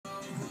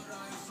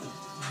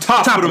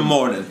Top of the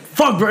morning.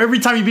 Fuck, bro. Every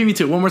time you beat me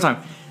to it. One more time.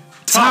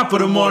 Top of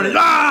the morning.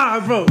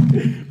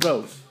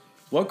 Bro.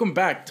 Welcome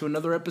back to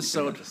another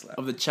episode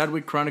of the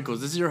Chadwick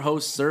Chronicles. This is your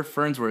host, Sir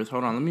Fernsworth.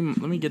 Hold on,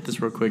 let me get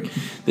this real quick.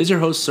 This is your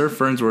host, Sir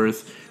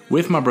Fernsworth,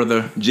 with my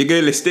brother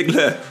Jiggle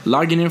Stickler,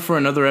 logging in for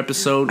another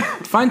episode,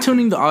 fine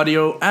tuning the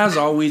audio as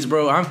always,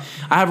 bro. I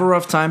have a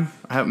rough time.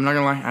 I'm not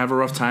gonna lie, I have a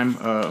rough time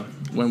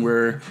when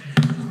we're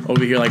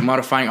over here like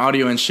modifying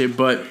audio and shit.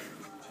 But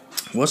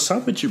what's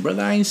up with you,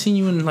 brother? I ain't seen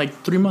you in like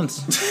 3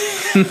 months.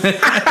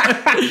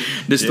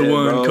 This the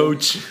one, bro.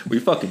 Coach. We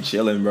fucking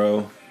chilling,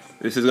 bro.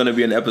 This is gonna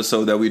be an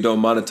episode that we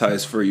don't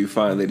monetize for you,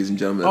 fine, ladies and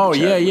gentlemen. Oh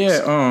yeah.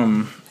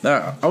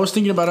 I was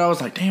thinking about it. I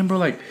was like, damn, bro.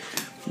 Like,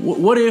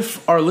 what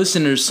if our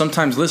listeners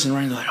sometimes listen,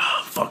 right? And they're like,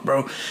 oh fuck,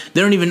 bro. I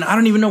don't even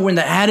know when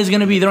the ad is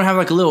gonna be. They don't have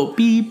like a little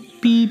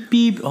beep, beep,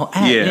 beep. Oh,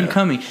 ad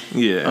incoming.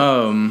 Yeah.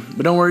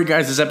 But don't worry,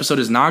 guys. This episode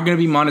is not gonna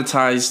be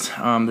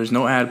monetized. There's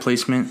no ad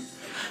placement.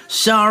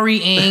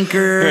 Sorry,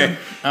 Anchor.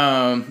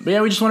 But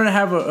yeah, we just wanted to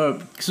have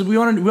because we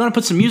want to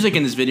put some music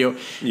in this video.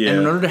 Yeah.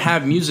 And in order to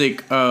have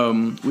music,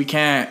 we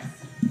can't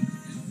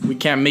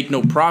make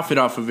no profit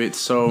off of it.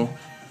 So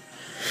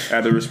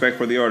out of respect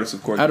for the artists,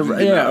 of course.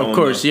 Of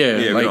course. Yeah, like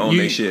we don't own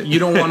their shit. You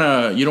don't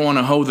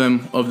wanna hoe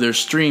them of their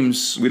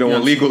streams. We don't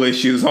want legal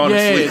issues,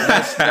 honestly. Yeah,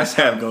 that's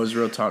how it goes.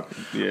 Real talk.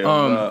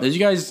 Yeah. As you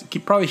guys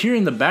keep probably hearing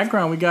in the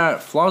background, we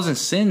got "Flaws and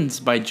Sins"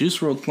 by Juice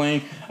WRLD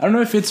playing. I don't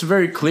know if it's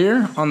very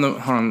clear on the.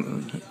 Hold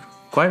on.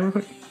 Quiet real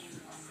quick.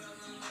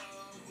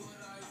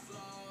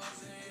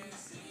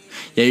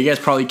 Yeah, you guys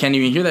probably can't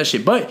even hear that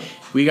shit, but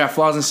we got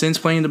 "Flaws and Sins"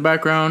 playing in the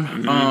background.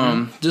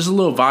 Mm-hmm. Just a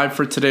little vibe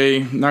for today.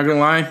 Not gonna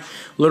lie, a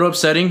little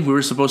upsetting. We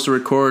were supposed to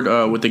record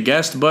with a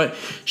guest, but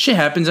shit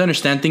happens. I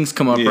understand things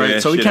come up,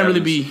 right? So we can't really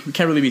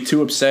be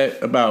too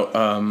upset about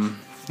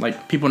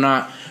like people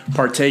not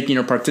partaking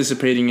or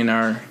participating in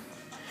our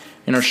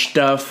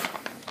stuff.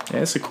 Yeah,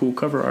 that's a cool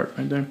cover art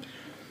right there.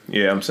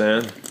 Yeah, I'm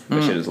saying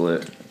that shit is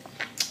lit.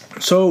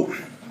 So,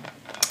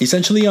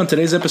 essentially, on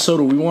today's episode,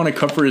 what we want to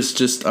cover is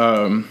just, we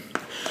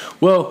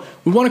want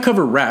to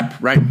cover rap,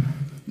 right?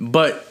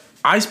 But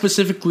I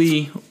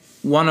specifically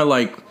want to,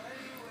 like,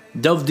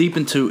 delve deep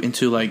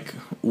into like,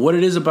 what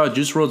it is about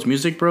Juice WRLD's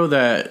music, bro,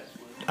 that,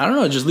 I don't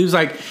know, it just leaves,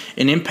 like,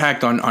 an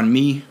impact on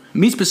me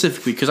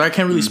specifically, because I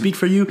can't really speak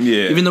for you,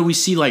 even though we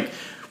see, like,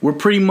 we're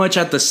pretty much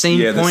at the same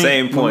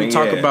point when we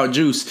talk about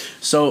Juice.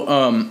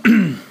 So,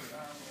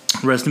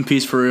 rest in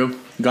peace, for real.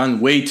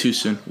 Gone way too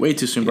soon, bro.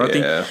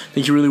 I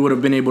think he really would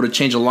have been able to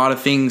change a lot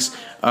of things,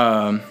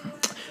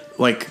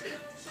 like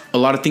a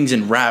lot of things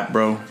in rap,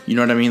 bro. You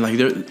know what I mean? Like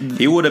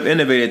he would have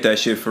innovated that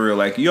shit for real.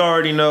 Like we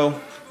already know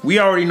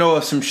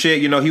of some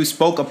shit. You know, he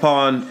spoke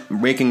upon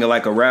making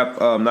like a rap,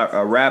 not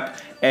a rap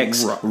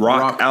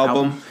rock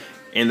album,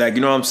 and like you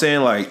know what I'm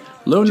saying, like.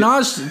 Lil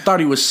Nas thought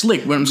he was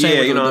slick. What I'm saying,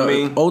 yeah, you know what I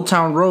mean. Old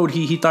Town Road,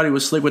 he thought he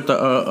was slick with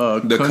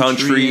the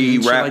country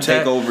rap like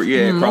takeover,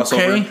 crossover.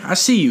 Okay, I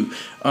see you.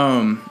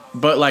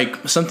 But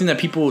like something that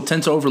people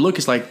tend to overlook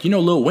is like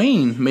Lil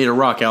Wayne made a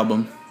rock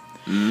album.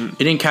 It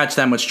didn't catch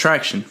that much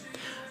traction.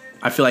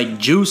 I feel like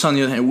Juice, on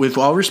the other hand, with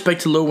all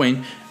respect to Lil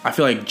Wayne, I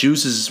feel like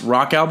Juice's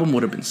rock album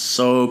would have been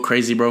so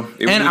crazy, bro.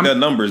 It would have got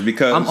numbers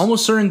because I'm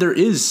almost certain there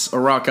is a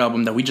rock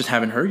album that we just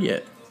haven't heard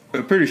yet.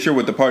 I'm pretty sure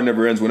with The Part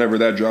Never Ends, whenever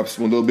that drops,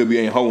 when Lil Bibby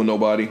ain't hoeing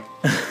nobody.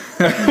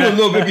 When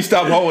Lil Bibby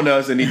stopped hoeing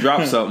us and he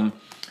dropped something,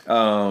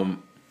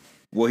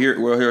 we'll hear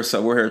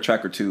a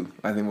track or two.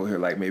 I think we'll hear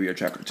like maybe a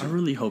track or two. I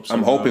really hope so.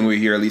 I'm hoping we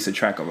hear at least a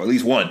track of at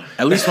least one.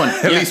 At least one.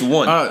 At least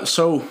one.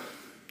 So,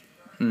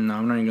 no,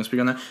 I'm not even gonna speak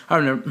on that.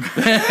 I've never.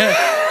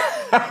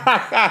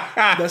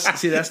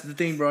 That's the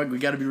thing, bro. We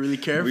got to be really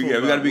careful. We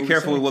got to be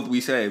careful with what we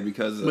say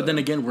because. But then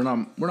again, we're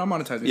not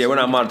monetizing. Yeah, we're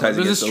not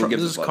monetizing. This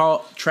is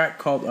track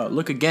called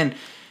 "Look Again."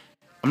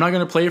 I'm not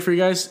gonna play it for you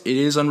guys. It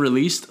is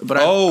unreleased, but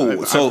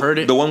I've heard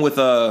it. The one with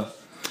the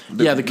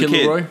Kid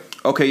Leroy.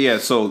 Okay, yeah.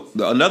 So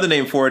another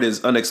name for it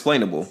is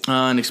Unexplainable.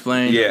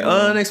 Unexplainable. Yeah,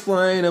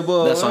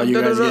 Unexplainable. That's all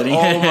you guys getting.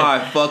 Oh my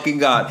fucking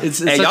god! It's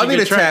hey, such y'all a need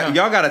good to track, tap.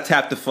 Y'all gotta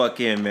tap the fuck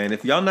in, man.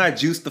 If y'all not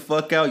juiced the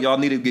fuck out, y'all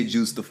need to get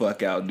juiced the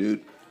fuck out,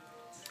 dude.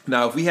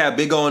 Now, if we have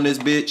Big O on this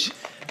bitch,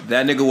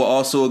 that nigga will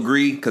also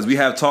agree because we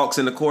have talks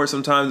in the course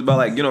sometimes about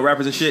like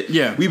rappers and shit.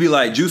 Yeah, we be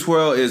like Juice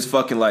WRLD is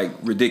fucking like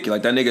ridiculous.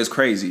 Like that nigga is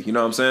crazy. You know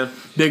what I'm saying?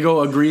 Big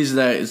O agrees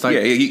that it's like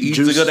he's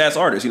a good ass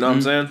artist. You know what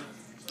I'm saying?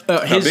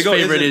 His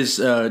favorite is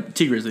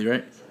T Grizzly,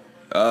 right?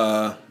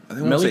 I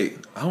think we'll say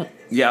I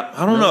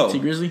don't know. T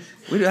Grizzly.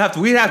 We have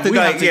to get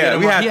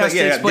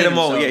him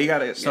on. Yeah, he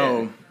got it.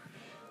 So.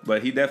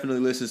 But he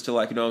definitely listens to,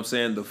 like, you know what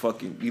I'm saying,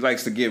 he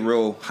likes to get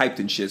real hyped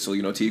and shit. So,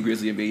 T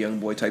Grizzly and be a young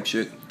boy type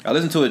shit. I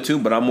listen to it too,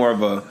 but I'm more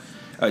of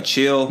a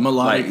chill,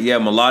 melodic,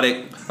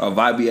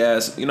 vibey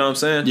ass. You know what I'm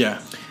saying? Yeah.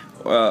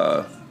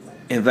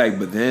 And like,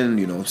 but then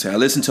you know what I'm saying, I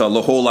listen to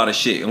a whole lot of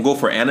shit. I'm going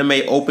for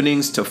anime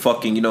openings to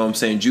fucking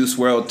Juice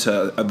WRLD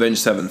to Avenged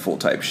Sevenfold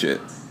type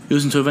shit. You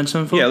listen to Avenged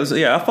Sevenfold?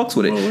 Yeah, I fucks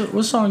with it.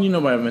 What song you know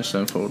by Avenged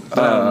Sevenfold? I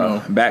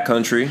don't know.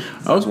 Backcountry.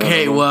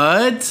 Okay,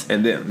 what?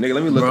 And then, nigga,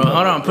 let me look. Bro,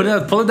 hold on.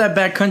 Pull up that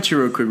Backcountry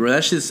real quick, bro.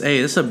 That's just, hey,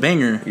 that's a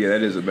banger. Yeah,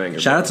 that is a banger.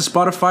 Shout out to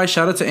Spotify.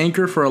 Shout out to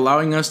Anchor for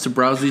allowing us to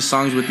browse these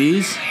songs with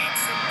ease.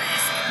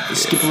 Yeah.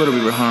 Skip a little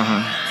bit, bro.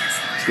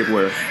 Skip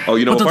where? Oh,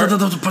 you know what part?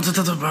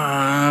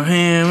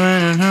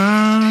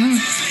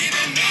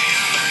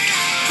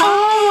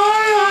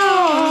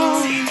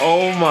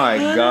 Oh my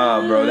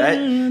god, bro.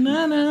 That.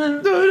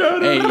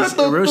 Hey, it's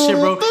real shit,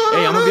 bro.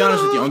 Hey, I'm gonna be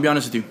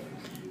honest with you.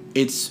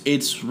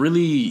 It's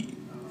really,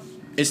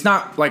 it's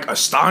not like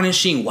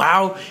astonishing.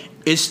 Wow,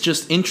 it's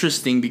just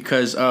interesting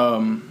because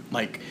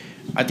like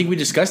I think we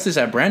discussed this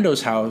at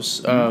Brando's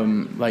house.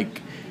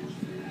 Like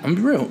I'm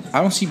be real.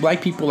 I don't see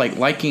black people like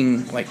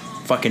liking like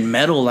fucking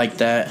metal like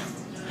that,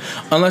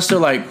 unless they're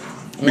like.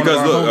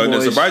 Because look,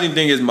 the surprising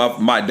thing is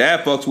my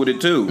dad fucks with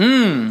it too.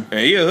 And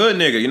he a hood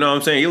nigga, you know what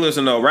I'm saying? He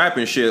listen to rap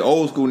and shit,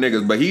 old school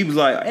niggas. But he was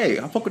like, hey,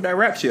 I fuck with that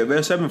rap shit, man.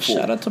 7-4.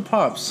 Shout out to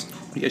Pops.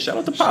 Yeah, shout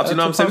out to Pops. You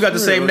know what I'm saying? We got the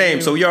same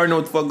name, so you already know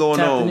what the fuck going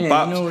on.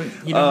 Pops.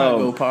 You know how to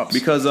go, Pops.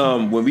 Because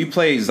when we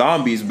played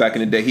Zombies back in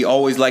the day, he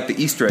always liked the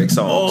Easter egg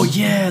songs. Oh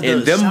yeah,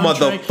 and them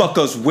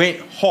motherfuckers went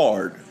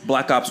hard.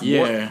 Black Ops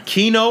 1.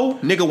 Kino,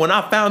 nigga, when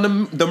I found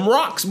them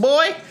rocks,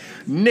 boy,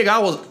 nigga,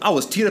 I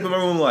was teed up in my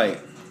room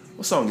like,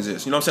 what song is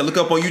this? You know what I'm saying? Look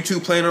up on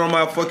YouTube, playing it on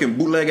my fucking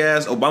bootleg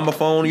ass Obama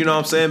phone. You know what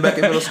I'm saying? Back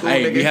in middle school,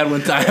 hey, nigga. we had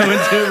one time. I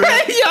went to,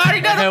 right? You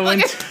already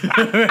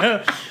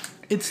know.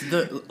 It's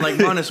the like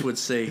Monis would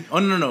say. Oh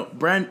no,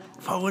 Brand.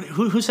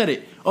 Who said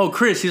it? Oh,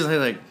 Chris. He's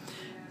like,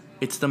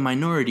 it's the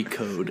minority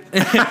code.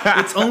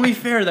 It's only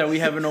fair that we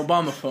have an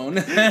Obama phone.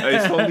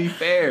 It's only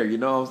fair. You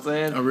know what I'm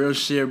saying? A real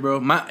shit, bro.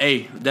 Your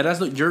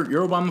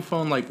Obama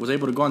phone like was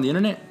able to go on the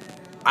internet.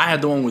 I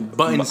had the one with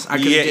buttons.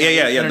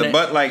 Yeah. The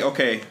butt like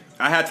okay.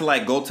 I had to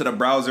like go to the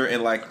browser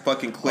and like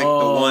fucking click the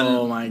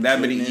one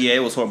that many. Yeah, it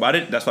was horrible.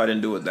 That's why I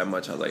didn't do it that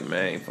much. I was like,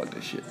 man, fuck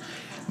this shit.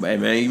 But hey,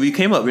 man, we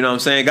came up. You know what I'm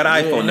saying? Got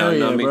an iPhone now. You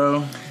know what I mean?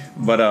 Bro.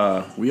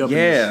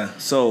 But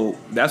so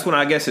that's when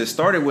I guess it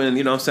started. When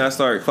you know what I'm saying, I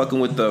started fucking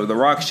with the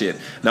rock shit.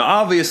 Now,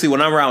 obviously, when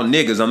I'm around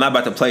niggas, I'm not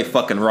about to play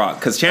fucking rock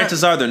because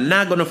chances are they're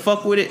not gonna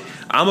fuck with it.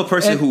 I'm a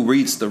person who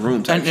reads the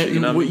room type shit. You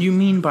know what you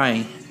mean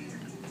by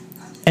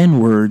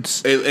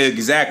N-words?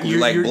 Exactly,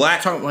 like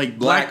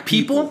black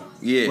people.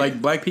 Yeah,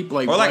 like black people,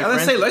 like or like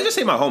let's just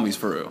say my homies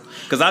for real,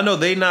 because I know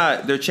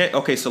they're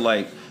okay. So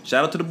like,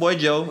 shout out to the boy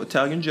Joe,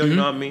 Italian Joe. You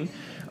know what I mean?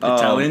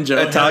 Italian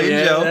Joe,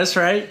 Joe. That's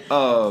right.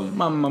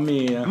 Mamma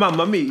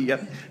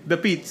mia, the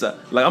pizza.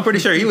 Like I'm pretty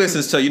sure he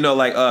listens to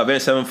like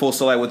Avenged Sevenfold.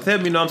 So like with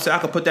him, you know what I'm saying, I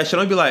could put that shit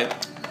on and be like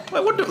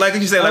what? Like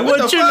you say, like what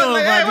the fuck?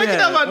 Like, what you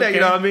know about that? You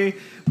know what I mean?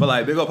 But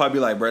like Big O probably be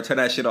like, bro, turn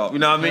that shit off. You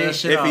know what I mean?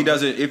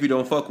 If he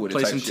don't fuck with it,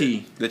 play some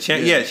T.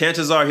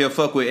 Chances are he'll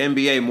fuck with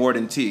NBA more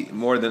than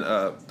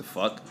the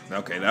fuck.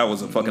 Okay, that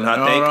was a fucking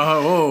hot take.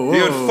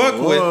 He would fuck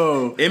with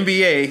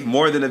NBA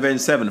more than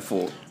Avenged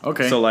Sevenfold.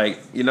 Okay, so like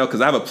because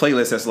I have a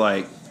playlist that's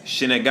like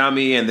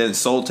Shinigami and then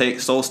Soul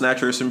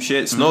Snatcher or some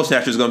shit. Snow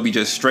Snatcher is gonna be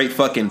just straight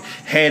fucking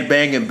head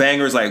banging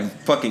bangers like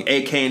fucking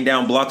AKing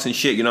down blocks and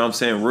shit. You know what I'm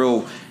saying?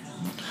 Real.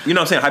 You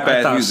know what I'm saying? Hype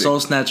ass music. Soul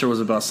Snatcher was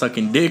about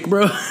sucking dick,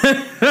 bro.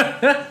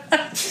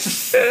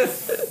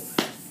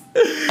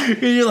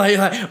 You're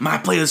like my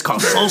playlist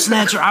called Soul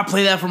Snatcher. I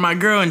play that for my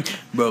girl, and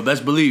bro,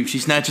 best believe she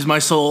snatches my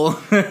soul.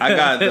 I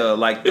got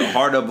the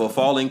Heart of a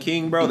Fallen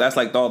King, bro. That's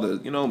like all the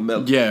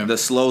the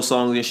slow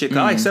songs and shit.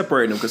 I like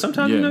separating them because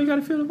sometimes you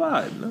gotta feel the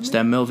vibe. You know? It's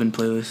that Melvin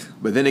playlist.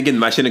 But then again,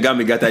 my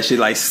Shinigami got that shit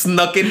like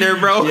snuck in there,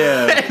 bro.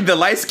 Yeah, the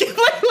light skin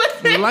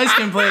playlist. The light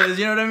skin playlist.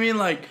 You know what I mean?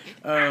 Like.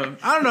 I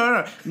don't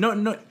know.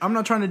 No, I'm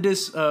not trying to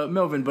diss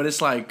Melvin, but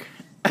it's like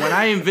when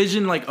I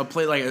envision like a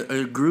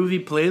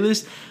groovy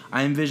playlist,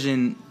 I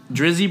envision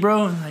Drizzy,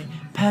 bro, like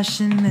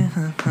passionate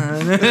from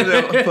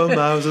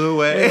miles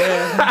away.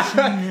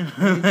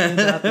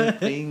 The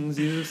things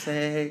you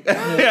say.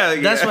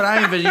 That's what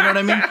I envision. You know what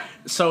I mean?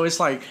 So it's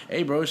like,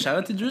 hey, bro, shout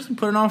out to Drizzy,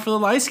 put it on for the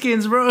light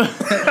skins, bro.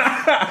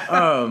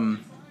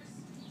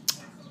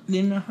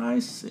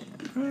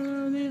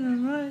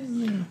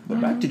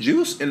 But back to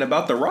Juice and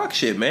about the rock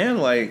shit, man.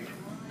 Like,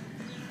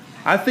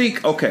 I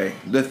think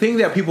the thing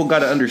that people got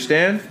to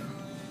understand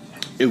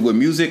is with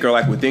music or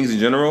like with things in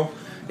general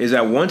is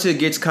that once it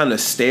gets kind of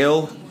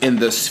stale in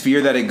the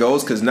sphere that it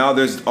goes, because now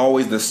there's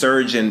always the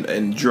surge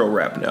in drill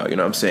rap now. You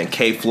know what I'm saying?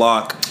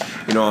 K-Flock,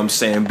 you know what I'm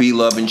saying?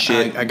 B-Love and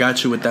shit. I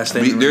got you with that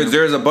statement.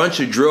 There's a bunch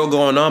of drill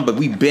going on, but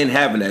we've been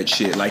having that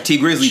shit. Like T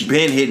Grizzly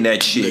been hitting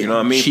that shit. You know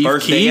what I mean? Chief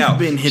First Keef day out.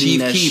 Been hitting Chief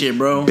that Keef shit,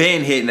 bro.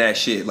 Been hitting that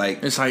shit.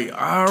 Like it's like,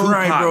 all Tupac,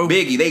 right, bro.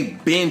 Biggie, they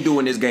been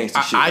doing this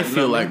gangster shit. I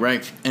feel like,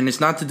 right, and it's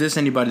not to diss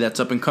anybody that's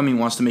up and coming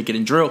wants to make it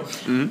in drill.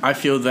 I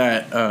feel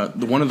that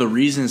one of the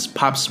reasons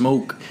Pop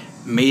Smoke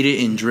made it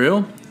in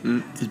drill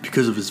is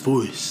because of his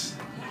voice.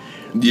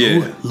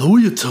 Yeah. Lower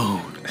your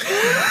tone.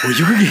 Or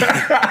you're getting...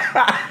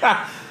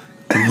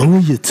 Lower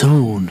your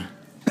tone.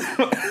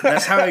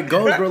 That's how it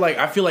goes, bro. Like,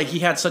 I feel like he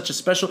had such a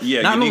special...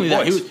 Yeah, not only voice.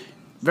 that, he was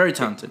very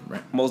talented,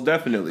 right? Most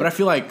definitely. But I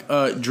feel like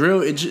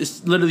drill,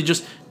 it's literally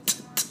just...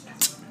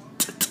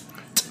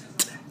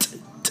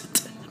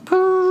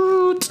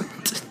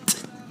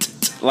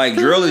 Like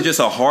drill is just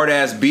a hard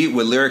ass beat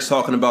with lyrics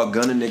talking about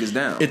gunning niggas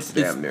down. It's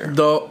damn near.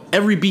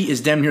 Every beat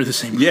is damn near the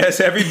same. Yes,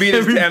 every beat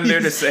is damn near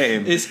the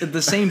same. It's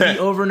the same beat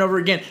over and over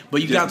again.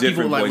 But you just got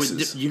people like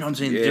voices. you know what I'm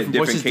saying? Yeah, different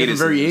voices, different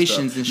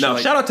variations and shit. No,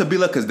 like, shout out to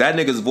Bila because that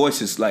nigga's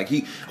voice is like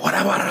he. Okay,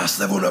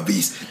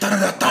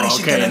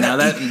 now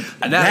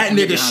that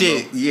nigga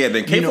shit. Yeah,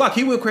 then K Flock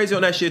he went crazy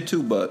on that shit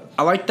too. But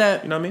I like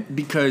that. You know what I mean?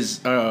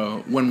 Because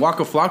when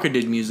Waka Flocka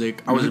did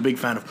music, I was a big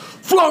fan of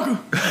Flocka.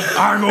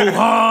 I go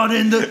hard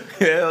in the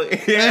hell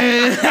yeah.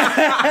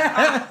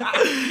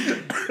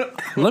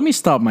 Let me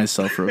stop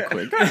myself real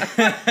quick.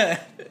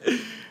 That?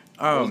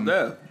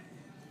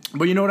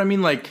 But you know what I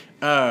mean? Like,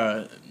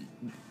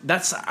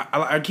 that's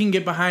I can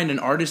get behind an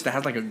artist that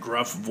has like a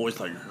gruff voice,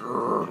 like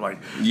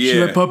Yeah.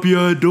 She like, Papi,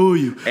 I adore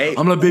you. Hey.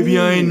 I'm like, baby,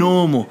 I ain't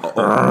normal.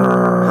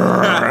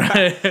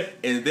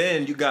 And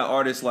then you got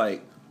artists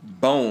like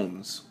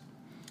Bones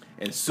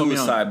and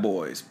Suicide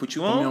Boys. Put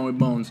you Put me on on? with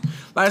Bones.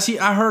 Like, see,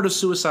 I heard of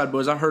Suicide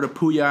Boys. I heard of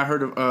Puya. I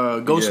heard of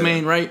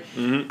Ghostmane, right?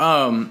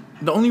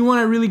 Mm-hmm. The only one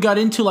I really got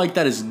into like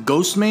that is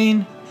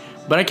Ghostmane.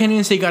 But I can't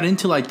even say got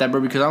into like that,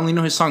 bro, because I only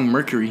know his song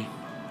Mercury.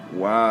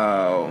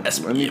 Wow.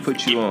 Let me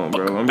put you on,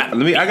 bro.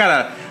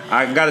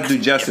 I gotta do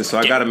justice, so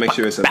I gotta make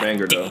sure it's a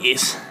banger though.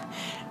 Ask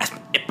me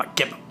if I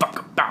give a fuck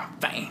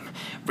about fame.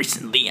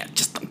 Recently, I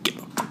just don't give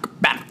a fuck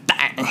about a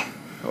thing.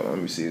 Hold on,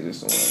 let me see if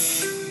this one.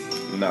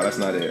 No, that's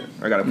not it.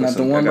 I gotta put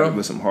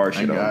some hard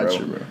shit on, bro.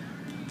 bro.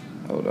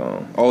 Hold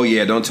on. Oh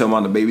yeah, don't tell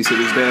mom the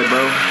babysitter's dead,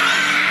 bro.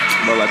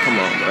 Bro, like, come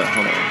on, bro.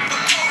 Hold on.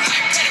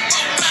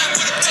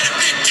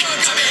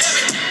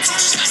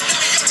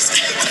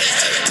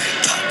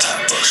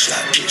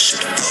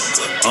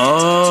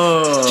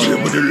 Oh.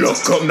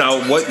 Now,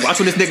 watch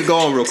when this nigga go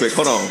on real quick.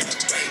 Hold on.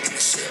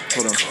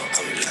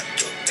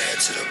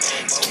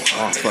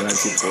 Oh, fuck, I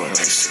keep going.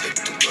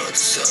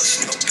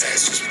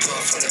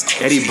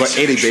 Eddie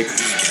Big.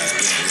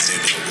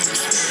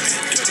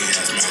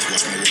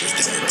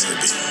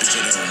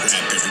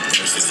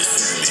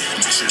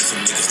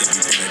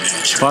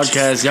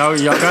 Podcast, y'all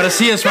gotta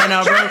see us right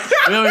now, bro.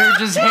 We over here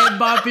just head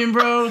bopping,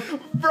 bro.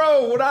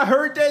 Bro, when I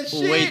heard that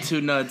shit, Way too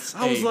nuts.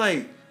 I was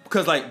like,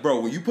 because like,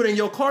 bro, when you put in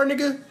your car,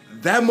 nigga,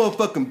 that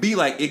motherfucking beat,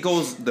 like, it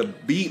goes, the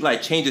beat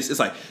like changes. It's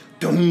like,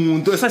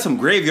 doom, it's like some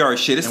graveyard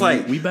shit. It's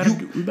like we better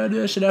do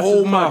that shit after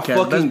oh the my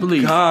podcast.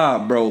 fucking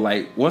god, bro!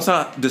 Like once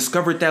I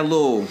discovered that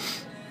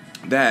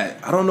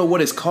I don't know what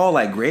it's called,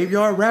 like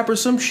graveyard rap or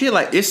some shit.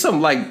 Like it's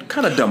some like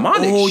kind of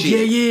demonic shit.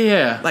 Oh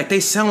yeah. Like they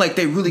sound like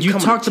they really. You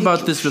talked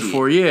about this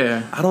before,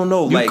 yeah. I don't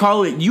know. You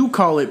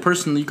call it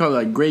personally. You call it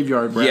like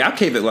graveyard rap. Yeah, I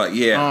gave it like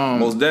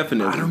most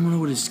definitely. I don't know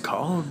what it's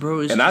called,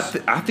 bro. It's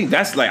I think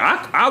that's like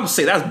I would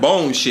say that's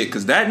bone shit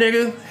because that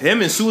nigga,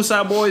 him and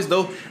Suicide Boys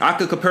though, I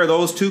could compare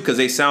those two because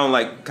they sound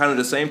like kind of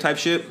the same type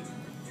shit.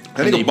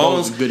 I think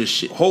Bones good as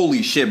shit.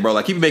 Holy shit, bro!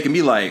 Like he be making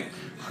me like,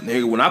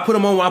 nigga. When I put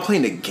him on while I'm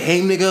playing the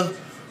game, nigga,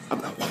 I'm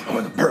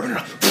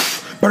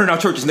burning out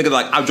churches, nigga.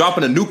 Like I'm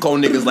dropping a nuke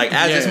on niggas. Like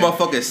as this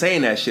motherfucker is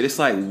saying that shit, it's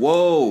like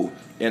whoa.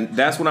 And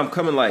that's when I'm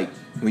coming. Like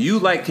when you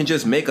like can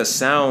just make a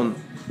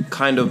sound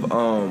kind of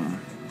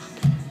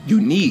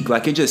unique.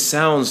 Like it just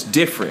sounds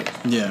different.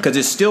 Yeah. Because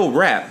it's still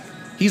rap.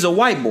 He's a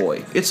white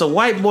boy. It's a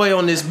white boy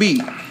on this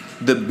beat.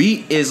 The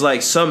beat is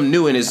like something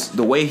new, and it's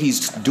the way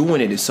he's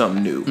doing it is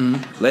something new.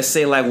 Mm-hmm. Let's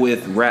say like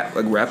with rap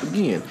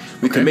again,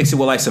 we can mix it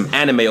with like some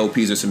anime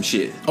OPs or some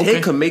shit. Okay. They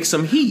could make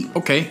some heat.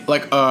 Okay,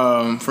 like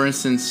for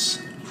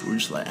instance, we're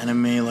just like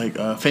anime, like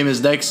Famous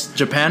Dex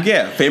Japan.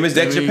 Yeah, Famous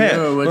Dex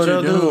Japan. What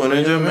you doing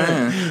in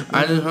Japan?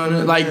 I just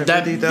wanna like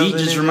that beat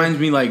just reminds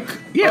me like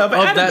of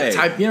that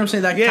type. You know what I'm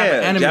saying? That type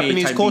of anime,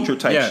 Japanese type culture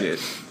beat. type shit.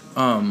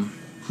 But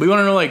you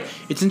want to know like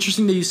it's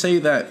interesting that you say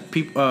that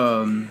people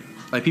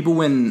like people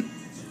when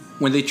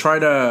they try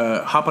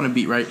to hop on a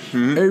beat, right?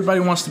 Mm-hmm. Everybody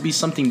wants to be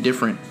something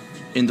different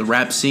in the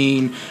rap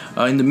scene,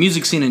 in the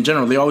music scene in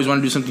general. They always want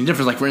to do something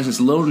different. Like, for instance,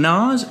 Lil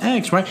Nas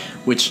X, right?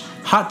 Which,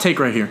 hot take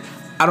right here.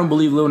 I don't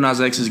believe Lil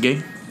Nas X is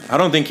gay. I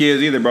don't think he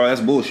is either, bro.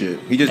 That's bullshit.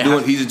 He just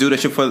do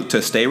that shit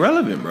to stay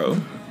relevant, bro.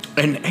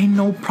 And ain't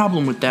no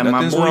problem with that,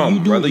 Nothing's my boy.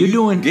 Wrong, You're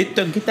doing get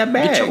that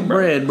bag, get your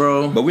bread,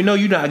 bro. But we know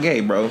you're not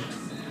gay, bro.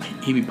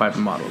 He be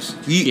piping models.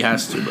 He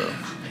has to, bro.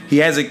 He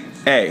has a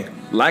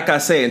like I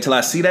say, until I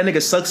see that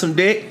nigga suck some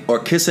dick or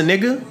kiss a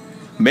nigga,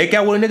 make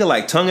out with a nigga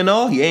like tongue and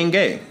all, he ain't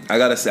gay. I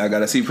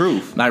gotta see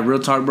proof. Like real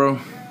talk, bro.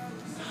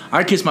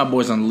 I kiss my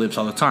boys on the lips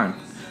all the time,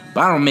 but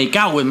I don't make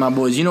out with my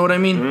boys. You know what I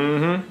mean?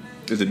 Mm-hmm.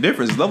 There's a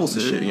difference, levels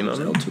of shit. You know,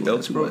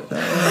 L2, bro.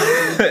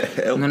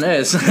 And then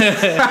S.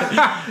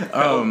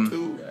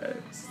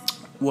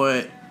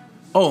 What?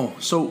 Oh,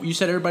 so you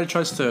said everybody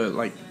tries to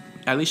like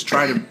at least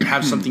try to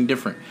have something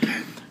different.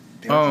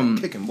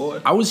 Kicking, boy.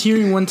 I was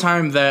hearing one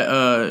time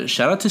that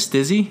shout out to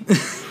Stizzy.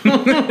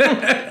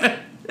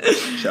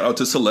 Shout out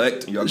to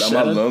Select. Y'all got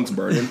my lungs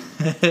burning.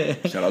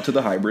 Shout out to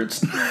the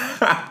hybrids.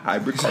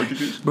 Hybrid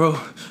cartridges. Bro,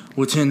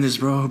 what's in this,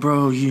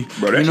 bro? You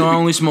I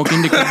only smoke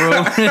indica,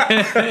 bro.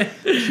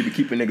 Should be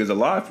keeping niggas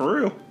alive for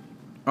real.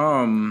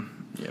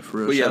 Yeah, for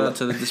real. But shout out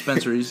to the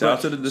dispensaries. Shout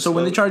out to the dispensaries. So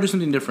when they try to do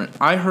something different,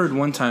 I heard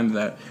one time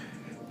that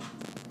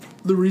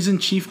the reason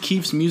Chief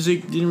Keef's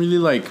music didn't really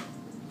like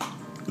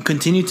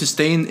continue to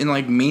stay in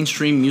like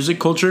mainstream music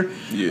culture,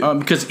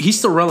 because he's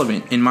still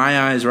relevant in my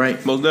eyes,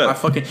 right? Most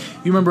definitely.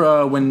 You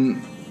remember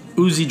when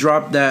Uzi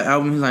dropped that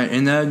album? He's like,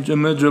 and that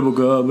dribble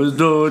cup is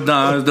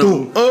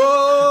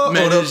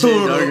man, this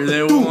shit darker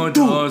than one.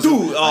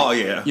 Oh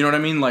yeah, you know what I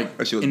mean? Like,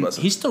 and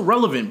he's still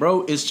relevant,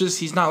 bro. It's just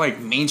he's not like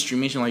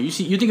mainstream. Like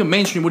you think of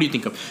mainstream, what do you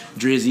think of?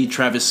 Drizzy,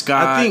 Travis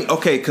Scott. I think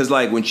because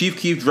like when Chief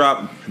Keef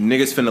dropped,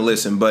 niggas finna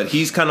listen, but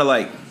he's kind of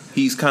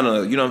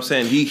you know what I'm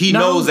saying? He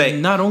knows that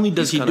not only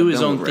does he do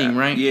his own thing,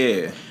 right?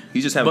 Yeah,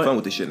 he's just having fun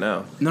with this shit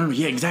now. No,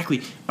 yeah,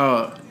 exactly.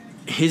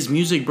 His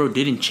music, bro,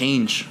 didn't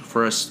change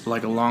for us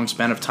like a long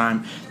span of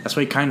time. That's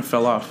why he kind of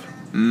fell off.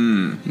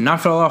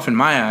 Not fell off in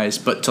my eyes,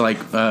 but to like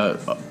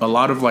a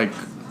lot of like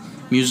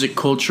music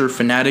culture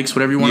fanatics,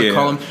 whatever you want to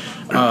call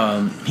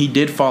them, he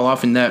did fall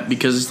off in that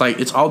because it's like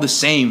it's all the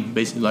same,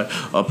 basically. Like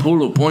I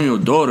pull up on your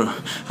daughter,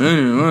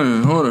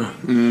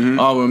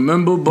 I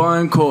remember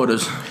buying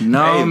quarters.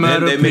 Now I'm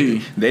at a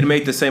P. They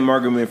make the same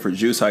argument for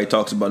Juice, how he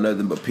talks about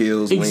nothing but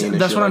pills, lean, and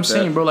that's shit what I'm like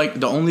saying, that. bro.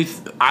 Like the only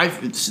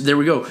there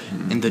we go,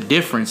 and the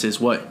difference is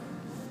what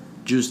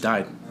Juice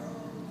died.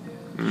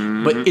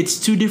 But it's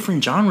two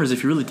different genres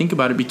if you really think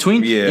about it.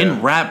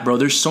 In rap, bro,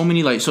 there's so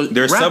many there's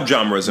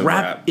subgenres in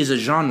rap. Rap is a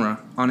genre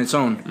on its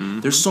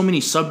own. There's so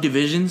many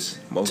subdivisions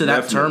to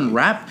that term,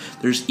 rap.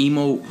 There's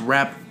emo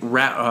rap,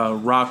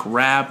 rock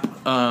rap,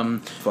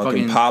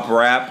 fucking pop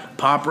rap.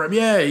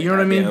 Yeah, you know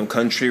what I mean.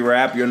 Country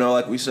rap,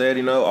 like we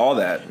said, all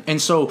that. And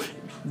so,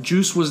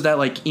 Juice was that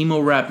like emo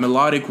rap,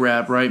 melodic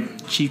rap,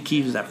 right? Chief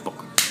Keef is that fucking.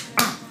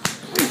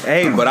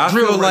 Hey, but I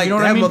feel like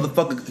that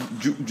motherfucker.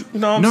 You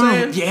know what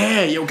I'm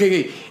saying? Yeah,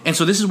 okay. And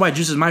so this is why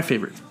Juice is my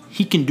favorite.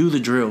 He can do the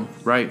drill,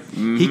 right?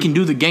 He can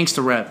do the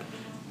gangster rap.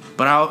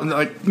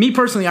 But me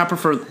personally, I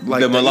prefer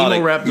like the melodic,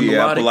 emo rap, the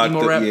melodic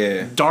emo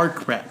rap,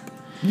 dark rap.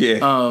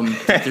 Yeah.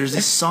 There's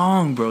this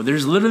song, bro.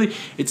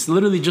 It's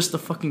literally just the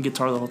fucking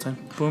guitar the whole time.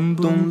 Boom,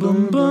 boom,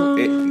 boom,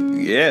 boom.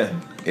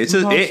 It's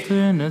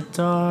in a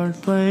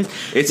dark place.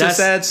 It's a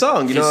sad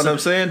song. You know what I'm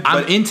saying?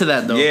 I'm into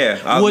that though.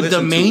 Yeah. Would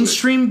the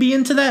mainstream be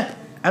into that?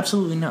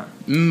 Absolutely not.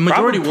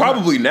 Majority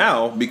probably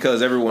now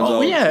because everyone's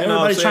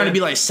everybody's trying to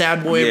be like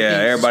sad boy. Yeah,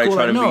 everybody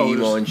trying to be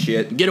emo and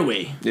shit. Get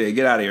away. Yeah,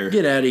 get out of here.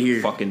 Get out of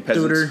here. Fucking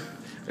peasants.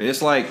 And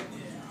it's like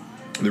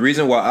the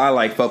reason why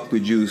I fucked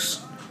with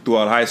Juice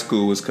throughout high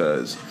school was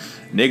because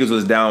niggas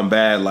was down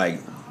bad like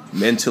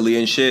mentally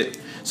and shit.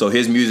 So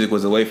his music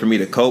was a way for me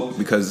to cope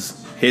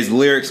because his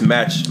lyrics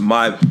matched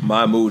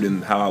my mood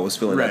and how I was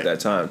feeling at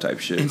that time type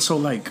shit. And so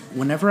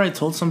whenever I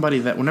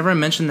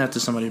mentioned that to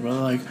somebody, bro,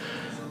 like,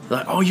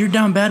 oh, you're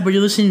down bad, but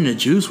you're listening to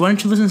Juice. Why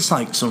don't you listen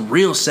to some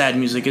real sad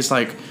music? It's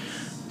like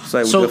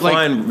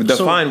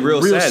define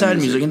real sad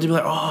music. And to be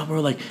like, oh, bro,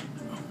 like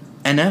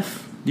NF.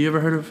 Do you ever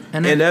heard of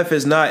NF?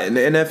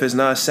 NF is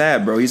not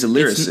sad, bro. He's a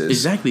lyricist.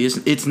 Exactly.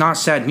 It's not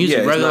sad music.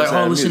 Yeah, rather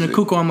like, listen to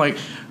Kuko. I'm like,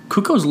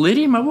 Kuko's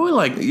litty, my boy.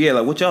 Like, yeah,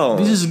 like what y'all?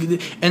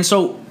 And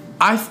so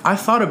I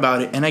thought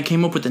about it and I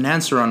came up with an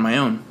answer on my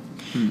own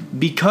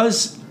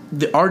because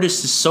the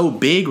artist is so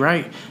big,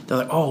 right? They're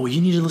like, oh, you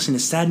need to listen to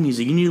sad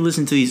music. You need to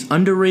listen to these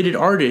underrated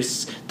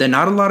artists that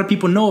not a lot of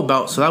people know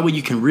about, so that way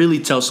you can really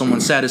tell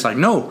someone sad. It's like,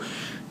 no,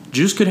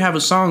 Juice could have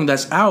a song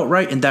that's out,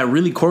 right, and that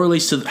really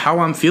correlates to how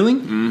I'm feeling,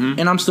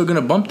 and I'm still gonna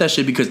bump that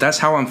shit because that's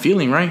how I'm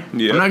feeling, right?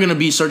 Yeah. I'm not gonna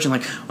be searching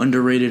like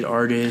underrated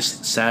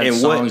artists, sad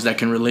songs that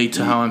can relate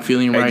to how I'm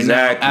feeling right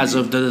now. As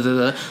of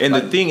And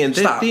the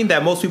thing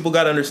that most people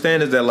gotta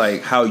understand is that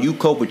like how you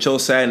cope with your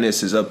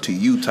sadness is up to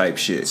you type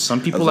shit. Some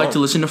people like to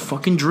listen to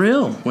fucking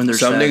drill when they're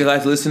sad. Some niggas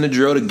like to listen to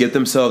drill to get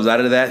themselves out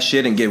of that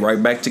shit and get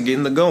right back to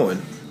getting the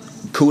going.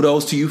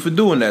 Kudos to you for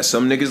doing that.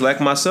 Some niggas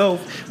like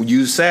myself would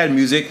use sad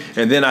music,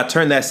 and then I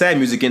turn that sad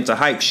music into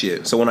hype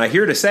shit. So when I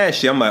hear the sad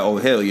shit, I'm like, oh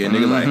hell yeah,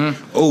 nigga, like,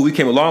 oh, we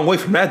came a long way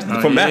from that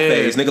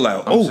phase, nigga,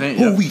 like,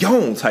 oh, we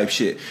on type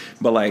shit.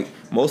 But like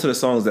most of the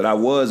songs that I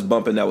was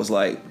bumping, that was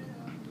like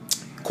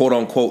quote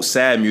unquote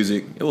sad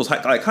music. It was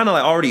like kind of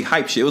like already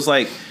hype shit. It was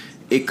like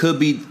it could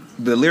be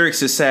the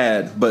lyrics is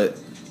sad, but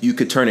you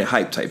could turn it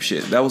hype type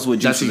shit. That was what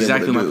Juice was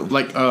able to do.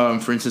 Like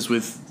for instance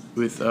with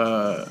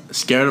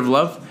Scared of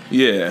Love.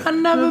 Yeah. I've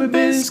never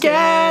been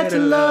scared to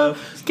love.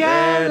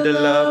 Scared to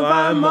love,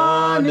 I'm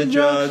on the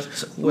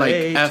drugs. Like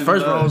at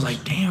first, bro, I was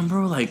like, damn,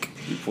 bro, like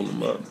you pull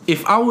them up.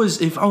 If I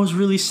was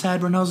really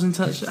sad when I was in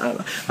touch,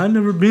 I've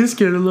never been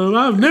scared of love.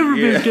 I've never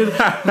been scared.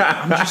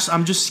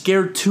 I'm just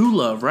scared to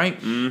love, right?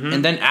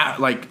 And then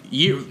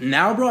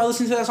now, bro, I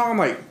listen to that song, I'm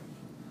like,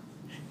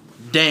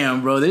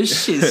 damn, bro,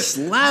 this shit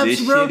slaps,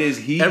 this bro. Shit is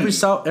heat. Every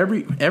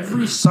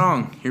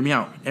song, hear me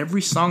out.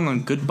 Every song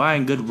on Goodbye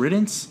and Good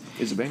Riddance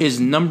is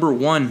number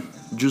one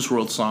Juice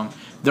WRLD song.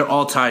 They're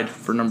all tied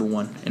for number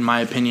one, in my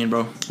opinion,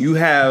 bro. You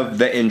have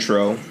the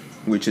intro,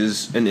 which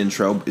is an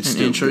intro. It's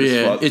an intro,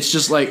 yeah. It's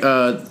just like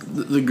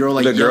the girl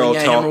like yelling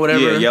at him or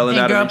whatever. Yeah, yelling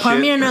at him and put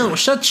shit. Me in another one.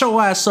 Shut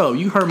your ass up.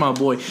 You heard my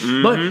boy.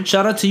 But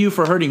shout out to you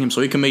for hurting him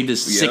so he can make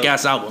this sick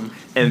ass album.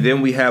 And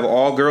then we have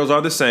All Girls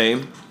Are the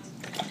Same.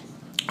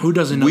 Who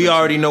doesn't know? We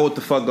already know what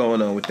the fuck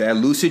going on with that.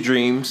 Lucid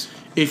Dreams.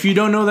 If you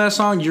don't know that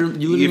song, you're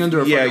living under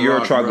a fucking you're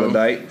rock, a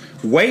troglodyte.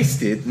 Bro.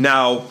 Wasted.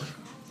 Now,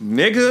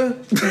 nigga.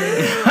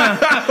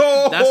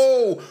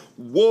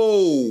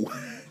 Whoa.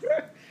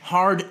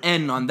 Hard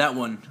N on that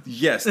one.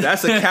 Yes,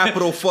 that's a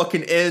capital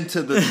fucking N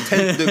to the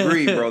 10th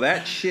degree, bro.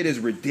 That shit is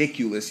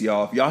ridiculous,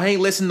 y'all. If y'all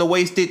ain't listening to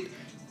Wasted,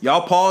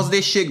 y'all pause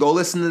this shit, go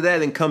listen to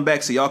that, and come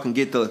back so y'all can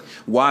get the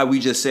why we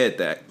just said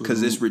that.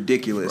 Because it's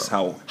ridiculous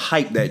how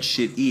hype that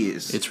shit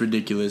is. It's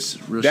ridiculous.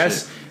 Real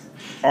that's shit.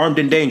 Armed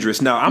and Dangerous.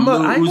 Now,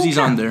 Lil Uzi's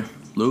on there.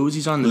 Lil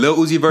Uzi's on there. Lil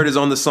Uzi Vert is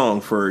on the song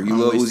for you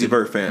Lil Uzi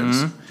Vert fans.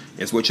 Mm-hmm.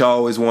 It's what y'all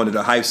always wanted,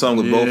 a hype song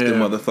with both the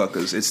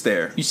motherfuckers. It's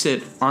there. You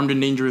said Armed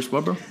and Dangerous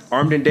what, bro?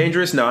 Armed and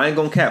Dangerous? No, I ain't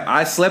gonna cap.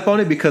 I slept on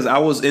it because I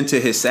was into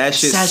his sad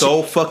shit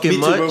so fucking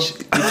much. Bro. Me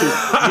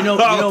too. You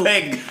know,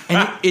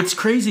 and it's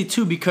crazy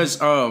too because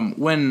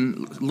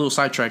when little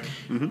sidetrack,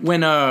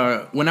 when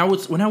I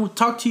would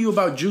talk to you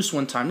about Juice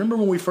one time. Remember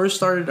when we first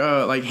started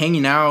like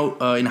hanging out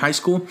in high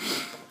school?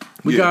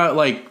 We got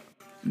like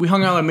we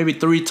hung out like maybe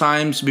 3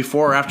 times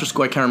before or after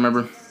school. I can't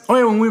remember. Oh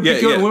yeah, when we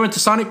went to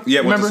Sonic. Yeah,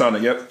 remember? Went to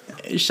Sonic. Yep.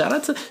 Shout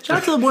out to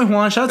the boy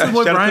Juan. Shout out to the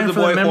boy Brian. Shout out to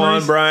the boy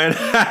Juan, Brian.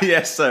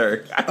 Yes,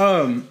 sir.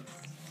 And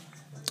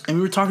we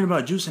were talking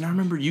about Juice, and I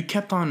remember you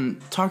kept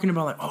on talking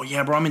about like, oh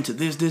yeah, bro, I'm into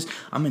this.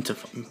 I'm into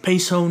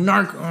Peso,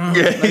 Narc.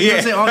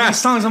 Like, all these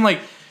songs. I'm like,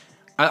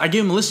 I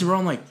gave him a listen, bro.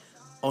 I'm like,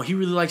 oh, he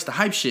really likes the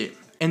hype shit.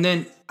 And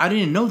then I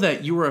didn't know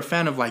that you were a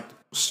fan of like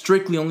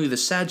strictly only the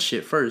sad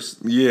shit first.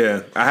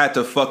 Yeah, I had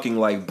to fucking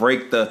like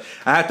break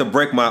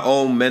my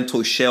own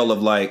mental shell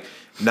of like,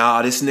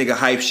 nah, this nigga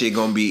hype shit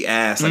gonna be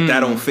ass. Like,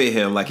 that don't fit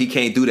him. Like, he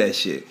can't do that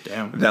shit.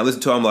 Damn. Then I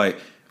listen to him, I'm like,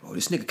 oh,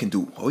 this nigga can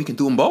do, he can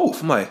do them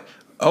both. I'm like,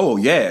 oh,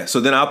 yeah. So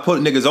then I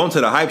put niggas onto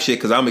the hype shit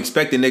because I'm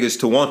expecting niggas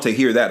to want to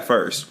hear that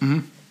first.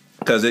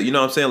 Because, you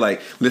know what I'm saying?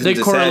 Like, listen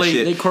to sad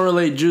shit. They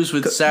correlate Juice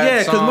with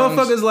sad songs. Yeah, because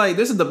motherfuckers, like,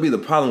 this is the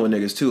problem with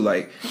niggas, too.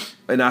 Like,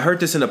 and I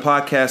heard this in a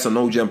podcast on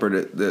No Jumper,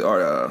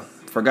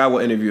 forgot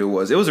what interview it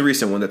was. It was a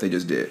recent one that they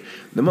just did.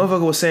 The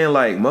motherfucker was saying,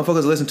 like,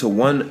 motherfuckers listen to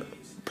one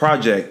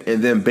project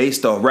and then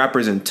based off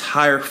rapper's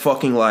entire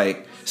fucking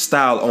like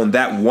style on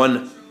that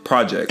one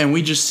project. And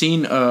we just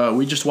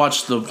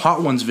watched the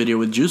Hot Ones video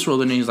with Juice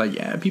WRLD, and he's like,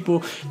 yeah,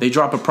 people, they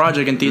drop a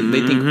project and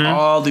they think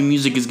all the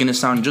music is gonna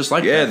sound just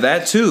like that. Yeah,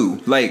 that too.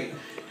 Like,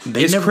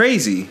 it's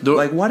crazy.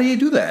 Like, why do you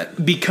do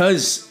that?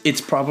 Because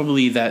it's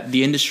probably that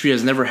the industry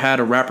has never had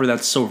a rapper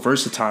that's so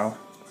versatile.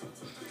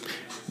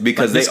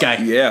 Because like this guy.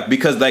 Yeah,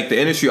 because like the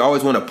industry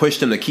always want to push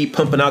them to keep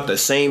pumping out the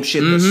same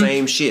shit, the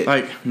same shit.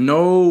 Like,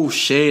 no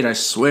shade, I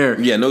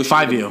swear. Yeah, no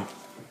shade. Fivio.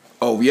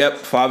 Oh, yep,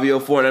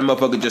 504, and that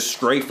motherfucker just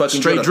straight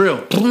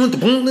drill.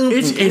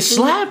 It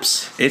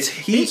slaps. It's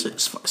heat.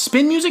 It's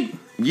spin music.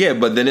 Yeah,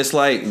 but then it's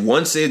like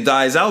once it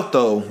dies out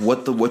though,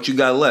 what you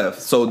got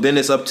left? So then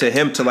it's up to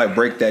him to like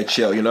break that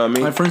shell. You know what I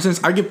mean? Like, for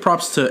instance, I give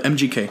props to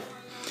MGK.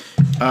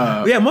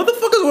 Yeah,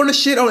 motherfuckers want to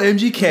shit on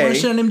MGK. Want to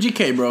shit on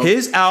MGK, bro.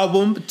 His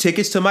album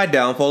 "Tickets to My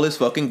Downfall" is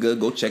fucking good.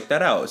 Go check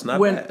that out. It's not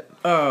bad.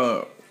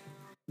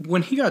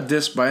 When he got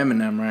dissed by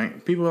Eminem,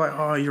 right? People were like,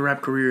 "Oh, your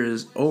rap career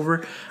is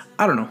over."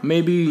 I don't know.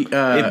 Maybe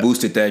it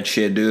boosted that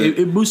shit, dude.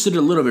 It boosted it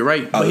a little bit,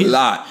 right? A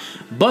lot.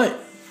 But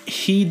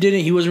he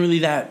didn't. He wasn't really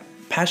that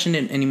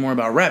passionate anymore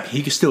about rap.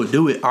 He could still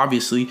do it,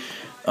 obviously.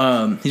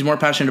 He's more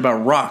passionate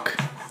about rock.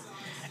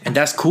 And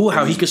that's cool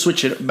how he could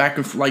switch it back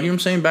and forth, like, you know what I'm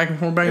saying, back and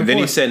forth, back and forth. And then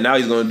he said now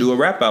he's going to do a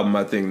rap album,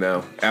 I think,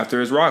 now, after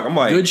his rock. I'm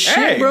like, good shit,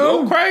 hey,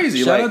 bro. Go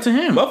crazy. Shout out to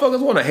him.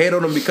 Motherfuckers want to hate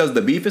on him because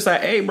the beef is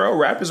like, hey, bro,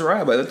 rap is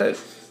rap. But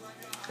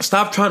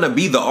stop trying to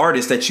be the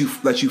artist that you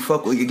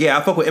fuck with. Yeah,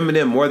 I fuck with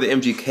Eminem more than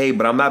MGK,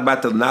 but I'm not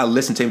about to not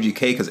listen to MGK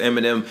because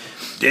Eminem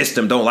dissed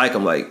him, don't like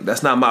him. Like,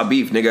 that's not my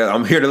beef, nigga.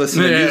 I'm here to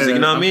listen to music, you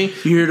know what I mean?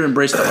 You're here to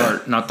embrace the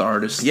art, not the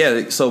artist.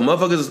 Yeah, so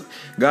motherfuckers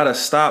gotta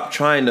stop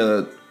trying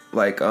to,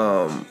 like,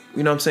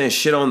 you know what I'm saying,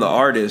 shit on the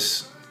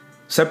artist.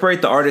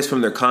 Separate the artist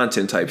from their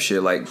content type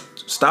shit. Like,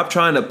 stop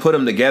trying to put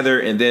them together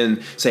and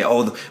then say,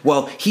 oh,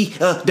 well,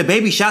 the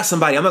baby shot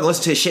somebody, I'm not gonna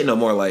listen to his shit no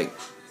more. Like,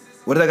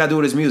 what did that got to do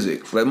with his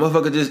music? Like,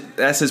 motherfucker,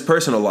 that's his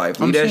personal life.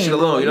 Leave that shit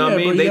alone. You know what I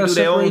mean? They do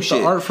their own shit.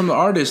 The art from the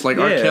artist, like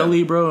R.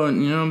 Kelly, bro.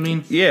 And you know what I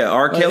mean? Yeah,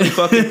 R. Kelly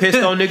fucking pissed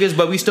on niggas,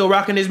 but we still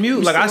rocking his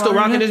music. Like, I still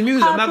rocking his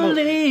music. I'm not gonna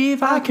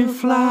believe I can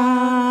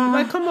fly.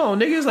 Like, come on,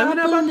 niggas. Like,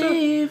 I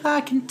believe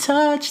I can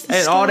touch the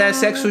and sky. All that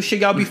sexual shit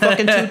y'all be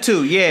fucking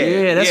too.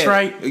 Yeah, that's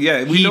right.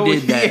 Yeah, he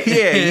did that.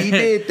 Yeah, he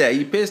did that.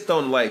 He pissed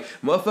on, like,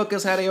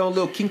 motherfuckers had their own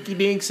little kinky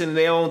dinks and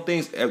their own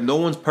things. No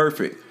one's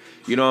perfect.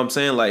 You know what I'm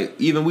saying? Like,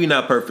 even we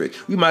not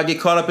perfect. We might get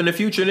caught up in the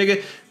future,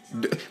 nigga.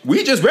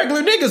 We just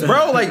regular niggas,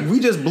 bro. Like, we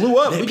just blew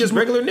up. We just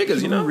regular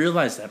niggas, you know? People don't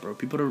realize that, bro.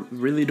 People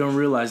really don't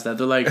realize that.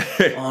 They're like,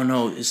 oh,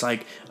 no, it's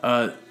like,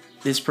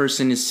 this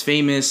person is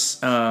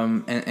famous,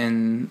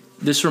 and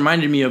this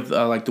reminded me of,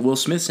 like, the Will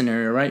Smith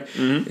scenario, right?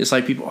 Mm-hmm. It's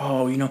like people,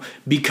 oh, you know,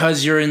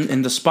 because you're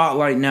in the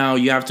spotlight now,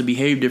 you have to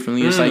behave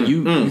differently. It's like,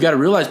 you got to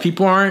realize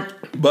people aren't.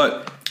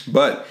 But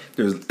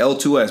there's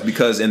L2S,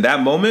 because in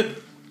that moment,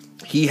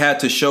 he had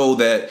to show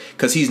that,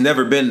 because he's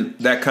never been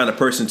that kind of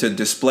person to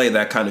display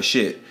that kind of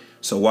shit.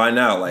 So why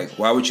now? Like,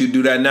 why would you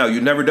do that now?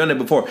 You've never done it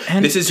before.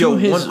 And this is your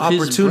one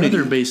opportunity. His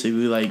brother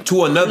basically, like,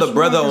 to another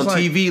brother on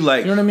TV.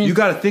 Like, you know what I mean? You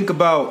got to think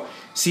about.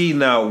 See,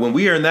 now when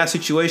we are in that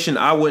situation,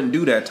 I wouldn't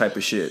do that type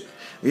of shit.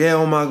 Yeah,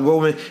 oh my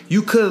woman,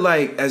 you could,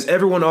 like, as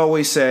everyone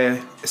always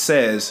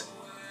says,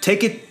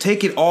 take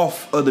it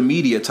off of the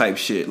media type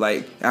shit.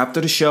 Like,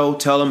 after the show,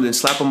 tell them, then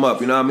slap them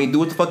up. You know what I mean? Do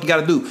what the fuck you got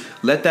to do.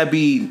 Let that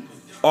be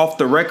off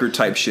the record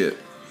type shit.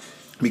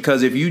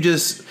 Because if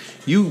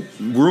you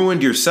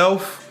ruined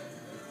yourself.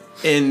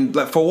 And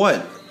like for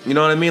what? You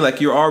know what I mean?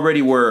 Like you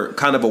already were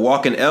kind of a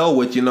walking L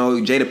with, you know,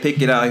 Jada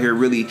Pinkett out here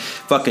really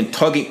fucking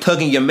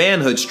tugging your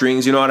manhood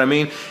strings, you know what I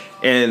mean?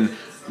 And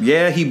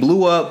yeah, he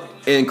blew up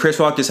and Chris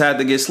Rock just had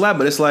to get slapped,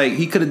 but it's like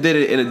he could have did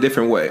it in a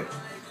different way.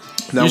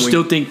 Now, you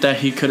still think that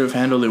he could have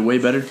handled it way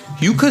better?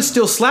 You could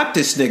still slap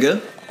this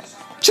nigga.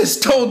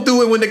 Just don't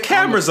do it when the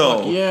camera's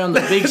on. Yeah, on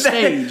the big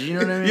stage, you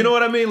know what I mean? You know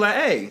what I mean? Like,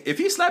 hey, if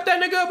he slapped that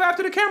nigga up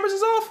after the cameras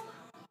is off,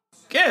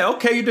 yeah,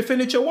 okay, you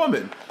defended your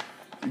woman.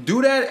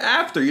 Do that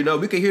after, you know.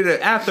 We can hear the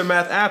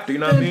aftermath after, you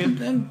know what I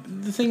mean?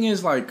 And the thing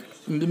is, like,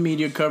 the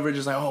media coverage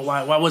is like, oh,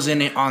 why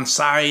wasn't it on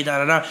site? Da,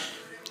 da, da.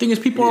 Thing is,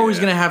 people are always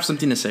going to have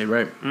something to say,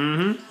 right?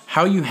 Mm-hmm.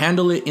 How you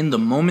handle it in the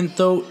moment,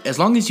 though, as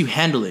long as you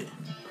handle it.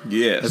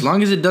 Yes. As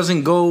long as it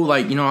doesn't go,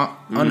 like, you know,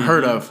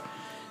 unheard of.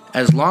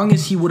 As long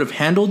as he would have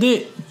handled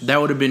it,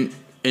 that would have been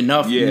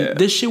enough. Yeah.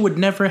 This shit would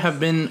never have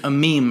been a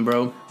meme,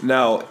 bro.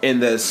 Now, in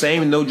the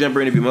same No Jumper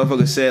interview,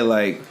 motherfucker said,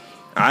 like,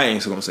 I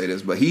ain't gonna say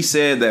this, but he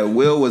said that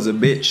Will was a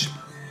bitch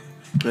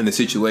in the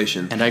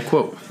situation. And I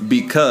quote.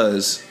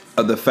 Because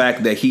of the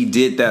fact that he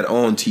did that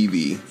on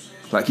TV.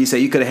 Like he said,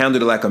 you could have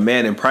handled it like a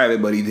man in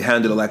private, but he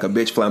handled it like a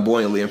bitch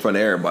flamboyantly in front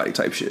of everybody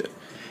type shit.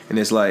 And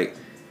it's like,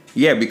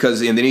 yeah,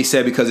 because, and then he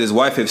said because his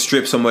wife has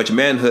stripped so much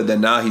manhood that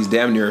now he's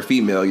damn near a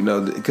female, you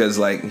know, because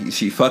like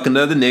she fucking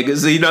other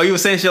niggas. You know, he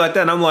was saying shit like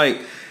that. And I'm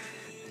like,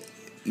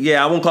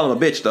 yeah, I won't call him a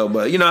bitch though,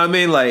 but you know what I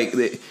mean? Like,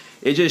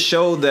 it just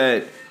showed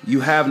that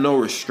you have no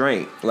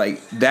restraint.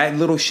 Like that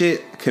little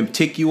shit can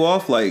tick you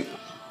off. Like,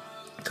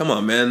 come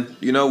on, man.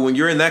 You know, when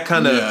you're in that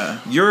kind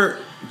of,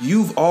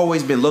 you've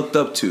always been looked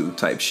up to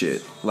type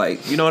shit.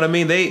 Like, you know what I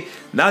mean? They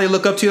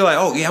look up to you like,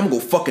 oh yeah, I'm gonna go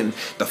fucking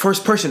the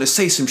first person to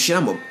say some shit,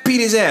 I'm gonna beat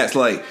his ass.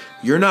 Like,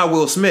 you're not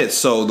Will Smith,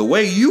 so the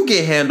way you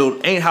get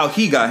handled ain't how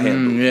he got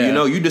handled. You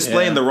know, you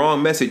displaying the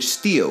wrong message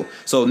still.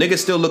 So niggas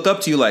still look up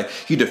to you like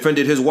he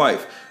defended his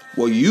wife.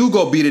 Well, you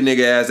go beat a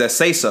nigga ass that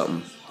say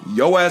something.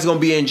 Your ass gonna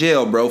be in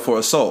jail, bro, for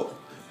assault.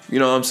 You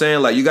know what I'm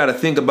saying? Like, you got to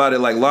think about it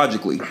like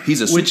logically.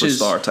 He's a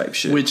superstar type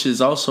shit. Which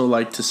is also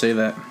like to say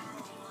that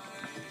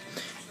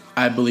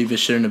I believe it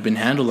shouldn't have been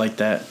handled like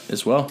that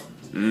as well.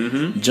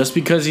 Mm-hmm. Just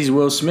because he's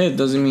Will Smith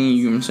doesn't mean,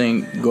 you know what I'm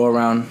saying, go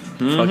around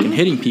fucking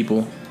hitting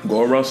people.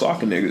 Go around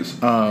socking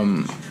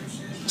niggas.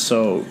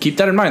 So keep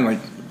that in mind. Like,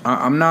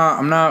 I'm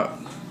not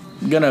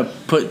gonna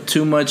put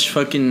too much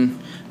fucking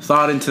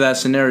thought into that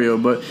scenario,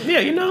 but yeah,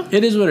 you know,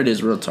 it is what it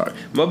is. Real talk.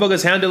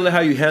 Motherfuckers handle it how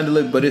you handle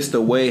it, but it's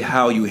the way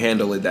how you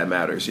handle it that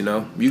matters. You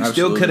know, you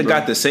still could have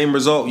got the same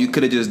result. You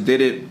could have just did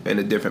it in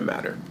a different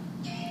manner.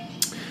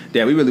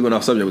 Damn, we really went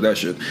off subject with that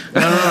shit.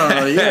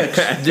 No,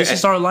 yeah, this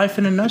is our life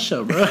in a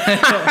nutshell, bro.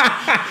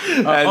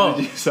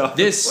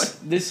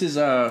 This is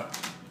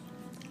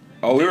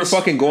we were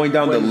fucking going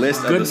down the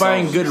list. Goodbye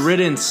and Good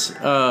Riddance.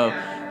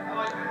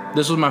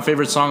 This was my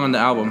favorite song on the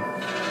album.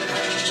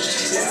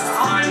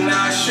 I'm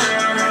not sure.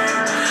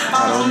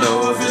 I don't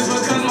know if it's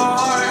because my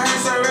heart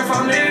hurts or if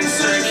I'm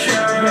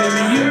insecure.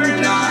 Baby,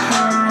 you're not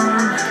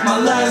her. My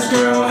last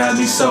girl had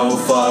me so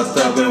fucked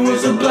up, it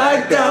was a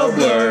blacked out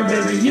blur.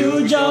 Baby,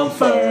 you jump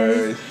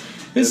first.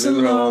 It's a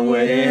long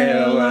way to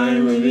hell. I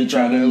ain't really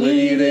trying to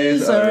leave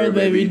this earth.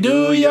 Baby,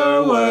 do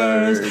your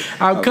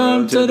worst. I've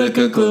come to the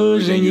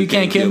conclusion you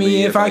can't kill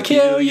me if I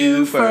kill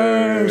you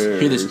first.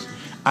 Hear this.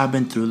 I've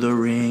been through the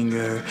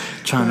ringer,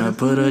 tryna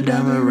put a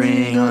diamond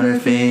ring on her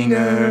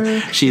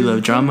finger. She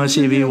love drama,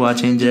 she be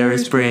watching Jerry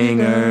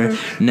Springer.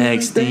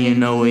 Next thing you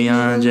know, we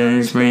on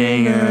Jerry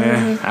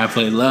Springer. I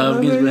play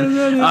Love Gets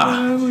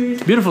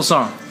Better. Beautiful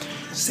song.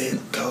 This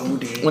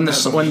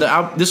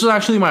was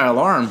actually my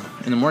alarm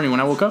in the morning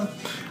when I woke up.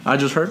 I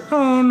just heard,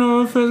 oh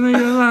no, if it's me,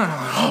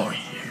 oh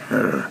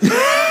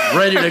yeah,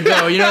 ready to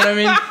go. You know what I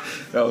mean?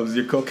 That was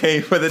your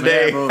cocaine for the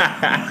day.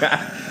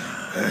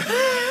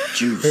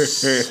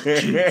 Juice.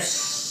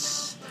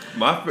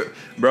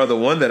 Bro, the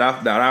one that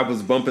I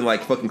was bumping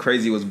like fucking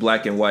crazy was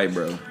Black and White,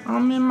 bro.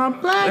 I'm in my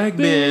black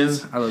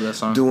Benz. I love that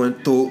song.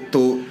 Doing toot.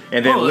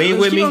 And then Lean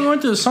With Me. I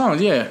went to the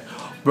songs, yeah.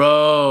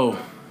 Bro.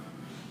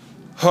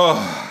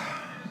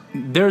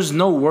 There's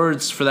no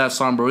words for that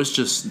song, bro. It's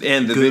just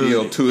and the good.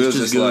 video too is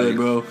just good, like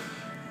bro.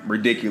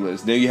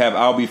 Ridiculous. Then you have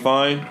I'll Be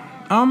Fine.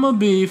 I'ma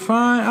be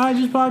fine. I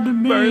just popped the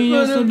bean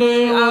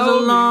yesterday. It was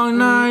a long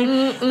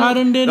night. I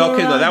done did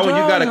okay, no, that one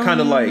you gotta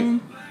kind of like, you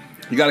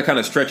gotta kind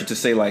of stretch it to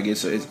say like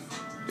it's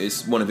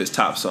one of his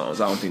top songs.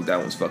 I don't think that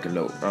one's fucking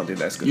dope. I don't think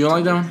that's good. You don't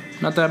like that one?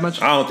 Not that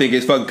much? I don't think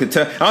it's fucking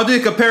I don't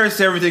think it compares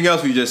to everything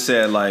else we just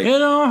said. Like, it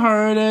don't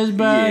hurt as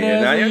bad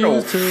as it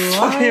used to.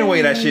 Fucking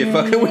way that shit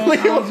fucking with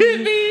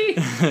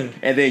me.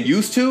 And then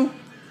Used To.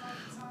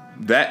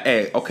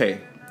 Okay.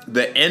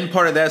 The end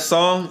part of that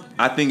song,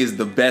 I think, is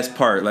the best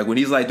part. Like when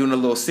he's like doing a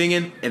little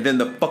singing, and then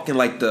the fucking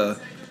like the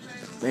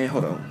man.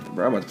 Hold on,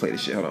 bro. I'm about to play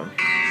this shit. Hold on.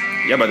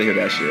 Y'all about to hear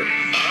that shit.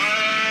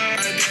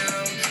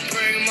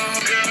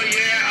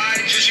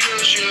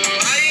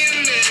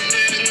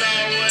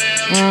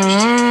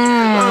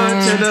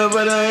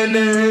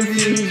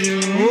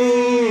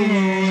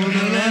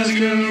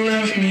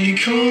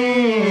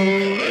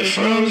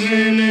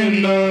 Frozen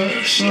in the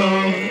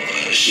snow.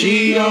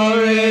 She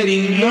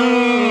already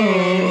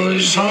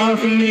knows it's hard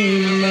for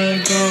me to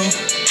let go.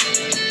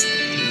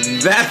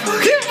 That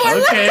fucking part.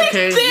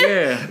 Okay,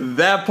 yeah.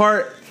 That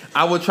part,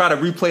 I would try to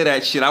replay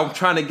that shit. I'm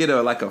trying to get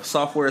a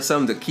software or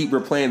something to keep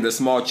replaying the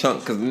small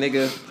chunk, cause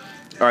nigga.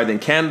 All right, then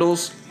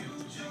Candles.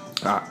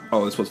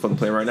 This was fucking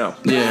playing right now.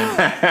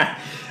 Yeah.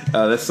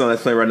 That song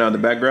that's playing right now in the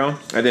background.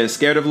 And then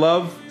Scared of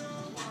Love.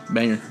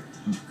 Banger.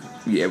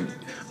 Yeah.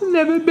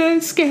 Never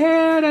been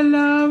scared of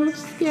love.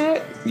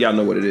 Scared. Y'all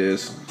know what it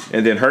is.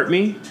 And then Hurt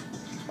Me.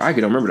 I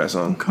don't remember that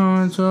song.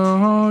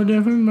 Oh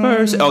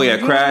yeah,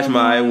 Crash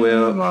My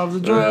Will. Off the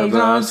drugs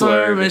I'm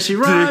swerving. She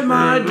ride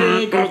my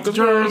dick off the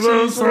drugs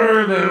I'm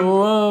swerving.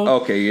 Whoa.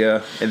 Okay,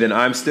 yeah. And then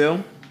I'm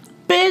Still.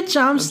 Bitch,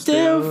 I'm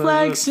still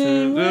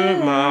flexing. With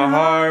my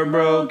heart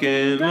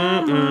broken.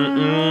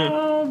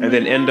 And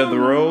then End of the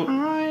Road.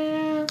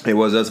 It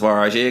was as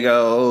far as she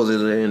goes.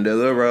 It's the end of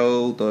the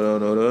road.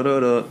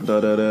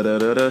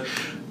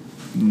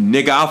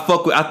 Nigga, I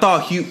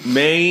thought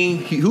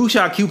Who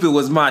Shot Cupid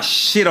was my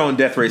shit on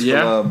Death Race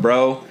for Love,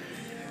 bro.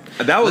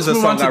 That was Let's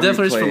a move on song to I Death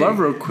Race for replayed. Love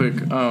real quick.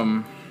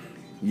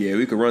 Yeah,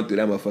 we could run through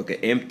that motherfucker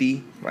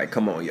empty. Like,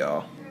 come on,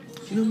 y'all.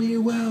 She know me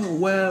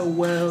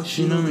well.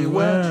 She know me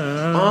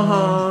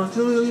well.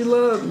 Tell me you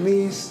love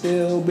me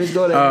still, bitch.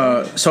 Go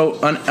there. So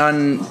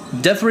on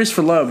Death Race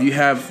for Love, you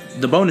have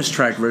the bonus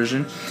track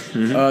version.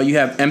 Mm-hmm. You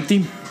have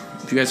Empty.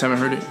 If you guys haven't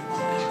heard it,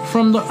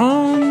 From the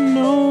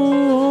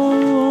Unknown,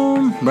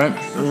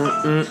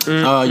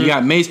 right? You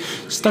got Maze,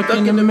 Stuck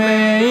in the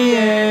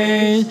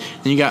Maze.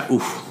 Then you got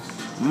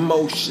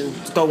Motion,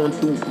 going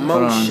through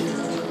motion.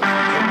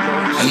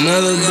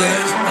 Another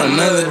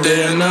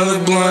day,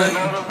 another blunt.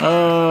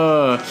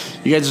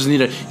 You guys just need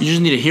to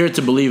hear it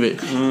to believe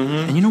it.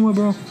 And you know what,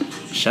 bro?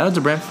 Shout out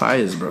to Brent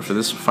Fayez, bro, for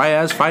this.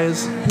 Fayez. I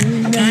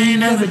ain't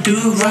never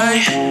do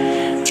right.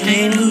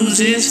 Can't lose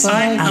this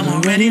fight. I'm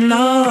already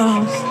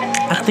lost.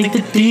 I think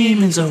the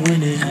demons are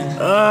winning.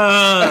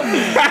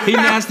 He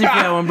nasty for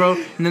that one, bro.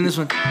 And then this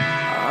one.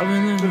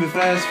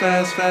 Fast.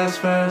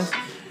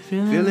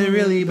 Feeling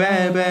really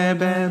bad.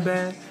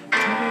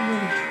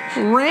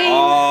 Rain.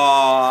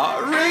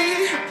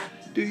 Rain.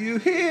 Do you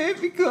hear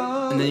me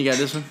call? And then you got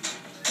this one.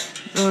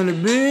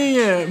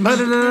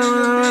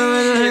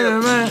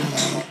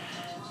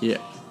 Yeah.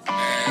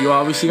 You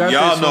obviously got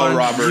Y'all this know one.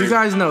 Robert. You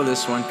guys know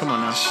this one. Come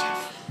on now.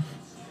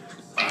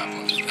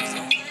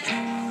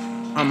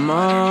 I'm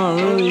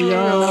already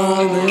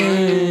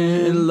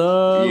in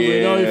love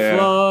with all your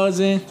flaws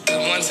and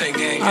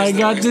I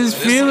got this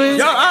feeling.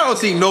 Y'all, I don't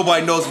think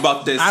nobody knows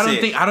about this. I don't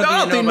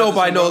think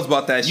nobody knows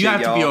about that shit. You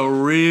have to be a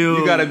real.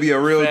 You gotta be a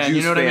real fan, Juice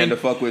you know what fan I mean? to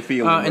fuck with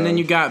feeling. And then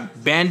you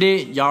got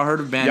Bandit. Y'all heard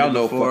of Bandit? Y'all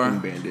know before? fucking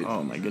Bandit.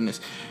 Oh my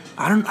goodness.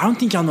 I don't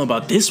think y'all know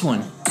about this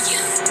one.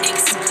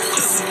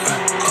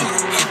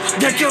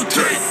 Get your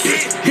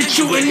ticket, hit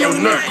you in your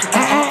neck.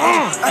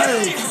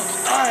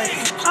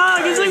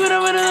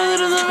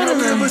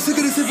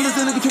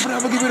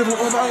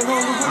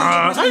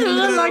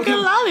 Like a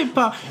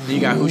lollipop. Then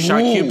you got Who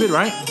Shot Cupid,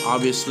 right?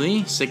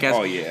 Obviously, sick ass.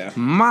 Oh yeah.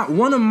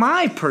 One of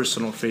my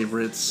personal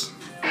favorites.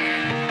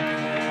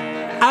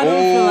 I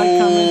don't feel like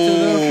coming to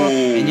the front.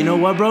 And you know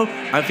what, bro?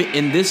 I think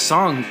in this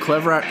song,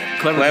 clever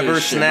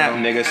snap, shit,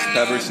 niggas.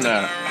 Clever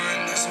snap.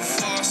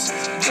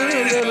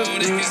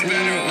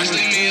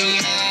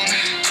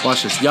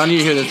 Watch this. Y'all need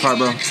to hear this part,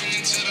 bro.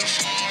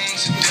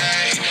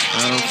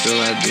 I don't feel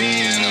like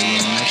being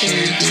alone. I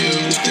can't deal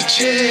with the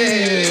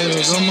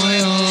chills on my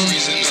own.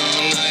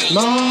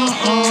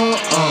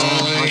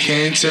 I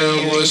can't tell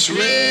what's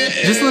real.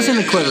 Just listen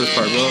to Clever's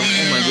part, bro. Oh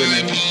my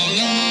goodness.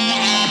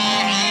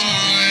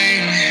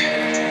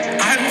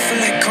 I don't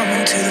feel like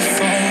coming to the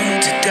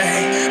phone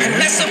today.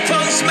 Unless a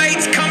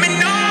Postmate's coming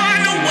on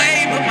the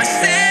way. But my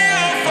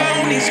cell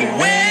phone is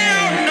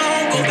well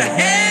known. Go the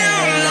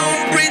hell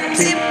on,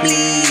 pretty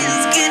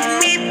please. Give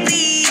me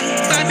these.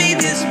 Buy me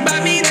this,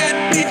 buy me that.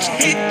 Bitch,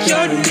 hit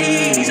your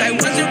knees. I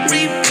wasn't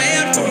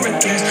prepared for a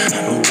guest.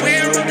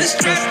 Aware of the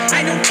stress.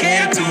 I don't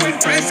care to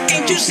impress.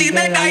 Can't you see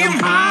that I am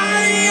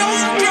high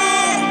on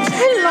drugs?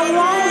 Hell, I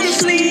want to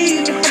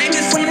sleep. I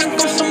just wanna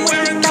go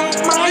somewhere and out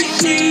my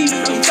sheet.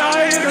 I'm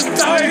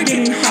tired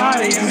getting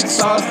high and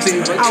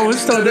exhausted. I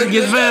was told it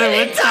gets better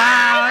with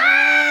time.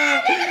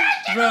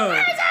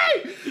 Bro.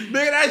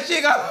 Nigga, that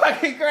shit got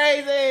fucking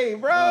crazy,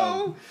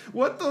 bro.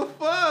 What the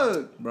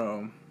fuck?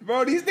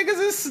 Bro, these niggas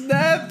is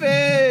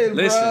snapping,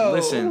 bro.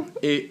 Listen.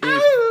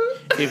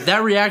 If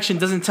that reaction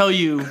doesn't tell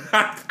you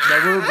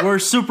that we're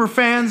super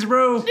fans,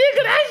 bro,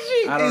 Nigga, that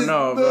shit I don't is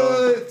know,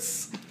 bro.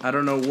 nuts. I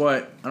don't know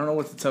what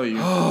to tell you.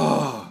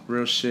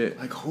 Real shit.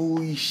 Like,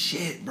 holy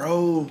shit,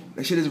 bro.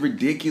 That shit is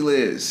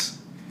ridiculous.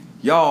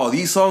 Y'all,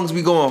 these songs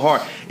be going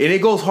hard. And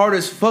it goes hard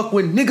as fuck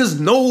when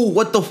niggas know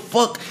what the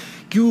fuck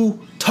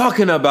you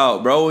talking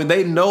about, bro. And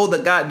they know the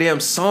goddamn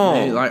song.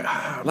 Hey, like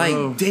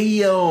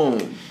damn.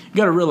 You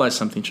gotta realize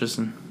something,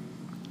 Tristan.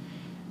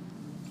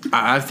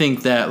 I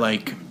think that,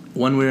 like,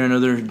 one way or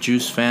another,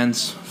 Juice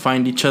fans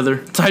find each other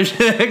type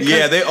shit.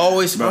 Yeah, they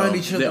always find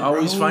each other. They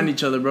always find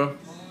each other, bro.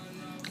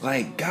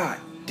 Like, god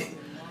damn.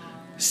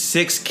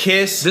 6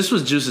 Kiss. This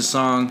was Juice's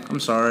song. I'm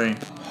sorry.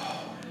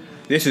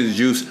 This is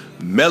Juice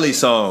Melly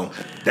song.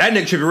 That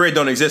nigga Trippie Redd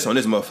don't exist on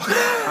this motherfucker.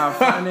 I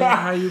find it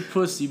how you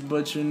pussy,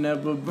 but you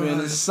never been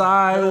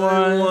inside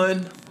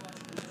one.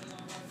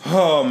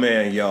 Oh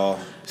man, y'all.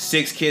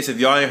 6 Kiss. If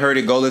y'all ain't heard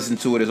it, go listen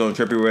to it. It's on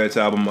Trippie Redd's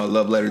album, A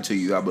Love Letter to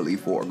You, I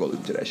believe 4. Go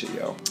listen to that shit,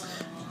 y'all.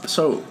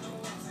 So,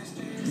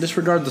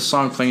 disregard the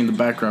song playing in the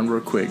background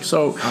real quick.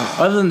 So,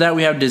 other than that,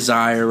 we have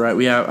Desire, right?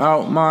 We have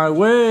Out My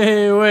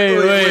Way,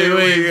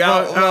 way,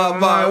 out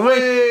my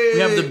way. We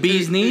have The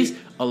Bee's Knees.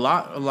 A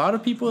lot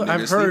of people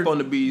I've heard sleep on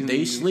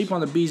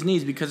the Bee's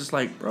Knees because it's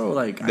like, bro,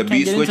 like, the I can't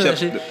beat get switch into up.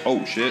 that shit.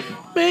 Oh shit.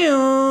 Bam.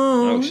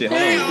 Oh shit.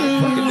 Hold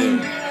on. Fuck it then.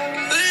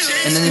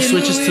 And then it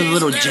switches to the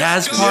little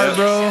jazz part,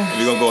 bro.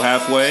 We gonna go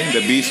halfway. The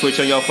beat switch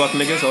on y'all fuck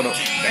niggas. Hold on.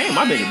 Damn,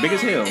 my nigga big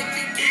as hell.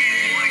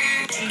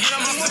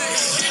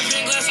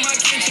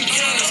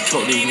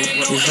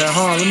 He said,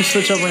 hold on, let me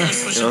switch up here.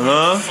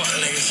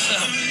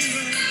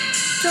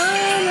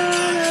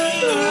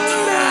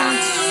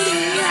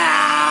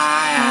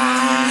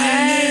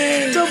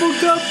 Double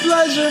cup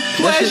pleasure.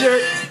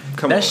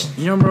 Come on.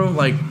 You know, bro,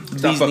 like,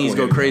 these knees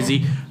go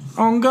crazy.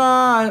 On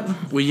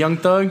God. With Young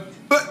Thug.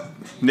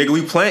 Nigga,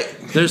 we play.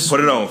 Put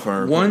it on,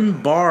 firm.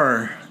 One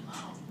bar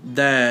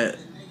that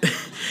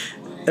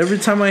every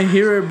time I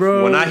hear it,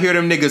 bro. When I hear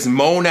them niggas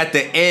moan at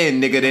the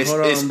end, nigga, it's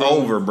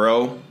over,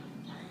 bro.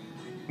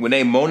 When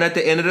they moan at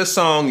the end of the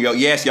song,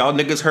 yes, y'all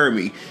niggas heard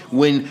me.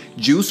 When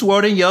Juice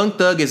WRLD and Young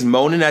Thug is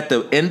moaning at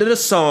the end of the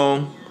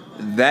song,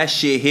 that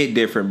shit hit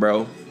different,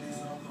 bro.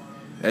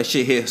 That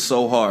shit hit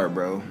so hard,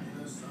 bro.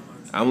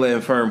 I'm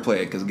letting Firm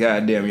play it, because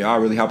goddamn, y'all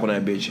really hop on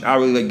that bitch. I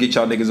really get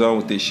y'all niggas on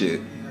with this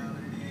shit.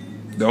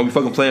 Don't be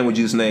fucking playing with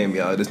Juice's name,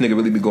 y'all. This nigga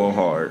really be going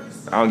hard.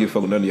 I don't give a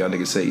fuck what none of y'all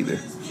niggas say either.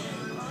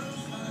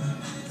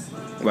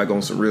 Like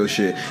on some real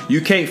shit.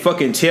 You can't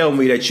fucking tell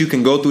me that you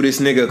can go through this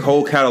nigga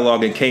whole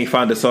catalog and can't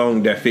find a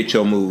song that fits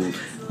your mood.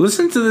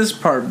 Listen to this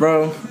part,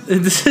 bro.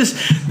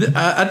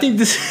 I think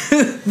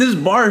this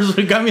bar is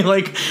what got me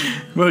like,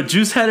 bro,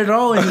 Juice had it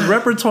all in his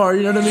repertoire,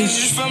 you know what I mean?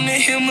 From the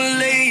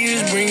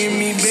Himalayas, bringing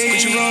me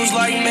baby rolls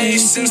like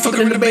Masons.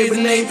 Fucking the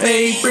baby named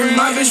Bring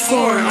my bitch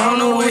foreign, I don't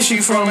know where she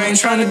from. I ain't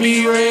trying to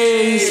be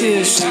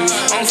racist.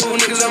 On 4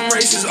 niggas, I'm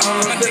racist.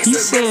 He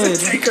said,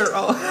 take her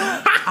off.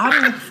 I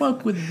don't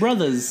fuck with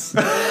brothers.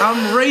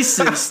 I'm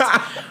racist.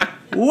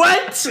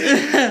 What?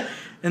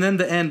 And then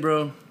the end,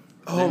 bro.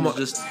 Oh my! I'm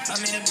in the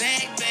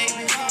bag,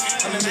 baby.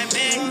 I'm in my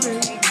bag,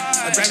 baby.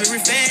 I drive it real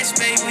fast,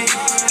 baby.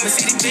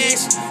 Mercedes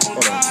Benz.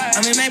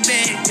 I'm in my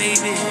bag,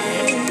 baby.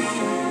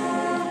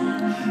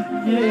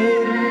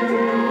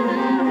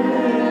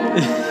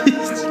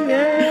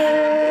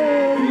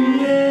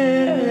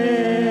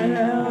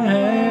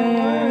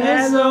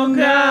 That's so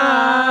God.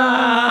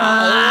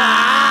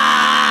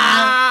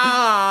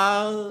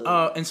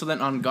 And so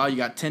then on God, you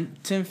got 10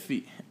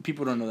 feet.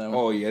 People don't know that one.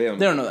 Oh yeah, they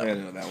don't know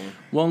that one.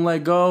 Won't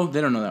Let Go.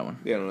 They don't know that one.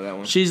 They don't know that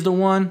one. She's the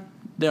One.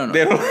 They don't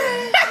know.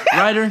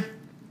 Ryder.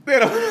 They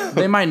don't.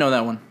 They might know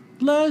that one.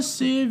 Let's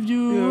see if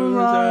you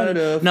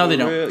ride. No, they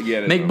don't.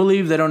 Yeah, Make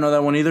Believe. They don't know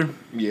that one either.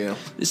 Yeah.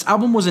 This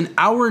album was an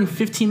hour and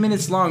 15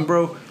 minutes long,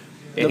 bro.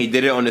 And he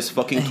did it on this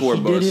fucking tour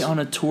bus. He did it on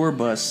a tour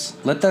bus.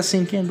 Let that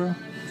sink in, bro.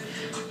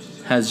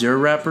 Has your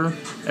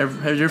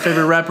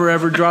favorite rapper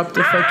ever dropped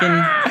a fucking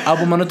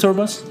album on a tour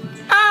bus?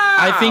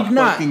 I think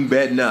not. Fucking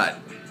bet not.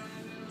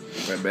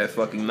 I bet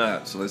fucking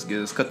not. So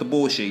let's cut the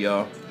bullshit,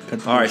 y'all.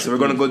 All right, so we're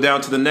gonna go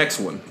down to the next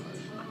one,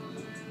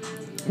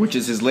 which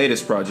is his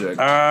latest project.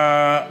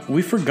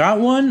 We forgot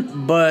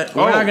one, but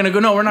we're not gonna go.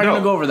 No, we're not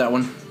gonna go over that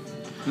one.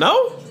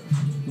 No?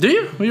 Do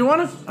you? You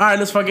wanna? All right,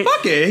 let's fuck it.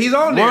 Fuck it, he's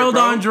on there. World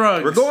bro. on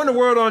Drugs. We're going to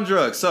World on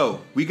Drugs.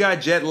 So we got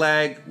Jet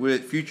Lag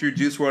with Future,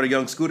 Juice WRLD,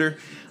 Young Scooter.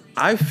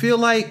 I feel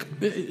like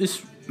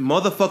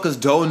motherfuckers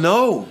don't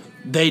know.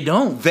 They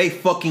don't. They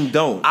fucking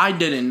don't. I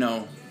didn't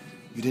know.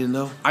 You didn't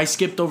know? I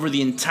skipped over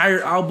the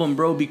entire album,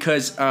 bro,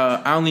 because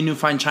I only knew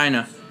Fine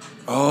China.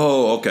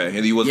 Oh, okay.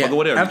 And you was fucking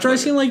with it. After I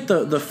seen like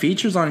the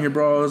features on here,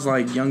 bro, I was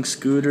like Young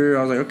Scooter.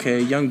 I was like,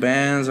 okay, Young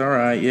Bands, all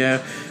right,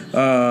 yeah.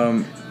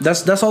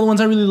 That's all the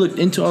ones I really looked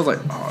into. I was like,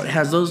 oh, it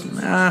has those.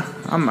 Nah,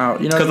 I'm out.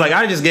 You know, because like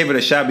I just gave it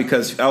a shot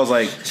because I was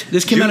like,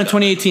 this came out in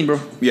 2018, bro.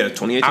 Yeah,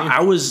 2018.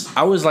 I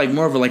was like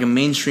more of a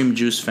mainstream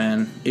Juice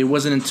fan. It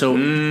wasn't until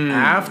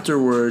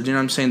afterwards, you know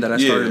what I'm saying, that I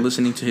started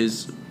listening to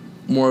his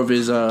more of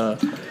his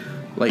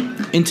like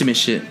intimate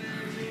shit.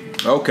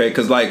 Okay,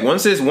 because like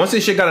once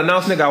this shit got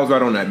announced, nigga, I was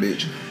right on that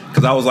bitch.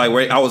 Cause I was like,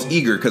 I was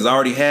eager because I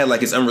already had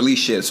like his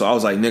unreleased shit. So I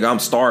was like, nigga, I'm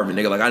starving,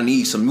 nigga. Like I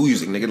need some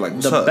music, nigga. Like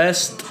what's the up?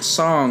 best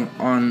song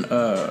on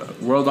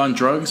World on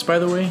Drugs, by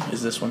the way,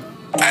 is this one.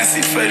 I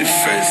see for the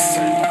first.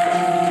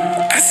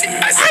 I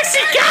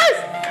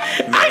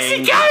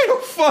see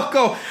guys. Fuck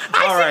off.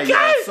 All right,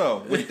 y'all.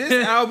 So with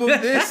this album,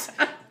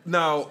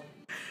 now.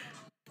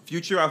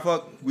 Future,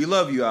 we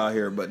love you out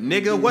here, but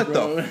nigga, what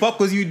the fuck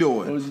was you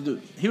doing? What was he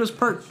doing? He was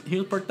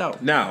perked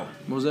out. Now,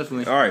 most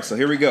definitely. All right, so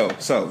here we go.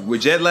 So with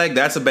Jet Lag,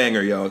 that's a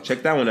banger, yo.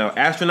 Check that one out.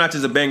 Astronauts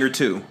is a banger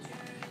too.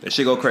 That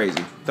shit go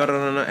crazy.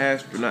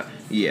 Astronaut.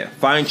 Yeah.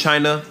 Fine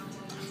China.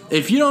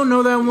 If you don't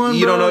know that one,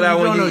 you don't know that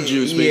one. You don't know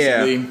Juice,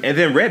 basically. Yeah. And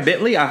then Red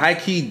Bentley, I high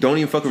key don't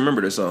even fucking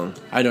remember this song.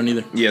 I don't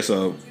either. Yeah,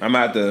 so I'm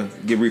gonna have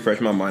to refresh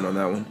my mind on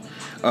that one.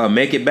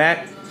 Make It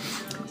Back.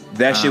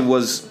 That shit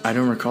was. I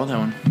don't recall that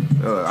one.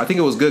 I think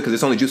it was good because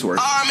it's only Juice WRLD.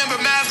 I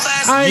remember math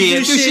class. I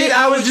do shit,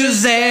 I was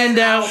just zanned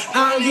out.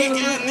 I don't give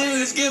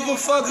niggas give a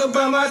fuck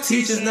about my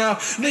teachers now.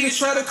 Niggas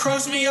try to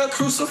cross me up,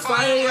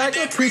 crucify it like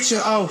a preacher.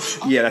 Oh,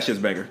 yeah, that shit's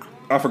banger.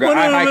 I forgot.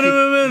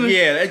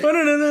 Yeah,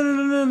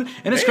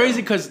 and it's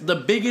crazy because the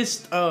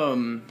biggest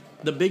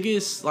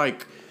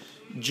like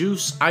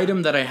Juice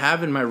item that I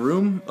have in my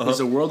room is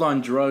a World on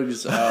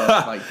Drugs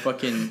like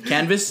fucking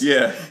canvas.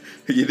 Yeah,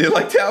 you did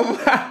like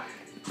that.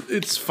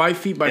 It's 5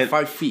 feet by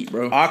 5 feet,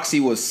 bro.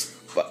 Oxy was,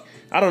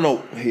 I don't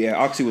know. Yeah,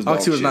 Oxy was.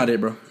 Oxy was not it,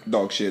 bro.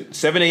 Dog shit.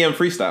 7 a.m.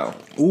 freestyle.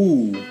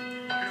 Ooh,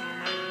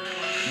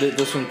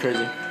 this one's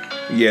crazy.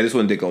 Yeah, this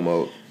one Dicko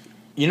mode.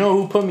 You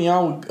know who put me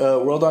on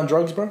World on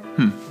Drugs, bro?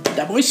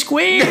 That boy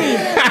Squid.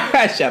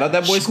 Shout out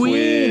that boy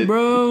Squid,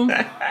 bro.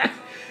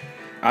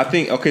 I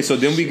think okay. So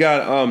then we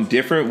got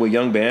different with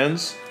Young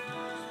Bands.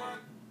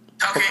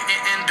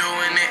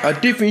 A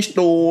different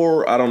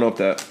store. I don't know if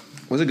that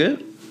was it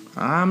good.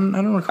 I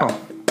don't recall.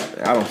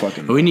 I don't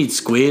fucking. But we need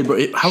Squid,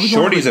 bro. How we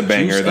Shorty's a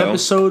banger Juice though.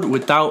 Episode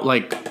without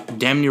like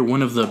damn near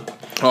one of the.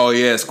 Oh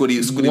yeah,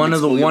 Squiddy one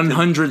of the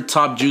 100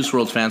 top Juice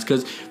WRLD fans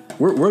because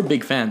we're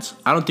big fans.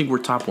 I don't think we're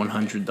top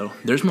 100 though.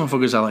 There's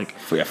motherfuckers that like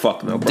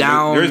fuck no, bro.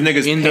 Down There's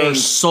niggas in their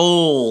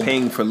soul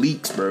paying for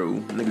leaks, bro.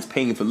 Niggas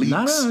paying for leaks.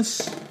 Not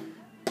us.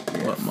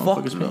 Yeah, what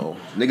motherfuckers no.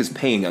 Niggas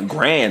paying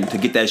 $1,000 to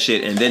get that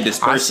shit and then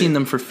disperse I've seen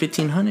them for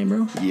 $1,500,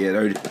 bro.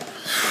 Yeah,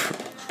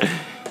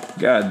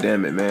 God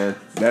damn it, man.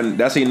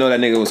 That's how you know that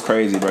nigga was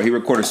crazy, bro. He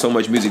recorded so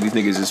much music. These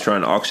niggas is trying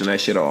to auction that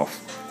shit off.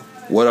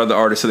 What other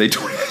artists are they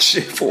doing that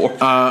shit for?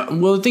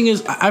 Well, the thing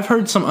is, I've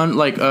heard some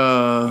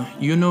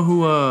you know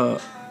who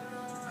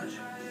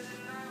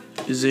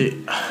is it?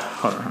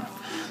 Hold on,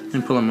 let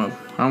me pull him up.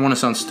 I don't want to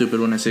sound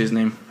stupid when I say his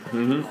name.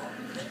 Mm-hmm.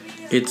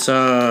 It's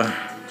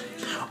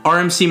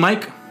RMC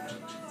Mike,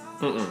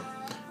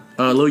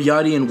 Lil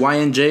Yachty and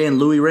YNJ and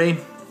Louis Ray.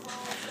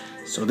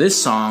 So this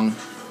song,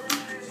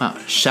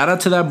 shout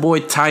out to that boy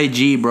Ty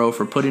G, bro,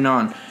 for putting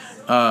on.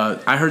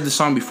 I heard the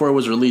song before it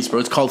was released, bro.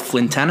 It's called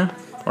Flintana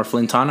or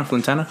Flintana.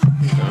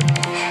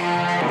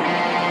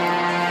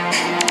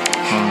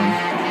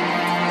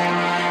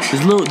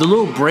 There's the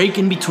little break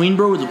in between,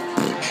 bro. With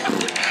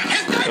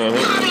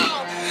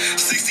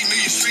 60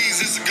 million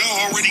streams is a go.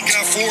 Already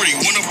got 40.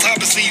 One up top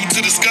and see you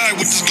to the sky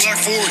with this Glock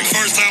 40.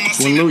 First time I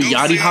when Lil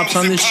Yachty hops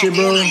on this shit,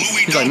 bro,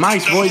 he's like,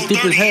 Mike's voice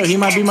deep as hell. He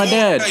might be my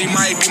dad. He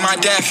might be my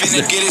dad.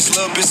 Finna get this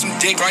little bitch some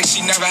dick like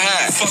she never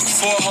had. Fuck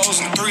 4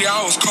 hoes in 3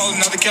 hours. Call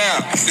another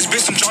cab. This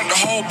bitch done drunk the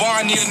whole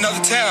bar. I need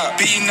another tab.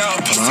 Beating up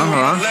pussy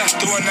left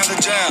through another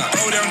jab.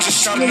 Bro, them just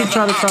shot Nigga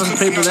try to talk some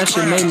paper. That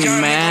shit made me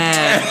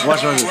mad.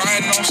 Watch this.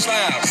 Riding on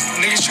slabs.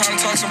 Niggas trying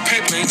to talk some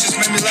paper. It just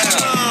made me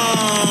laugh.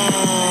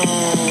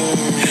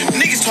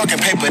 Niggas talking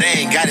paper,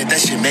 they ain't got it. That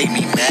shit make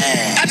me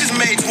mad. I just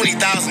made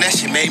 20,000. That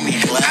shit made me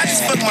glad. I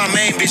just fucked my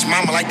main bitch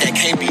mama like that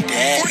can't be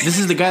dad. This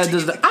is the guy that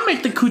does the I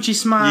make the coochie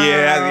smile.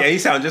 Yeah, he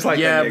sounds just like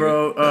that. Yeah,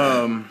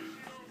 bro.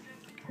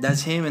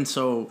 That's him. And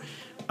so,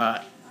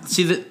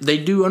 see that they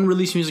do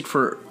unreleased music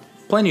for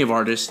plenty of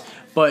artists,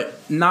 but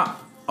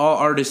not all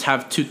artists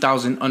have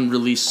 2,000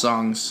 unreleased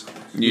songs.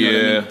 You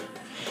know what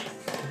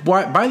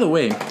I mean? By the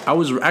way, I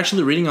was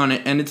actually reading on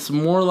it, and it's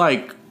more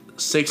like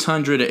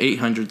 600 to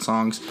 800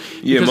 songs.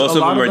 Yeah, most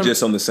of them are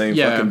just on the same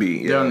fucking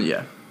beat.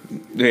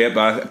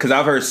 Yeah, because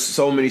I've heard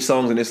so many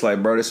songs, and it's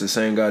like, bro, this is the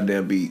same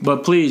goddamn beat.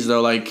 But please,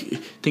 though, like,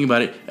 think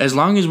about it. As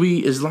long as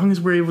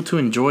we're able to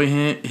enjoy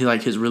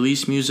his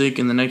release music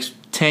in the next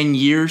 10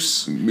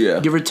 years,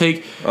 give or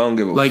take. I don't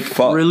give a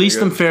fuck. Release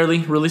them fairly.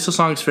 Release the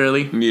songs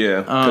fairly. Yeah,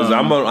 because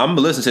I'm gonna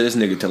listen to this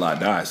nigga till I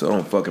die, so it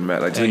don't fucking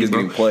matter. Like, this nigga's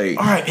getting played.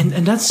 All right,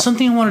 and that's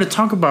something I wanted to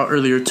talk about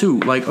earlier too.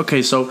 Like,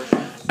 okay, so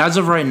as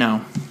of right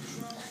now,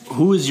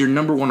 who is your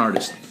number one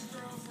artist?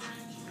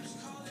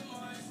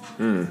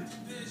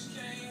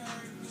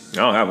 I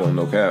don't have one,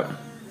 no cap.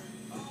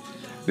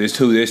 There's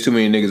too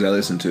many niggas I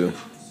listen to.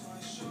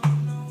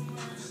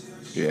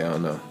 Yeah, I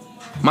don't know.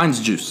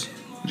 Mine's Juice.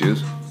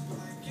 Juice?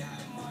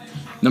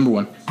 Number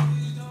one.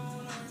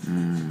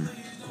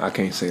 I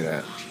can't say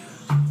that.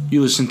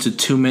 You listen to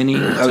too many?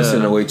 I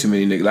listen to way too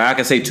many niggas. Like, I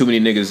can say too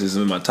many niggas is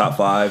in my top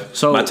 5.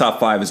 So my top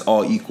 5 is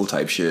all equal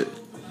type shit.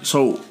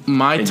 So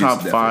my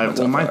top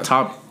 5, my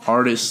top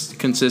artists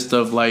consist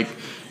of like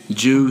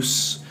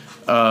Juice.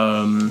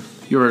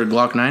 You heard of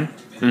Glock 9?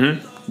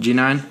 Mm-hmm.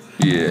 G9?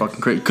 Yeah. Fucking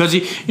crazy.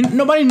 Because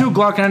nobody knew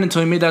Glock 9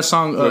 until he made that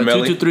song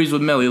 223s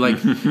with Melly. Like,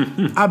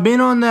 I've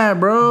been on that,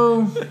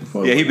 bro.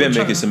 Yeah, he been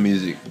making some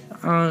music.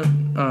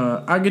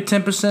 I get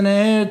 10% of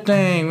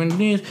everything. When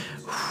these,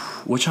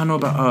 what y'all know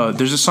about?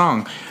 There's a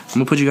song. I'm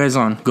gonna put you guys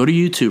on. Go to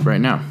YouTube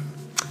right now.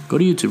 Go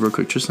to YouTube real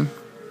quick, Tristan.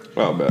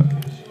 Oh, bet.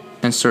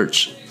 And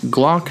search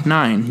Glock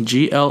 9,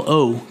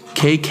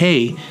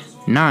 GLOKK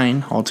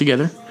 9 all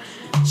together.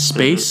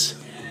 Space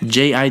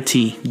JIT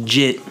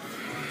JIT.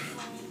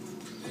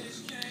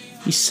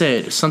 He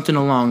said something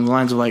along the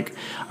lines of like,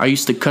 I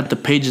used to cut the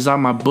pages out of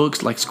my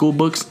books, like school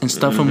books, and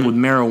stuff them with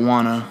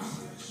marijuana.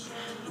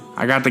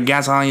 I got the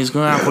gas on you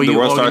going out for you.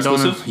 World Star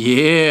exclusive?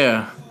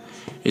 Yeah.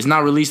 It's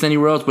not released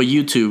anywhere else but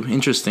YouTube.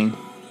 Interesting.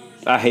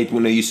 I hate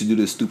when they used to do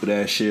this stupid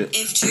ass shit.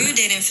 If Drew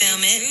didn't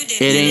film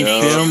it, It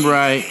ain't filmed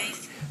right.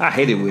 I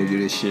hate it when they do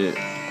this shit.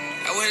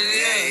 I wouldn't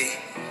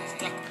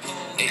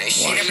hey,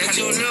 shit, let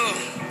you know.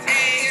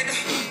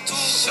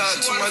 Shout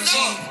out to my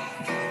G.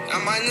 Now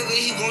my nigga,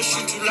 he gon'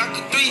 shoot you like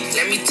a 3.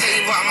 Let me tell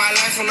you about my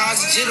life when I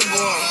was a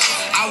jitterbug.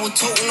 I was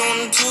toting on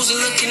them tools and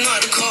looking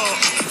at the car.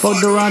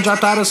 Fucked around,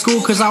 dropped out of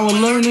school cause I was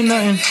learning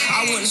nothing.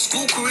 I went to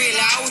school career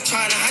like I was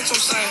trying to hunt your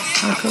son.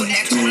 I put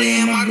that tool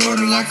in my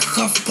daughter like a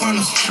cuff upon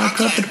us. I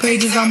cut the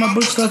pages out my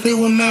book, stuff it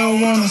with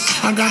marijuana.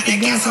 I got the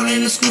gas out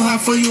in the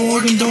schoolhouse for you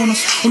organ donors.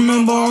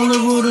 Remember all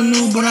the road I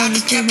knew, but I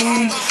just kept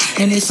on.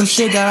 And it's some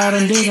shit that I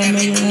done did that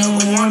made it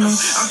no wonder.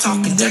 I'm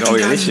talking Oh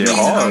yeah, this shit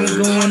hard.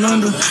 Going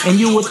under. And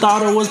you would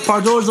thought it was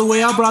part doors the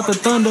way I brought the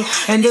thunder.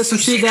 And there's some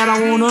shit that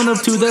I won't run up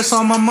to. That's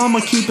all my mama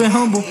keep it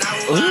humble.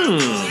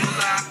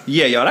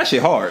 Yeah, y'all, that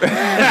shit hard.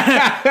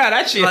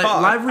 That shit Like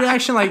hard. live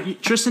reaction,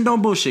 like Tristan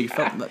don't bullshit.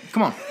 Come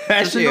on.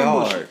 That Tristan shit don't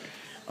hard.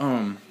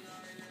 bullshit.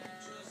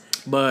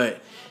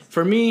 But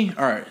for me,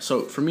 alright,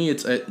 so for me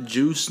it's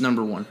Juice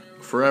number 1.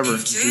 Forever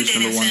Juice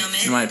number 1.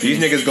 In my These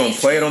opinion. niggas gonna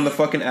play it on the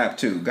fucking app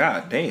too.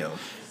 God damn.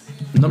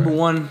 Number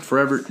 1,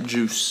 forever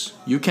Juice.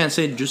 You can't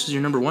say Juice is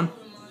your number 1?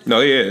 No,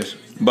 he is.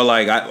 But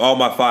like all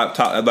my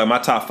my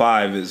top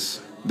 5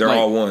 is they're Like-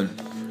 all one.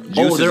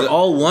 Oh, they're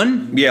all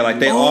one? Yeah, like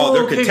they're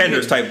okay,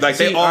 contenders okay. type. Like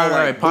See, they all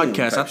alright, like boom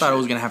podcast. I type thought I shit.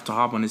 was gonna have to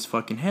hop on his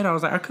fucking head. I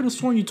was like, I could have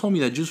sworn you told me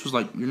that Juice was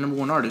like your number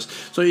 1 artist.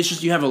 So it's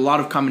just you have a lot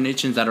of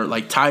combinations that are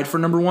like tied for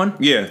number 1.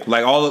 Yeah,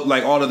 like all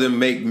of them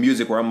make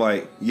music where I'm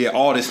like, yeah,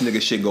 all this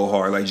nigga shit go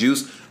hard. Like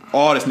Juice,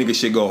 all this nigga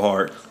shit go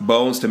hard.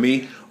 Bones to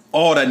me,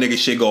 all that nigga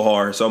shit go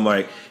hard. So I'm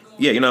like,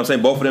 yeah, you know what I'm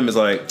saying? Both of them is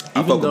like,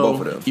 I fuck with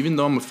both of them. Even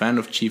though I'm a fan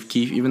of Chief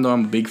Keef, even though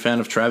I'm a big fan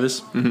of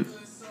Travis,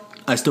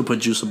 I still put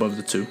Juice above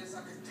the 2.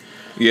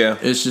 Yeah,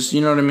 It's just, you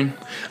know what I mean?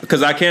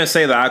 because I can't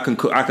say that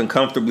I can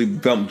comfortably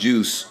bump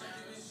Juice.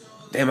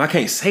 Damn, I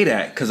can't say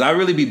that because I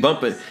really be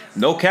bumping.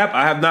 No cap,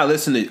 I have not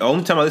listened to.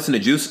 Only time I listen to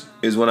Juice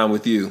is when I'm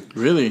with you.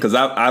 Really? Because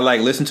I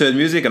like listen to his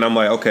music and I'm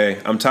like,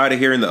 okay, I'm tired of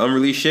hearing the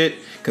unreleased shit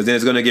because then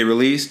it's gonna get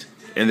released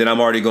and then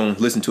I'm already gonna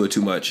listen to it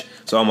too much.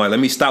 So I'm like, let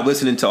me stop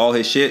listening to all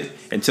his shit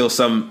until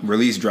some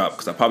release drop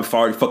because I probably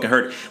already fucking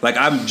heard. Like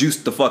I'm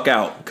juiced the fuck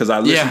out because I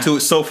listen to it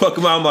so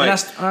fucking well. I'm like,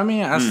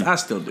 I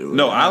still do.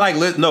 no, I like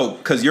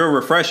because you're a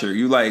refresher.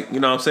 You like,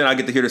 you know what I'm saying? I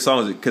get to hear the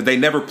songs because they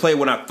never play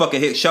when I fucking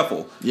hit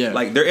shuffle. Yeah.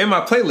 Like they're in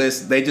my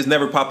playlist, they just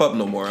never pop up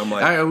no more. I'm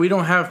like, We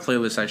don't have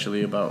playlists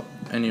actually about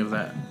any of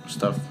that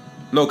stuff.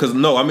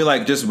 I mean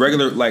like just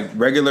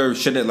regular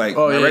shit, like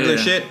Oh, yeah, regular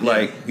yeah, shit. yeah.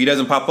 Like he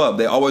doesn't pop up.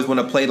 They always want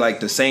to play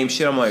like the same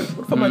shit. I'm like, what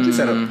the fuck am I juice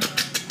at?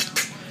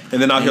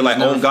 And then I'll hear like,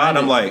 never oh God, find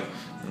I'm it. like,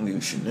 you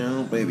should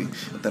know, baby.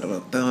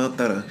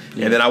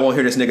 And then I won't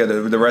hear this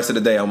nigga the rest of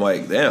the day. I'm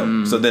like,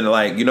 damn. So then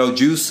like, you know,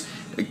 Juice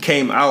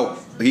came out.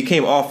 He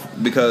came off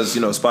because,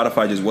 you know,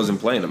 Spotify just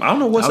wasn't playing him. I don't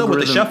know what's up with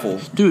the shuffle.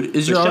 Dude,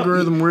 is The your shuffle-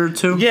 algorithm weird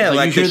too? Yeah,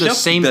 like you hear the shuffle-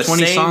 same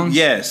 20 songs?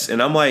 Yes,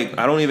 and I'm like,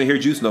 I don't even hear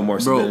Juice no more.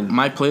 So Bro, then,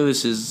 my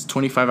playlist is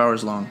 25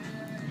 hours long.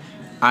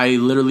 I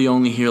literally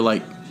only hear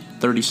like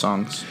 30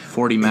 songs,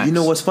 40 max. you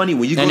know what's funny?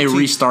 When you And go it to,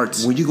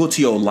 restarts. When you go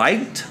to your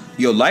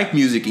liked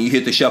music and you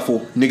hit the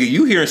shuffle, nigga,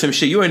 you hearing some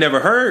shit you ain't never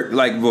heard.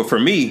 Like, well, for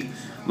me,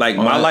 like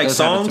my that- liked that's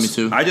happened to me songs,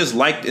 too. I just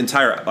liked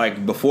entire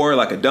like before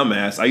like a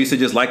dumbass. I used to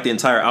just like the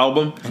entire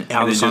album and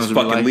all the then songs just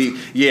would be fucking liked.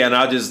 leave. Yeah, and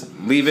I'll just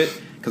leave it.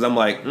 Cause I'm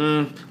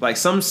like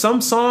some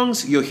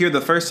songs you'll hear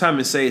the first time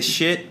and say it's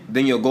shit,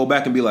 then you'll go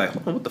back and be like,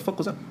 hold on, what the fuck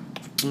was that?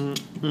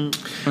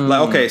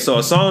 Like, okay, so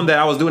a song that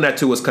I was doing that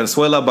to was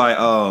Consuela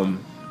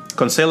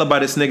by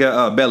this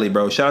nigga Belly,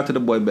 bro. Shout out to the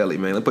boy Belly,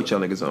 man. Let's put y'all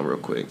niggas on real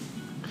quick.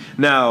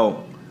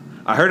 Now,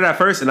 I heard it at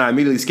first and I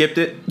immediately skipped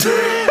it.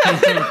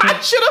 I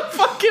should have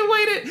fucking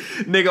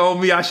waited. Nigga, on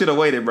me, I should have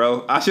waited,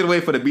 bro. I should have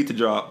waited for the beat to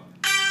drop.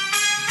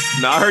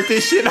 Now I heard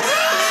this shit.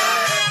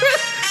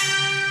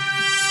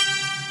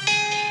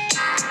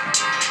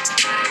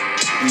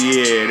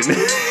 Yeah.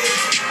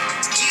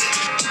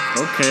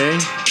 Okay.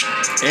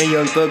 And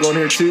Young Thug on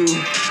here too.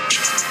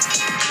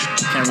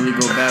 Can't really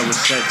go bad with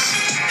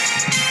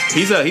sex.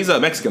 He's a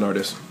Mexican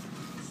artist.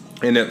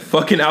 And the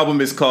fucking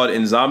album is called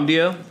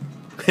Insomnia.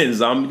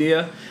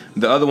 The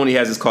other one he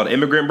has is called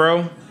Immigrant,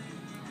 bro.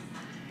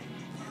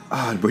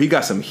 Bro, he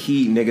got some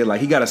heat, nigga.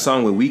 Like, he got a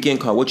song with Weeknd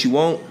called What You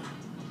Want.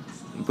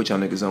 Put y'all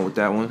niggas on with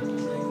that one.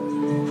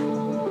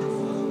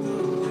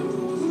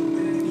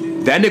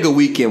 That nigga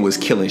Weekend was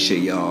killing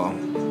shit, y'all.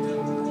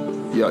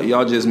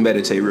 Y'all just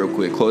meditate real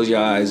quick. Close your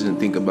eyes and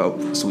think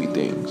about sweet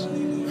things. I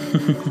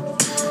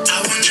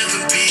will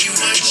never be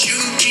what you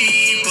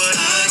need, but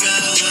I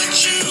got what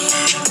you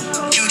want.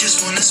 You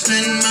just wanna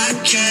spend my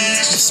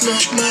cash and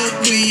smoke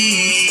my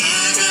weed.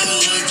 I got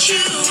what you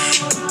want.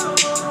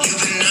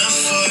 You've been up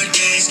for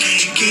days,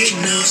 can't get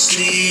no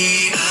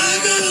sleep. I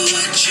got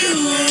what you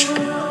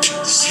want.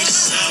 See the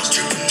sauce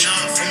dripping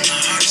out from the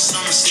heart of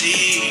summer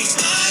sleep.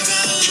 I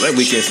got Let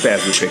Weekend spaz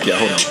real quick, y'all.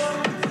 Hold on.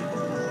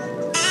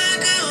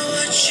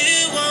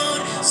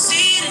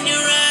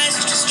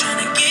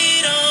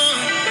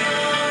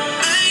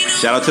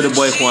 Shout out to the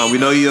boy Juan. We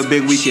know you're a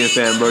big Weekend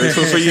fan, bro. This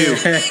one's for you.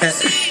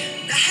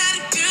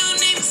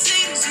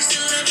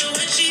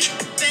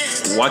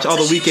 Watch all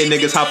the Weekend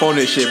niggas hop on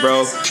this shit,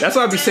 bro. That's what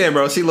I be saying,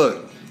 bro. See,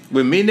 look.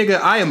 With me,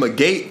 nigga, I am a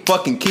gate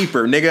fucking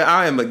keeper. Nigga,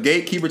 I am a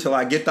gatekeeper till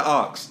I get the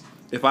aux.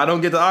 If I don't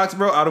get the aux,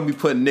 bro, I don't be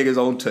putting niggas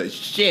on to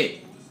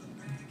shit.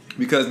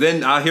 Because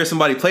then I'll hear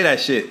somebody play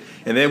that shit.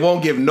 And they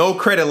won't give no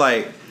credit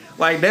like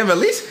them at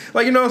least.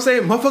 Like, you know what I'm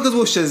saying? Motherfuckers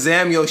will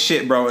Shazam your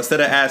shit, bro,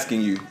 instead of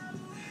asking you.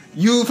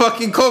 You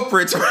fucking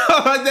culprits, bro.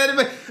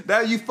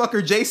 that you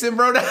fucker Jason,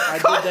 bro.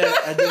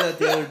 I did that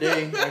the other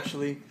day,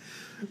 actually.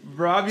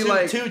 Bro, I'll be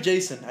like... To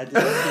Jason. I did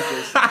that to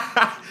Jason.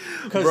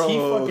 Because he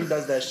fucking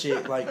does that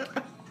shit. Like,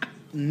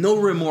 no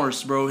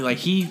remorse, bro. Like,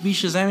 he be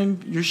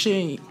Shazamming your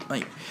shit.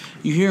 Like,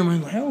 you hear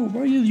him like, oh,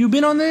 bro, you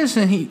been on this?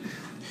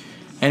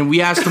 And we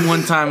asked him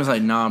one time, he's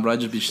like, nah, bro, I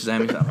just be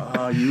Shazamming. He's like,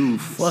 oh, you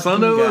fucking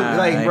Son of guy.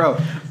 Like, bro,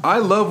 I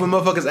love when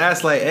motherfuckers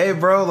ask, like, hey,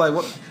 bro, like,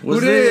 who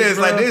this?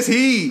 Like, this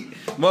heat.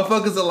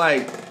 Motherfuckers are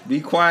like, be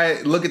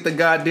quiet, look at the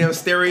goddamn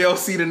stereo,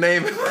 see the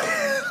name. Look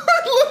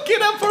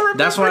it up for it.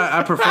 That's why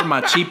I prefer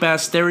my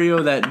cheap-ass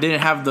stereo that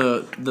didn't have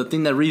the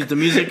thing that reads the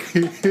music.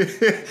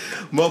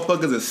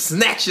 Motherfuckers will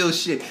snatch your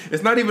shit.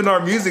 It's not even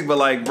our music, but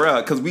like,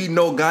 bro, because we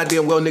know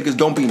goddamn well niggas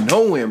don't be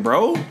knowing,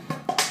 bro.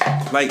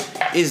 Like,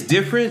 it's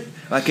different.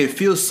 Like, it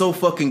feels so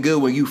fucking good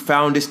when you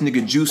found this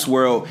nigga Juice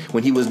WRLD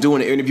when he was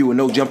doing an interview with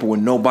No Jumper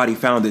when nobody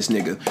found this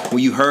nigga.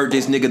 When you heard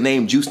this nigga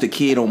named Juice the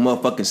Kid on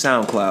motherfucking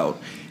SoundCloud.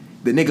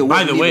 The nigga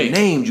wasn't even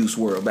named Juice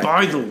WRLD back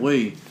By then. the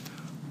way,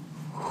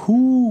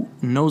 who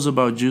knows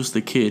about Juice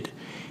the Kid?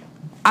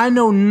 I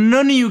know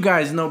none of you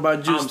guys know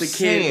about Juice the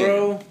Kid,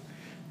 bro.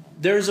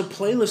 There's a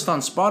playlist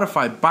on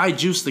Spotify by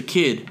Juice the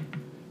Kid.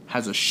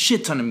 Has a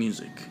shit ton of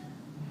music.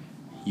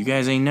 You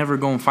guys ain't never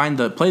gonna find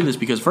the playlist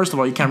because first of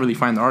all, you can't really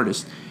find the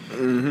artist.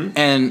 Mm-hmm.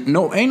 And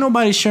ain't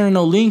nobody sharing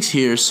no links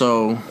here,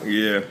 so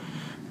yeah.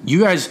 You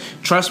guys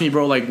trust me,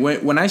 bro. Like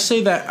when I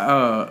say that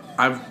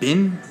I've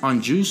been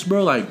on Juice,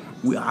 bro. Like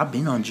I've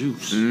been on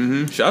Juice.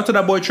 Mm-hmm. Shout out to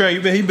that boy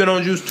Tran. He been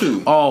on Juice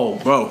too. Oh,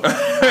 bro.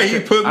 He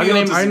put me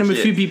on. I name a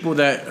few people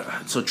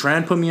that. So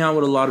Tran put me on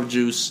with a lot of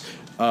Juice,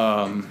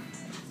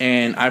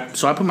 and I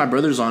put my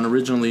brothers on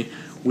originally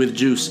with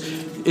Juice.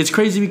 It's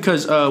crazy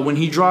because when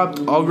he dropped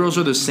All Girls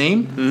Are the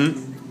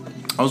Same,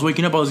 I was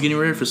waking up, I was getting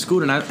ready for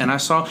school, and I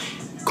saw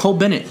Cole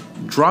Bennett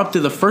dropped it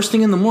the first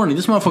thing in the morning.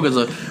 This motherfucker's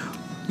a,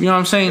 you know what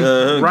I'm saying,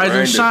 rise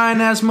and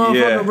shine ass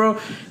motherfucker, bro.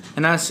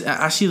 And I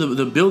see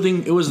the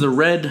building. It was the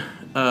red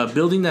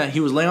building that he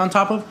was laying on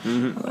top of.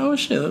 Like, oh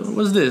shit,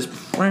 what's this?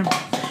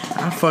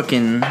 I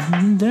fucking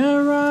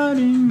they're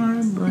riding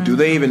my brain. Do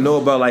they even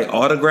know about like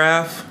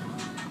Autograph?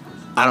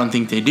 I don't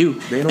think they do.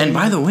 And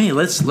by the way,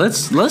 let's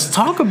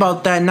talk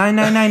about that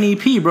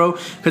 999 EP, bro,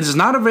 because it's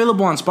not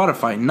available on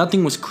Spotify.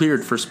 Nothing was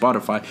cleared for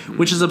Spotify,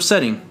 which is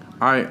upsetting.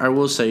 I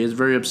will say it's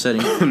very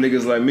upsetting.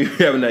 Niggas like me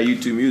having that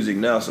YouTube Music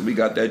now, so we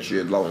got that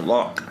shit on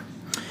lock.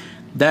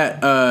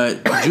 That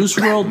Juice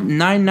WRLD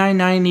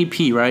 999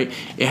 EP, right?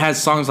 It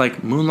has songs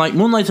like Moonlight.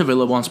 Moonlight's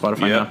available on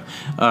Spotify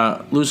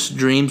now. Lucid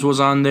Dreams was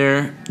on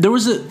there. There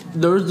was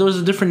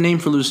a different name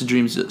for Lucid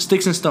Dreams.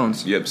 Sticks and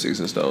Stones. Yep, Sticks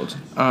and Stones.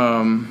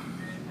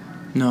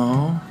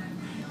 No.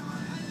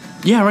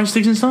 Yeah, right.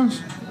 Sticks and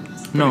Stones.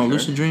 No, sure.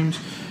 Lucid Dreams.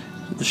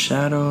 The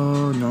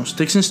Shadow. No,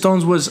 Sticks and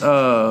Stones was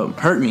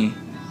Hurt Me.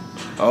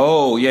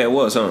 Oh yeah, it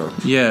was, huh?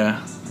 Yeah.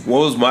 What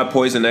was My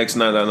Poison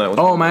X999?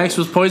 Oh, My Ex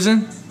Was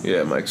Poison.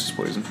 Yeah, My Ex Was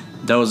Poison.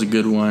 That was a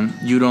good one.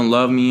 You Don't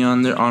Love Me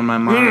on My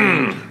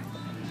Mind.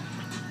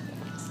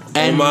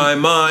 And on My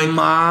Mind.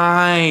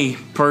 My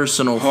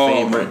personal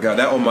favorite. Oh my god,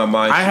 that On My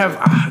Mind. I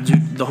have,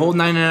 dude. The whole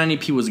 999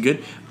 EP was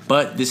good,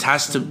 but this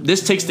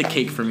takes the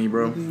cake for me,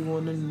 bro. You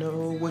wanna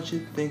know what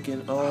you're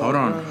thinking? Hold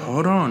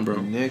on, bro.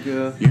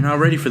 Nigga, you're not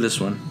ready for this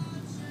one.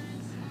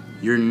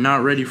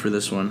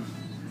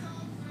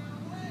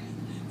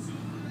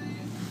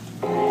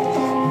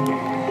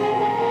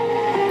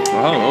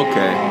 Oh,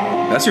 okay.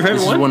 That's your favorite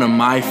This one? is one of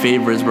my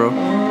favorites, bro. It's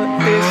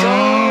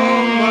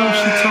all mine.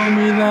 She told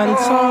me that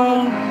it's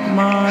all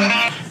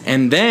mine.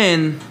 And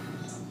then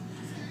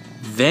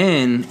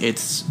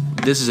this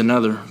is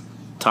another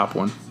top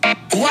one.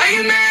 Why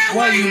you mad?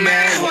 Why you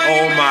mad?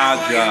 Oh my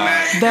god.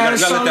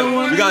 That's we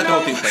one. got the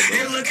whole thing played,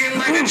 You're bro. looking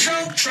like a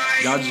choke train.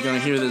 Y'all just gonna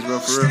hear this, bro,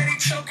 for real.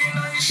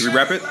 Should we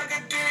rap it?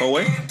 Whole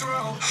way?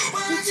 Well,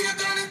 if you're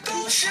gonna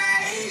throw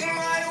shade,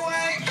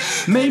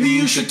 Maybe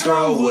you should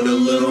throw with a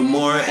little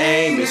more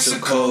aim. It's a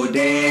cold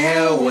day in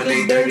hell when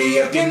they dirty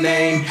up your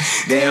name.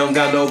 They don't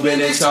got no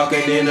business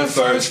talking in the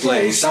first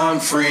place. I'm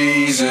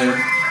freezing.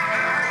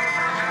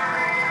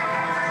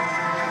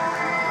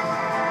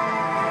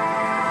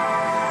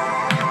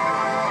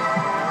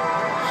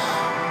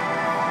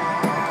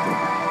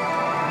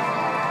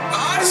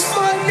 All these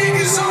fuck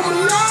niggas on my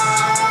line.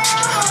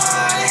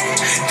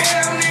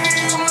 Damn nigga,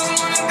 you must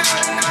wanna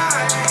die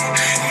tonight.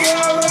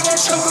 Yeah, I love that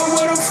choker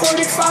with a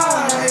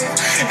 45.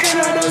 And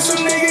I know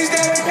some niggas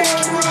that are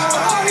down the ride.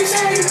 All these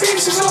hating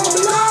bitches on my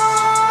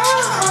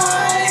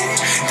line.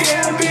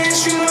 Damn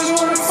bitch, you must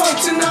wanna fuck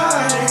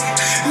tonight.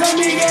 Let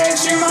me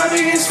guess, you're my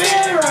biggest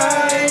fan,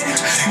 right?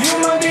 You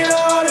might need an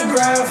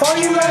autograph. All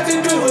you have to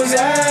do is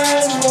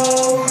ask,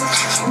 whoa.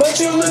 But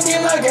you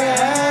looking like an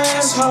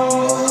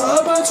asshole.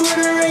 Up on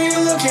Twitter and you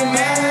looking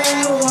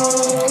mad,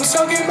 whoa.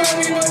 Talking about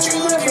me, but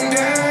you looking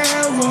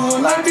down,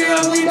 whoa. Like the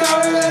ugly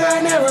daughter that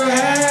I never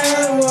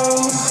had,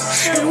 whoa.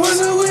 And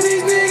what's up with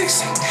these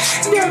niggas?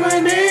 Got my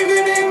name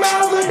in their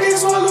mouth like they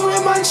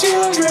swallowing my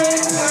children.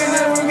 I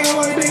never get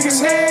what niggas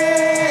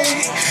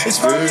hate.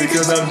 It's probably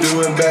cause I'm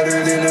doing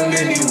better than them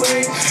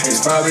anyway.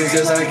 It's probably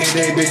cause I get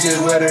they bitches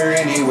wetter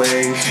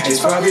anyway.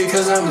 It's probably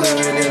cause I'm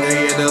living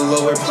in a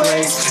lower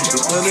place.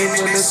 You're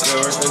living in the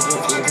stars,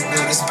 living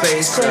in the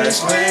space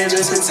crash. Man,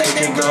 just been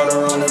taking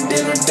daughter on a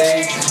dinner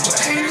date. But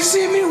haters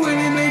see me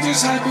winning, they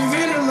just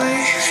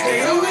hyperventilate.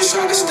 They always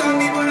try to stop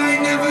me, but I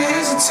never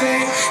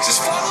hesitate.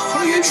 Just follow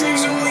all your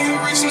dreams and when you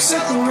reach them,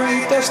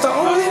 celebrate. That's the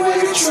only way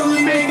to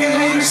truly make a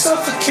hater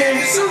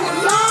suffocate. So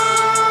alive.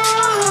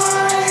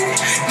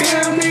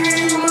 Damn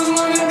nigga, you must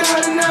wanna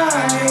die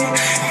tonight.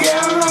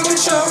 Yeah, I rock a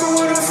chopper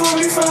with a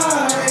 45.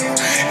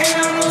 And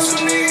I know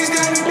some niggas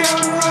got it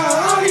down the road.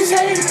 All these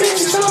hating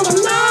bitches on my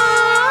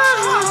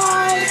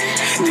line.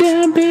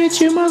 Damn bitch,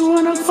 you must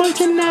wanna fuck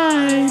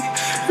tonight.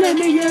 Let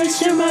me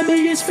guess, you're my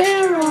biggest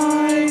fan,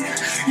 right?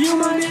 You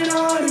might need an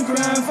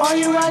autograph. All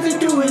you have to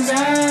do is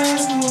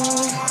ask, whoa.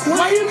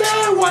 Why you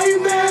mad? Why you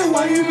mad?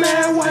 Why you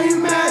mad? Why you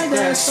mad?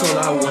 That's all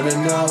I wanna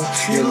know.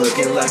 You're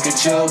looking like a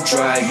joke,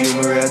 dry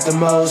humor at the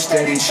most.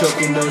 Steady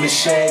choking on the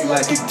shade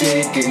like a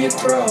dick in your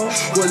throat.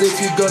 Well,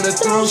 if you're gonna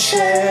throw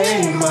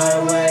shade my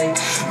way,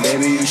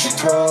 maybe you should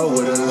throw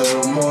with a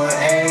little more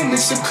aim.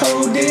 It's a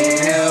cold day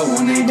in hell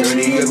when they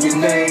dirty up your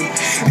name.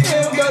 They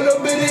don't got no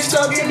business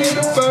talking in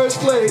the first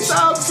place.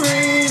 I'm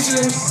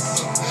freezing.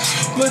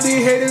 But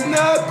these haters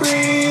not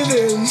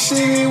breathing.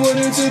 See me one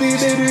into these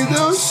haters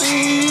don't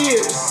see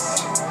it.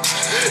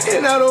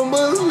 And I don't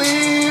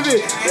believe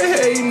it. They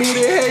hate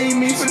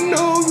me for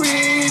no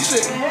reason.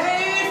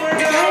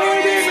 They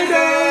hate me for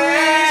no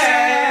reason.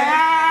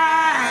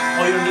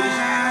 Oh, you do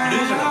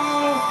this or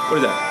not? What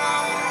is that?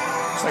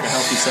 It's like a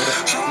healthy setup.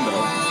 No.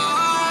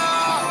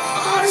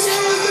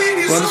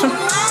 You want this one?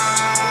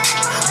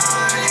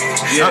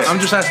 Yeah. I'm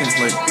just asking.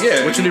 Like,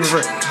 Yeah. Which one do you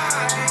prefer?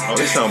 Oh,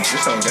 this sound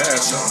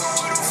gas. No.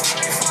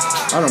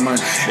 I don't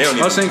mind. They don't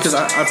I was saying because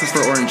I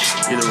prefer orange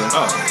either way.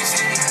 Oh,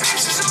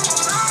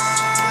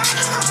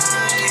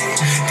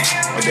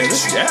 damn,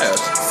 this is gas.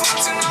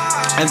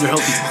 And they're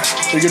healthy.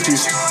 They're good for you.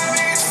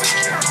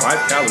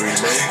 5 calories,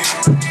 bro.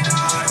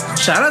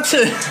 Shout out to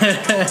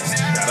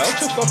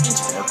fucking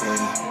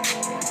sparkling.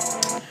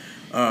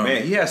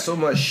 Man, he has so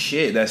much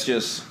shit that's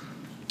just.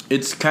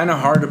 It's kind of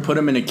hard to put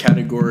him in a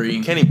category.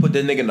 You can't even put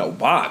that nigga in no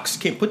box.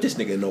 You can't put this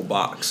nigga in no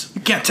box.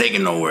 You can't take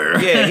it nowhere.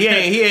 Yeah, he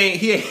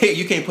ain't.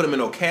 You can't put him in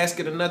no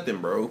casket or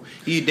nothing, bro.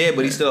 He dead,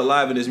 but he's still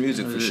alive in his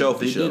music for sure.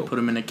 They did put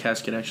him in a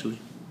casket, actually.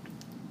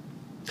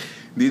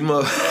 These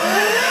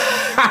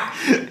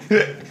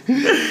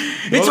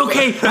It's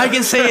okay. I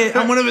can say it.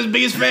 I'm one of his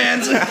biggest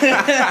fans.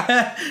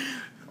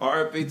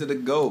 R.I.P. to the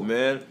GOAT,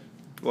 man.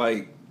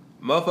 Like,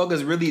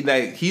 motherfuckers really,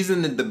 like, he's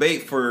in the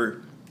debate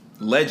for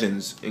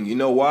legends. And you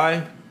know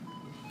why?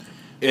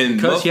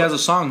 Because he has a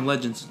song,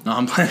 Legends. No,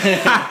 I'm playing.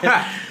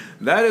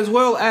 That as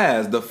well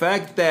as the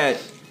fact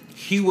that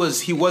he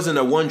wasn't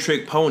a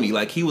one-trick pony.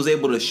 Like, he was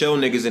able to show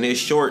niggas in his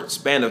short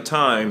span of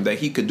time that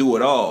he could do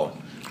it all.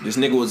 This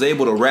nigga was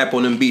able to rap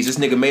on them beats. This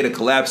nigga made a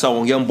collab song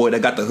on YoungBoy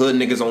that got the hood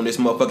niggas on this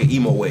motherfucking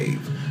emo wave.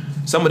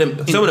 Some of them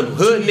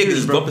hood niggas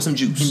is bumping some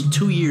juice. In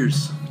 2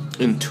 years.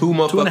 In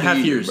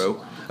 2.5 years,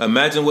 bro.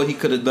 Imagine what he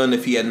could have done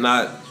if he had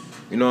not,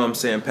 you know what I'm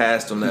saying,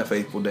 passed on that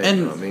faithful day. And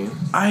you know what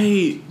I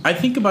mean? I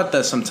think about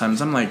that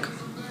sometimes. I'm like,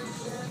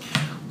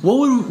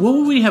 what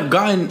would we have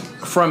gotten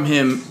from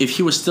him if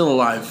he was still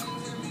alive?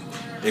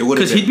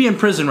 Because he'd be in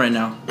prison right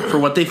now for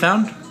what they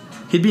found.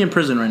 He'd be in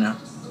prison right now.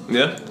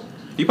 Yeah.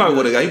 He probably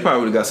would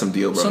have got some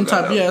deal, bro. Some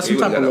type of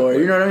lawyer.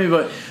 You know what I mean?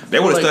 But they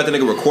would have still had the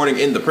nigga recording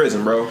in the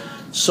prison, bro.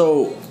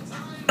 So,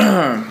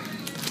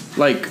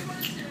 like,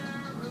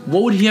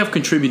 what would he have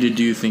contributed,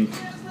 do you think,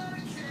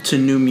 to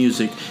new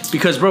music?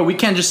 Because, bro, we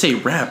can't just say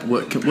rap.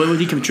 What would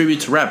he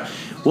contribute to rap?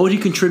 What would he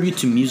contribute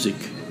to music?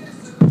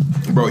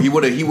 Bro, he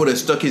would have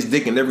stuck his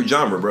dick in every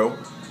genre, bro.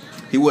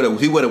 He would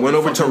have went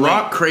over to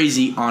rock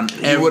crazy on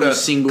every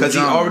single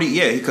genre.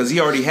 Because he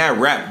already had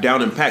rap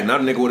down and packed. Now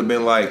the nigga would have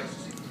been like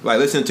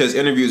listening to his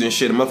interviews and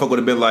shit. The motherfucker would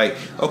have been like,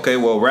 okay,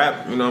 well,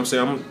 rap, you know what I'm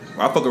saying?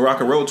 I fuck with rock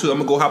and roll too. I'm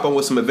gonna go hop on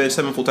with some Avenged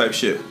Sevenfold type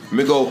shit. Let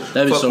me go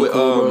That'd be fuck so with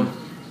cool, bro.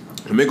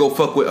 Let me go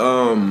fuck with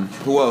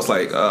who else,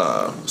 like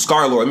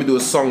Star-Lord. Let me do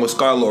a song with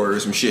Star-Lord or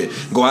some shit.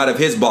 Go out of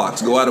his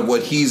box, go out of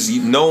what he's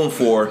known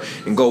for,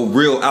 and go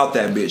real out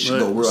that bitch.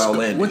 Go real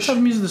outlandish. What type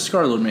of music does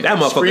Scarlett make? That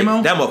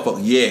motherfucker, Screamo?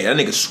 Yeah, that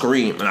nigga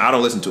scream, and I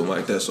don't listen to him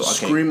like that, so I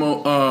can't.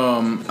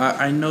 Screamo.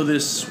 I know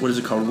this. What is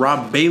it called?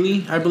 Rob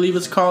Bailey, I believe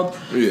it's called.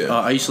 Yeah.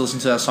 I used to listen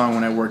to that song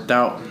when I worked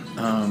out.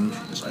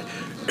 It's like,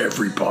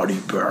 everybody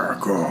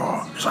back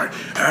up. It's like,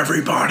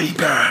 everybody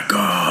back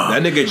up.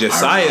 That nigga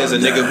Josiah is a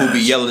nigga who be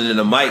yelling in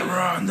the mic.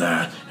 Run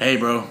that. Hey,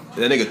 bro.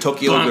 That nigga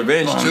Tokyo's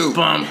Revenge too.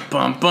 Bro,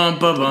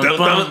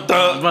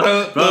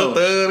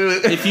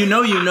 if you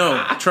know, you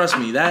know. Trust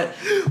me.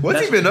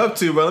 What's he been up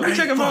to, bro? Let me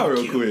check him out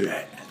real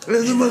quick.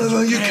 Listen,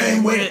 motherfucker, you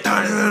came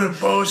with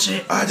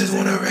bullshit. I just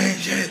want to raise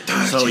shit.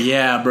 So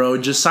yeah, bro,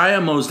 Josiah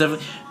most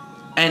definitely,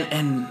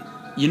 and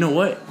you know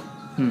what?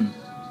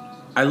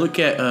 I look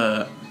at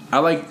I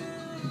like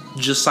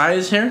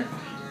Josiah's hair,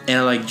 and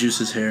I like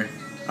Juice's hair.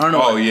 I don't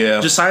know. Oh yeah,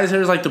 Josiah's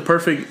hair is like the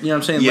perfect. You know what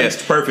I'm saying? Yes,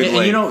 like, perfect.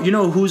 And you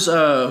know whose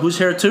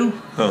hair too?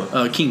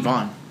 Huh. King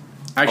Von.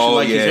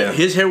 Actually, his hair.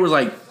 His hair was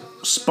like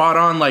spot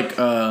on. Like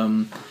I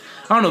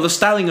don't know the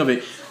styling of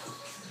it.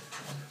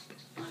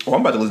 Oh,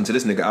 I'm about to listen to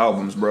this nigga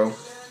albums, bro.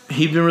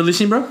 He been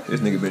releasing, bro? This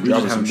nigga been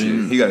dropping some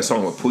shit. He got a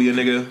song with Puya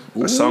nigga,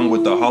 a song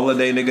with the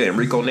Holiday nigga, and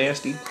Rico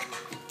Nasty.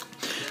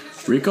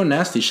 Rico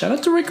Nasty. Shout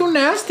out to Rico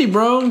Nasty,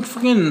 bro.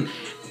 Fucking,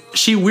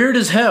 she weird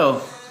as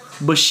hell,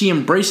 but she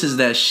embraces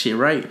that shit,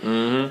 right?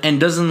 Mm-hmm. And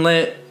doesn't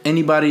let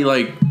anybody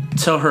like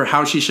tell her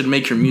how she should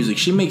make her music.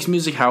 She makes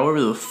music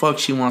however the fuck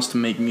she wants to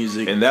make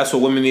music. And that's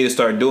what women need to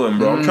start doing,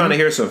 bro. I'm trying to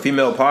hear some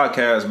female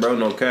podcasts, bro.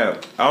 No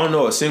cap. I don't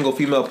know a single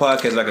female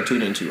podcast I can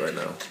tune into right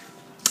now.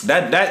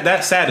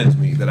 That saddens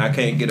me that I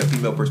can't get a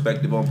female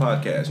perspective on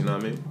podcasts. You know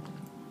what I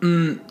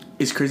mean?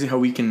 It's crazy how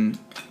we can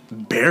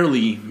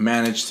barely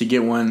manage to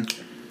get one.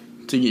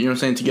 To get, you know what I'm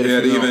saying? To get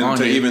a female on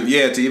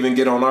here. to even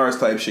get on ours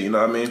type shit. You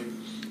know what I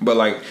mean? But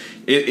like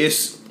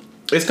it's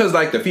because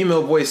like the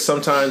female voice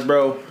sometimes,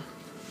 bro,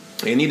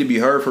 it need to be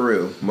heard for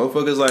real.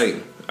 Motherfuckers like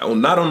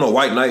not on no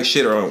white knight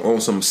shit or on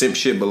some simp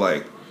shit, but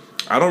like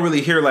I don't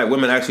really hear like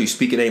women actually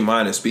speaking their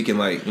mind and speaking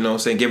like, you know what I'm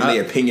saying, giving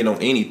their opinion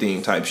on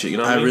anything type shit. You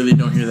know what I mean? Really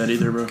don't hear that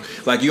either, bro.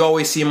 Like you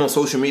always see them on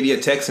social media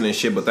texting and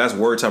shit, but that's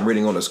words I'm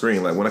reading on the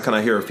screen. Like when I kind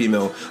of hear a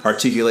female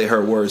articulate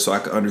her words so I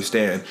can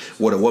understand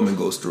what a woman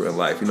goes through in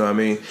life. You know what I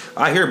mean?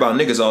 I hear about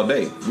niggas all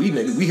day.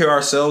 We hear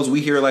ourselves.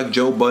 We hear like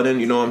Joe Budden,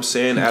 you know what I'm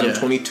saying? Adam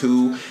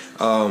 22,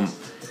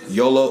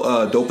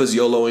 YOLO, Dope as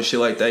YOLO and shit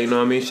like that. You know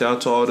what I mean? Shout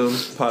out to all them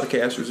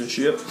podcasters and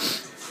shit.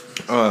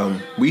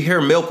 We hear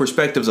male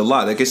perspectives a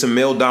lot. Like it's a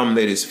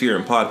male-dominated sphere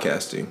in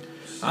podcasting.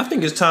 I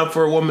think it's time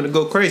for a woman to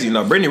go crazy.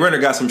 Now, Brittany Renner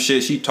got some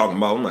shit she talking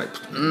about. I'm like,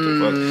 what the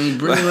fuck?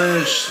 Brittany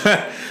Renner.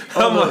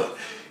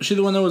 She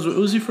the one that was with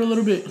Uzi for a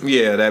little bit?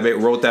 Yeah, that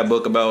wrote that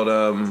book about,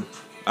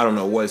 I don't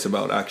know what it's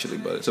about actually,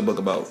 but it's a book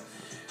about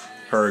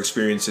her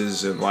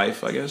experiences in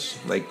life, I guess.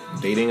 Like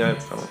dating, I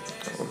don't know.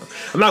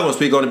 I'm not going to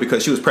speak on it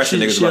because she was pressing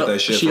niggas about that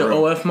shit. She an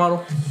OF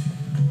model?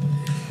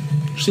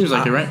 Seems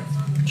like it, right?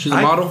 She's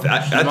a model?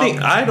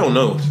 I don't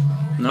know.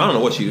 No? I don't know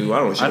what she do. I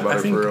don't know shit about her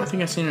for real. I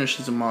think I've seen her.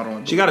 She's a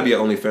model. She got to be an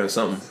OnlyFans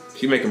something.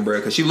 She making bread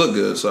because she look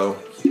good. So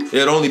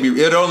it'd only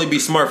be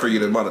smart for you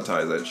to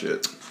monetize that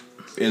shit.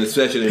 And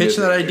especially pitch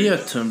that idea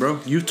to him, bro.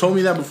 You told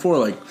me that before.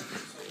 Like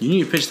you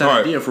need to pitch that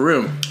idea for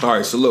real. All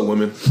right, so look,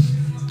 women.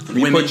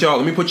 Let me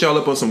put y'all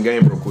up on some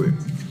game real quick.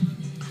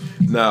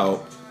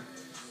 Now,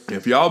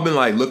 if y'all been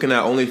like looking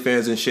at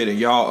OnlyFans and shit, and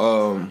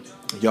y'all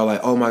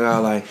like, oh my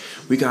god, like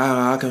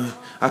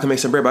I can make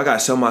some bread, but I gotta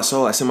sell my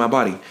soul, I sell my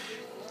body.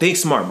 Think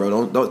smart,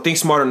 bro. Don't think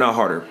smarter, not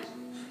harder.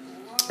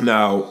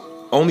 Now,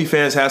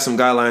 OnlyFans has some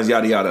guidelines,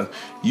 yada yada.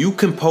 You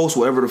can post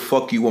whatever the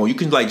fuck you want. You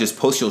can like just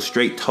post your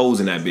straight toes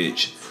in that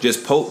bitch.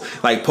 Just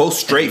post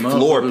straight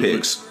floor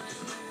pics.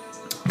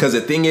 Cause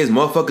the thing is,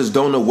 motherfuckers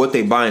don't know what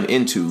they buying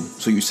into.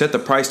 So you set the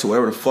price to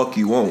whatever the fuck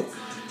you want.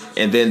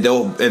 And then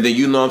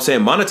you know what I'm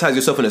saying, monetize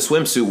yourself in a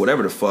swimsuit,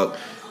 whatever the fuck.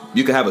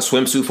 You can have a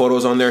swimsuit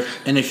photos on there.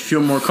 And if you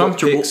feel more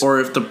comfortable pics.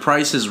 or if the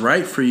price is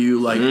right for you,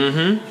 like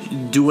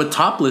do a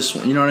topless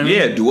one. You know what I mean?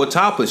 Yeah, do a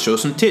topless, show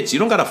some tits. You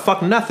don't gotta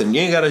fuck nothing.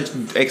 You ain't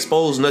gotta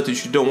expose nothing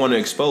you don't want to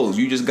expose.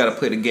 You just gotta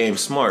play the game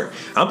smart.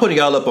 I'm putting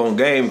y'all up on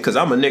game because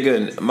I'm a nigga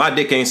and my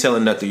dick ain't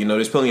selling nothing. You know,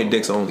 there's plenty of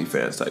dicks on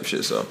OnlyFans type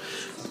shit. So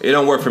it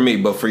don't work for me.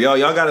 But for y'all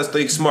gotta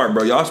think smart,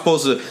 bro. Y'all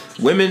supposed to.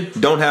 Women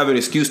don't have an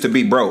excuse to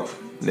be broke.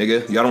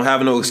 Nigga, y'all don't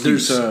have no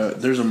excuse.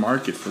 There's a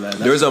market for that.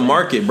 There's a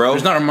market, bro.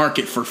 There's not a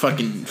market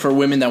for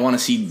women that want to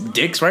see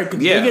dicks, right?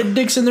 Yeah, they get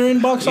dicks in their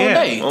inbox all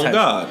day. Oh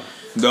God.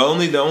 The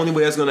only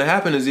way that's gonna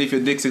happen is if your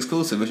dick's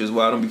exclusive, which is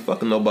why I don't be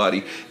fucking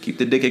nobody. Keep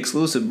the dick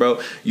exclusive,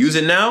 bro. Use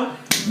it now.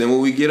 Then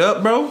when we get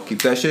up, bro,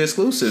 keep that shit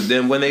exclusive.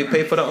 Then when they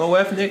pay for the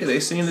OF, nigga, they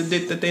seeing the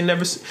dick that they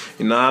never see.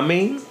 You know what I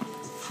mean?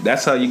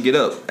 That's how you get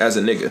up as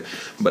a nigga.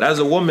 But as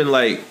a woman,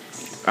 like,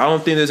 I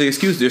don't think there's an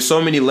excuse. There's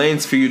so many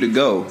lanes for you to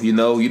go. You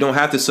know, you don't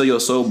have to sell your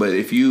soul, but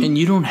if you and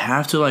you don't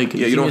have to like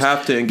you don't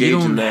have to engage in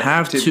that. You don't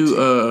have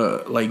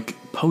to like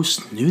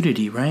post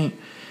nudity, right?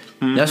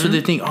 That's what they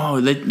think. Oh,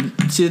 they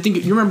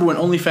think. You remember when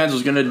OnlyFans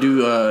was gonna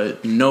do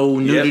no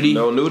nudity,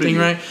 thing,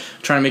 right?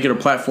 Trying to make it a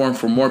platform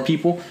for more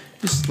people.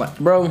 It's like,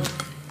 bro,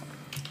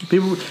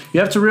 people. You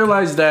have to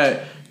realize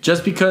that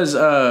just because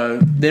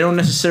they don't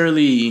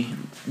necessarily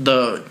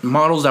the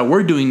models that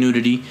were doing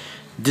nudity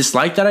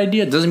dislike that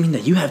idea doesn't mean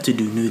that you have to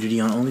do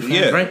nudity on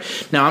OnlyFans,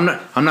 right? Now,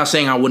 I'm not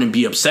saying I wouldn't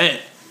be upset.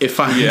 If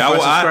I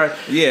subscribe.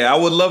 I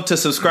would love to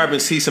subscribe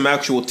and see some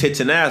actual tits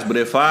and ass, but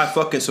if I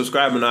fucking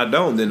subscribe and I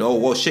don't, then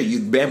shit,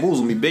 you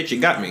bamboozled me, bitch, you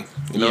got me.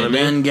 You know what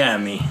I mean?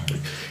 Got me.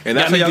 And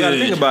that's how y'all gotta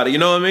think about it. You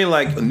know what I mean?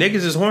 Like,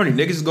 niggas is horny.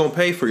 Niggas is gonna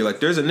pay for you. Like,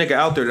 there's a nigga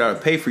out there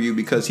that'll pay for you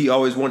because he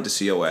always wanted to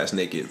see your ass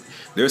naked.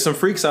 There's some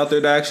freaks out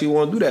there that actually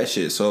want to do that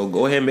shit. So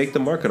go ahead and make the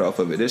market off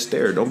of it. It's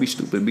there. Don't be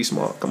stupid. Be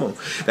smart. Come on.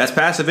 That's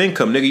passive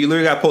income, nigga. You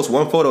literally gotta post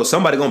one photo.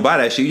 Somebody gonna buy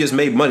that shit. You just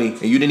made money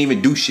and you didn't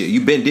even do shit. You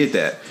been did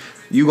that.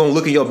 You gonna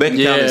look at your bank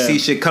account and see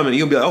shit coming. And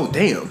you'll be like, oh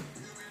damn,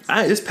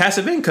 it's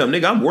passive income,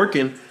 nigga. I'm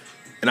working,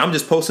 and I'm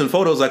just posting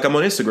photos like I'm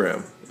on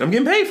Instagram. I'm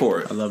getting paid for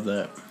it. I love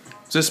that.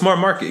 It's a smart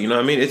market, you know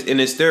what I mean?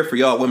 It's there for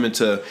y'all women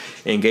to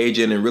engage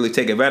in and really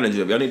take advantage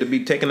of. Y'all need to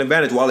be taking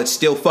advantage while it's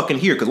still fucking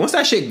here. Because once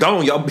that shit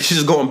gone, y'all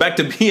bitches going back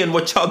to being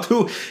what y'all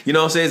do. You know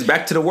what I'm saying? It's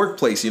back to the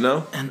workplace, you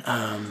know? And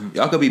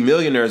y'all could be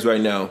millionaires right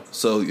now.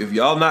 So if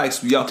y'all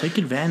not... y'all take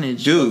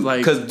advantage of,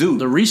 like,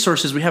 the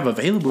resources we have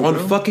available,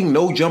 on fucking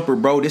No Jumper,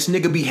 bro. This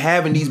nigga be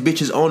having these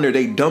bitches on there.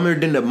 They dumber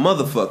than the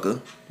motherfucker.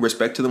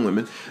 Respect to the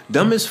women.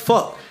 Dumb as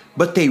fuck.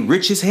 But they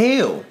rich as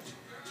hell.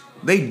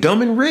 They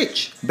dumb and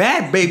rich.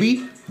 Bad,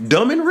 baby.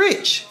 Dumb and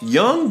rich.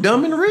 Young,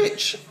 dumb and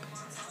rich.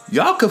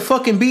 Y'all could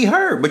fucking be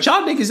her. But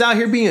y'all niggas out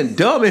here being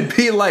dumb and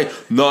being like,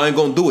 no, I ain't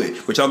gonna do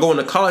it. But y'all going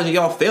to college and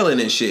y'all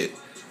failing and shit.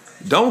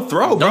 Don't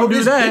throw, bro.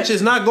 This bitch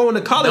is not going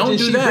to college and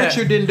she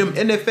richer than them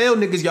NFL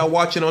niggas y'all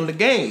watching on the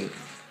game.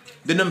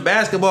 Than them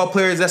basketball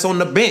players that's on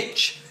the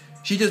bench.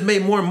 She just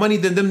made more money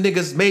than them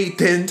niggas made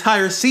the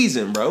entire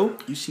season, bro.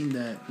 You seen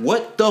that?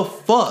 What the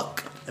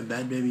fuck? And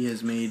Bad Baby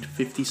has made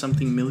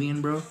 50-something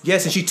million, bro.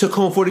 Yes, and she took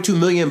home $42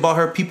 million and bought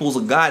her people's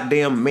a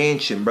goddamn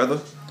mansion,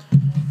 brother.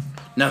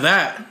 Now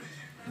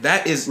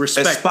that is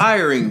respect.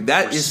 Aspiring.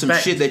 That is some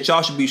shit that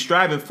y'all should be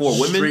striving for,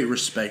 women. Straight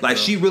respect. Like,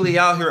 bro. She really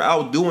out here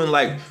outdoing,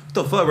 like, what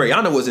the fuck?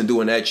 Rihanna wasn't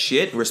doing that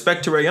shit.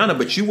 Respect to Rihanna,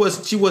 but she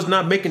was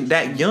not making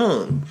that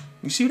young.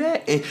 You see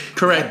that? And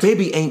correct. That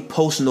baby ain't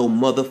posting no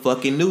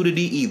motherfucking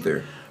nudity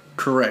either.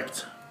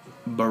 Correct.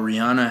 But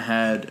Rihanna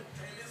had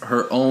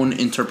her own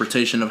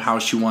interpretation of how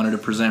she wanted to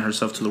present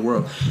herself to the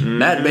world.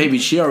 Bad Baby,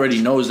 she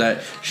already knows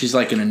that she's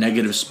like in a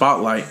negative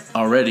spotlight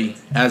already,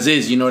 as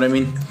is, you know what I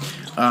mean?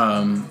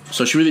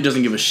 So she really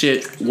doesn't give a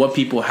shit what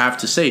people have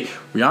to say.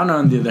 Rihanna,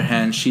 on the other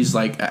hand, she's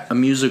like a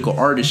musical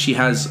artist. She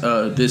has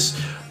this,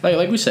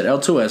 like we said,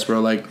 L2S,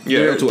 bro. Like,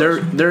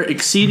 they're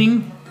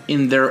exceeding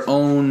in their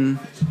own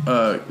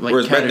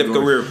respective category.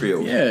 Career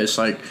field. Yeah, it's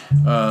like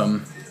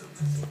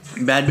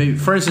Bad Baby.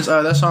 For instance,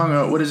 that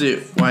song, what is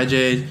it?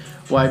 YJ.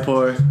 White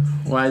poor,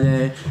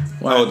 YJ.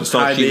 The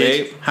song she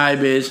made? High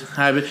Biz.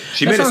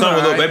 She made a song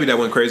with Lil Baby that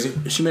went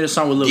crazy. She made a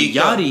song with Lil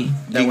Yachty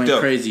that went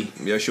crazy.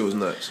 Yeah, she was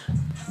nuts.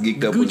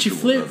 Geeked up. Gucci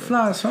flip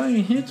flops, so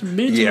you hit the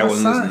bitch. Yeah, I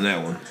wasn't listening to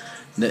that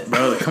one.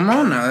 Bro, come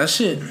on now, that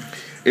shit.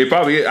 It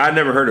probably, I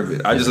never heard of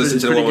it. I just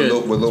listened to the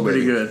one with Lil Baby.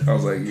 Pretty good. I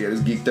was like, yeah,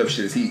 this geeked up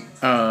shit is heat.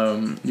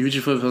 Gucci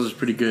flip flops is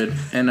pretty good.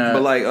 And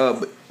but like,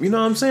 you know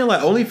what I'm saying?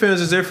 Like, OnlyFans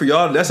is there for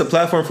y'all. That's a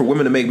platform for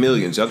women to make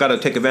millions. Y'all gotta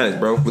take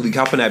advantage, bro. Really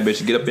hop on that bitch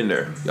and get up in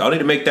there. Y'all need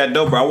to make that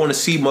dope, bro. I want to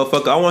see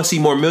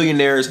more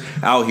millionaires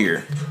out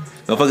here.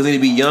 Motherfuckers need to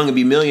be young and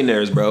be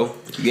millionaires, bro.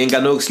 You ain't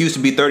got no excuse to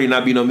be 30 and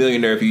not be no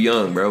millionaire if you're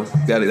young, bro.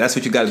 That's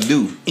what you gotta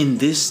do. In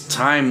this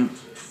time,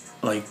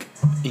 like,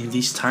 in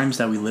these times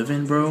that we live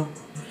in, bro.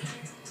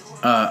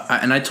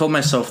 And I told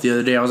myself the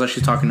other day, I was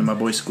actually talking to my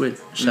boy Squid.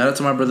 Shout out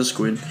to my brother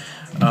Squid.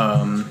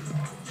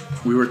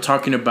 We were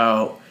talking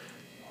about,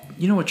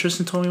 you know what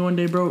Tristan told me one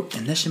day, bro?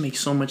 And that shit makes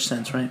so much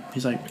sense, right?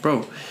 He's like,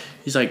 bro,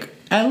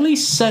 at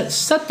least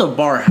set the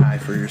bar high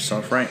for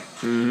yourself, right?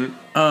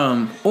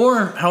 Mm-hmm.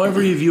 Or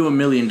however you view $1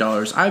 million.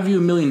 I view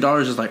 $1 million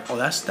as like, oh,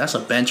 that's a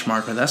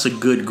benchmark, or that's a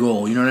good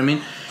goal. You know what I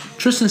mean?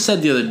 Tristan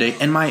said the other day,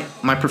 and my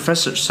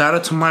professor, shout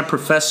out to my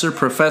Professor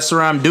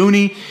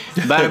Amdouni,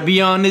 about to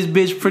be on this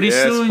bitch pretty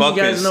soon. You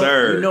guys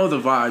know the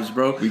vibes,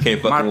 bro. We can't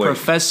fucking wait. My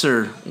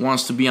professor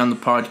wants to be on the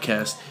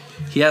podcast.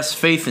 He has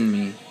faith in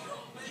me.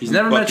 He's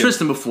never met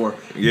Tristan before,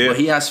 but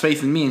he has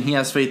faith in me, and he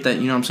has faith that,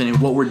 you know what I'm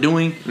saying, what we're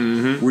doing,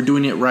 we're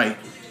doing it right.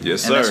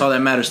 Yes, sir. And that's all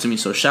that matters to me.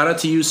 So shout out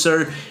to you,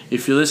 sir.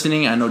 If you're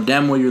listening, I know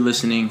damn well you're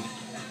listening.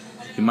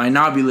 You might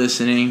not be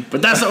listening,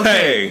 but that's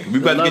okay. Hey, we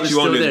about to get you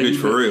on this bitch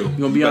for real. You're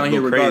going to be on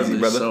here regardless. Crazy,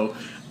 brother.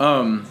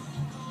 So,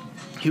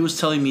 he was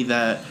telling me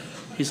that,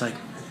 he's like,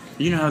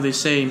 you know how they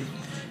say,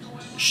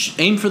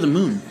 aim for the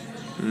moon.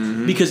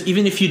 Mm-hmm. Because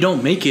even if you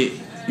don't make it,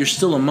 you're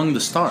still among the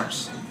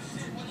stars.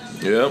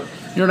 Yep. You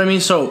know what I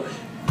mean? So,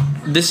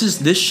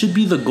 this should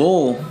be the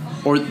goal,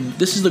 or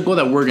this is the goal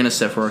that we're going to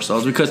set for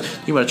ourselves. Because,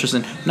 think about it,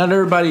 Tristan, not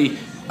everybody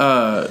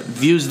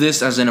views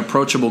this as an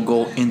approachable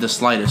goal in the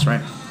slightest,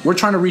 right? We're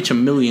trying to reach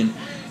 1 million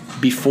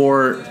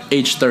before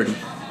age 30.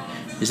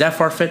 Is that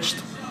far-fetched?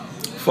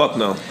 Fuck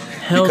no.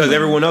 Hell Because no.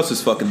 everyone else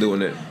is fucking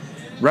doing it.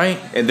 Right?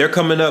 And they're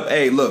coming up,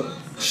 hey, look,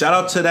 shout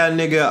out to that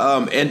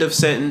nigga, end of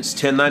sentence,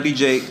 1090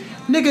 Jake.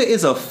 Nigga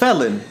is a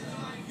felon.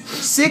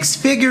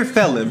 6-figure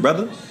felon,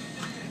 brother.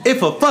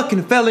 If a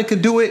fucking felon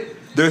can do it,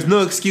 there's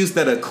no excuse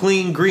that a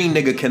clean green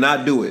nigga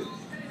cannot do it.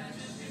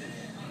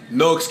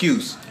 No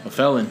excuse. A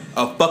felon.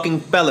 A fucking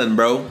felon,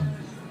 bro.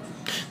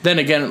 Then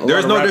again,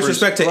 There's no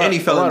disrespect to any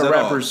felons a lot at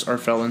of all. rappers are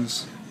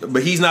felons.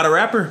 But he's not a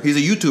rapper. He's a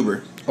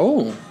YouTuber.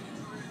 Oh.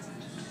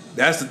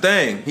 That's the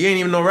thing. He ain't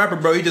even no rapper,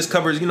 bro. He just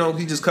covers,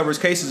 he just covers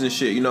cases and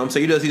shit. You know what I'm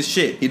saying? He does his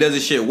shit. He does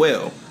his shit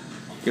well.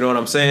 You know what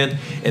I'm saying?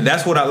 And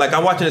that's what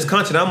I'm watching this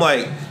content. I'm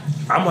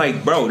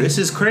like, bro, this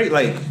is crazy.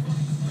 Like,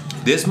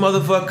 this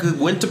motherfucker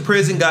went to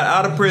prison, got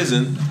out of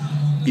prison.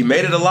 He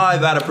made it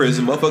alive out of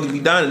prison. Motherfuckers be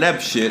dying in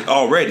that shit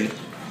already.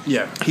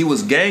 Yeah. He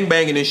was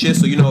gangbanging and shit,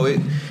 so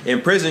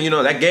in prison,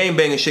 that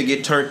gangbanging shit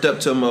get turned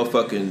up to a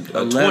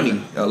motherfucking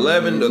 20,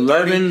 11 to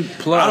 30.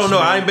 Plus. I don't know.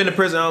 Man. I ain't been to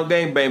prison. I don't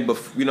gangbang,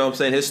 but you know what I'm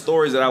saying? His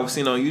stories that I was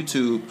seeing on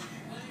YouTube,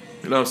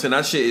 you know what I'm saying?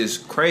 That shit is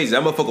crazy.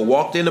 That motherfucker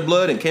walked into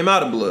blood and came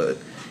out of blood.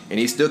 And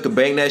he still could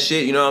bang that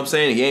shit, you know what I'm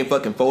saying? He ain't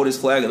fucking fold his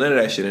flag and none of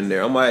that shit in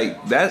there. I'm like,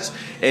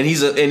 and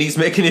he's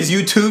making his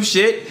YouTube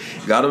shit.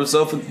 Got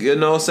himself,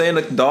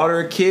 a daughter,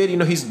 a kid.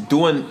 He's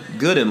doing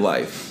good in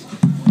life.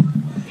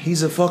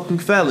 He's a fucking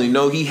felon,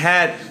 he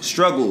had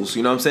struggles,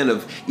 you know what I'm saying,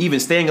 of even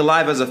staying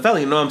alive as a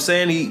felon, you know what I'm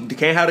saying? He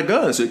can't have a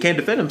gun, so he can't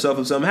defend himself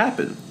if something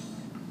happened.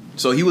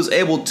 So he was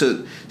able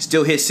to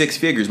still hit 6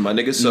 figures, my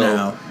nigga, so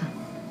now,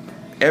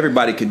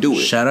 everybody could do it.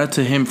 Shout out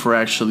to him for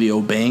actually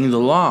obeying the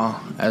law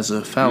as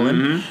a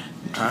felon.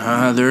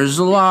 There's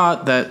a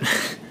lot that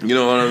You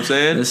know what I'm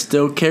saying? that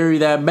still carry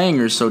that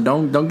banger, so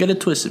don't get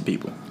it twisted,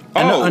 people.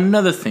 Oh.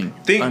 Another thing.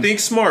 Think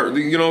smart,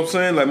 you know what I'm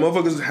saying? Like,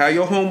 motherfuckers, have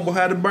your homeboy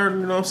had a burn,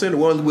 you know what I'm saying? The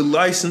ones with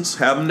license,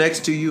 have them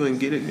next to you and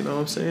get it, you know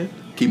what I'm saying?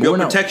 Keep your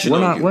protection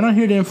on you. We're not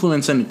here to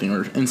influence anything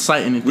or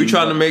incite anything. We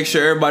trying to make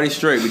sure everybody's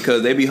straight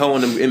because they be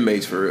hoeing them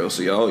inmates for real.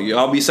 So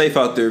y'all be safe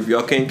out there. If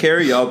y'all can't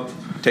carry, y'all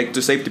take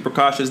the safety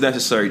precautions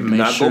necessary. Do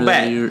not go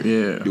back.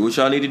 Do what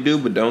y'all need to do,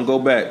 but don't go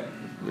back.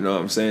 You know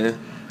what I'm saying?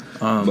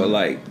 But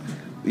like,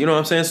 you know what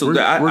I'm saying? So we're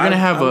gonna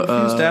have I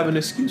refuse to have an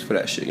excuse for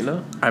that shit.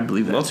 I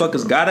believe that.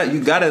 Motherfuckers got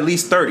at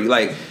least 30.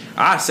 Like,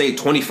 I say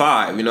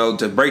 25.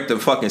 To break the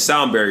fucking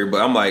sound barrier.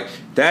 But I'm like,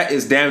 that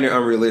is damn near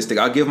unrealistic.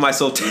 I'll give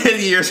myself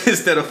 10 years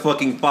instead of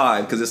fucking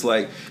 5 because it's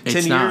like 10 years.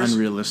 It's not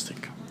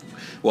unrealistic.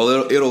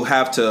 Well, I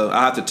have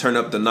to turn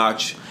up the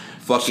notch.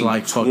 Fucking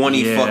like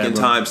 20 fucking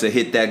times to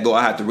hit that goal.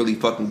 I have to really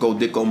fucking go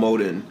dicko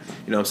mode and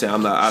you know what I'm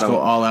saying? I don't go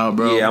all out,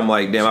 bro. Yeah, I'm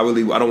like, damn,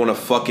 I don't want to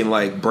fucking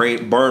like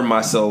burn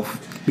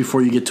myself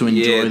before you get to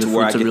enjoy the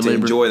where I fruits of get your to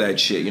labor. enjoy that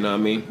shit, you know what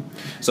I mean?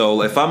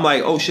 So if I'm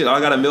like, oh shit, I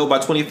got a mill by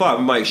 25,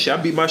 I'm like, shit,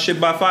 I beat my shit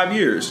by 5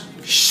 years.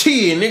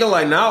 Shit, nigga,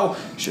 like now,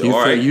 shit,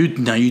 all right.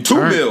 Now you 2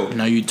 turn. mil.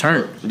 Now you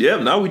turn. Yeah,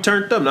 now we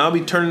turned up. Now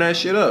we turning that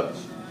shit up.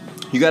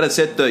 You gotta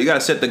set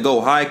the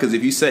goal high because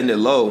if you setting it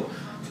low,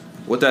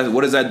 what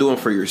is that doing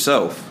for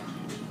yourself?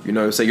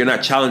 So you're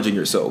not challenging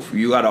yourself.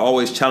 You gotta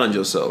always challenge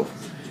yourself.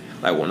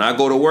 Like when I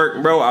go to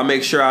work, bro, I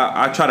make sure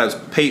I try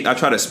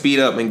to speed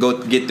up and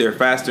go get there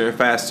faster and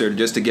faster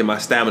just to get my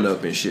stamina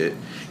up and shit.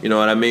 You know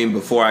what I mean?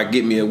 Before I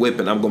get me a whip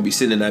and I'm gonna be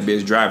sitting in that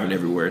bitch driving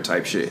everywhere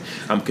type shit.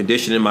 I'm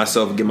conditioning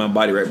myself and get my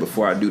body right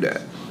before I do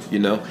that.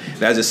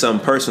 That's just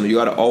something personal. You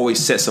gotta always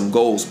set some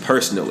goals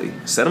personally.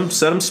 Set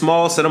them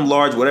small, set them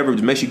large, whatever.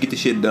 Just make sure you get the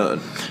shit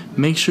done.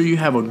 Make sure you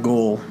have a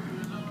goal.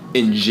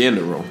 In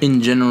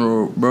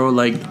general, bro.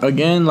 Like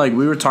again, like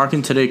we were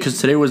talking today because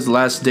today was the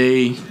last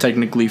day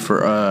technically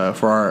for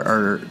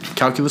our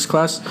calculus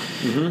class,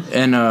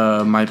 and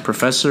my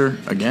professor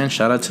again.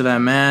 Shout out to that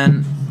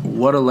man.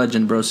 What a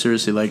legend, bro.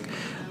 Seriously, like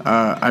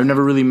I've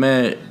never really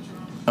met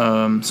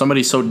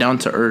somebody so down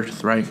to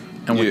earth, right?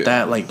 And with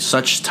that, like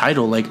such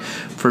title, like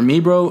for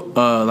me, bro,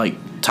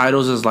 like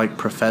titles as like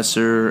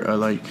professor,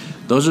 like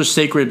those are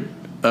sacred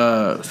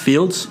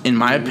fields in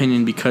my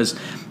opinion because.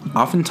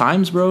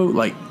 Oftentimes, bro,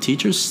 like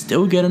teachers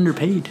still get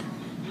underpaid,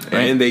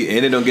 right? and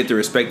they don't get the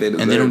respect they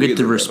deserve. And they don't get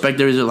the respect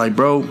they deserve. Like,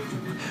 bro,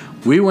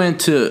 we went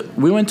to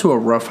a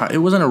rough. It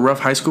wasn't a rough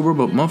high school, bro,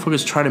 but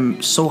motherfuckers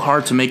tried so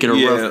hard to make it a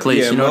rough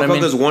place. You know what I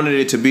mean? Motherfuckers wanted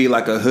it to be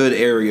like a hood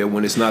area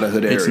when it's not a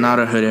hood area. It's not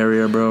a hood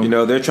area,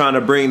 bro. They're trying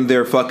to bring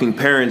their fucking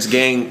parents'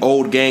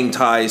 old gang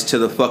ties to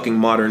the fucking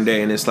modern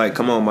day, and it's like,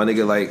 come on, my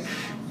nigga, like.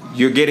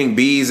 You're getting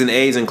B's and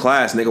A's in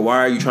class, nigga. Why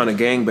are you trying to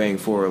gangbang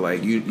for?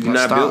 Like, you're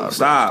not built.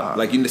 Stop.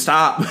 Like, you need to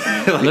stop.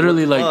 Like,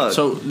 literally, like,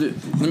 so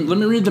let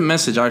me read the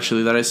message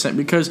actually that I sent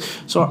because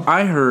so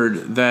I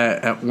heard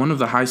that at one of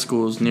the high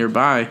schools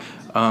nearby,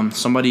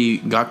 somebody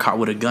got caught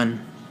with a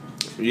gun.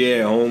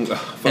 Yeah, and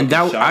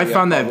that I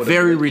found that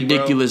very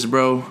ridiculous,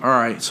 bro. All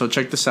right, so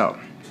check this out.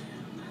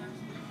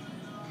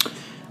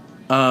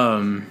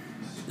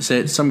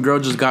 Said some girl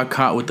just got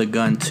caught with a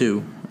gun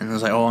too, and I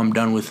was like, oh, I'm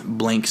done with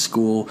blank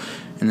school.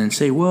 And then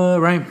say, what,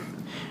 right?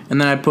 And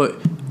then I put,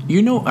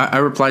 I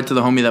replied to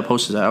the homie that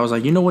posted that. I was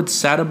like, you know what's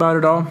sad about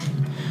it all?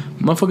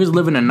 Motherfuckers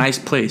live in a nice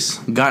place.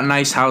 Got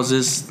nice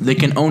houses. They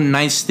can own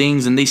nice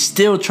things. And they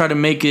still try to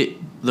make it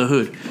the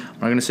hood.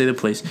 I'm not gonna say the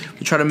place.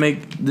 We try to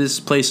make this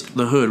place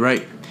the hood,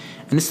 right?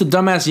 And it's the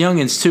dumbass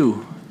youngins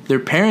too. Their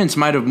parents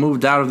might have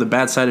moved out of the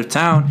bad side of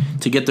town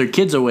to get their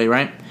kids away,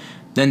 right?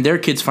 Then their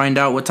kids find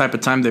out what type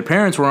of time their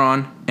parents were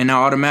on, and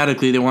now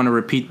automatically they want to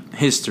repeat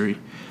history.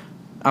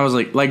 I was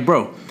like,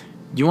 bro,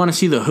 you want to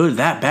see the hood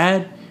that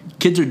bad?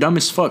 Kids are dumb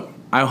as fuck.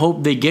 I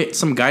hope they get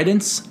some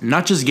guidance,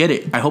 not just get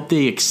it. I hope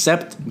they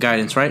accept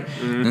guidance, right?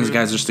 Mm-hmm. And these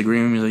guys just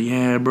agreeing with me, like,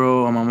 yeah,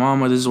 bro, I'm my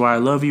mama. This is why I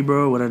love you,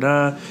 bro.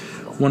 What-da-da.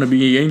 Want to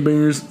be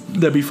gangbangers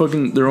that be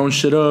fucking their own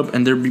shit up,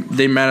 and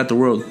they mad at the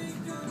world.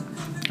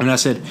 And I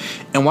said,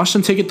 and watch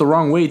them take it the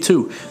wrong way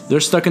too.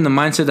 They're stuck in the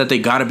mindset that they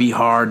gotta be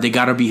hard, they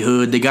gotta be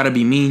hood, they gotta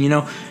be mean. You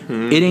know,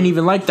 mm-hmm. It ain't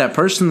even like that.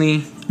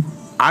 Personally,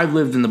 I've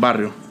lived in the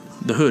barrio,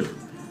 the hood.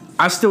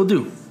 I still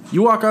do.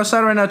 You walk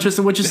outside right now,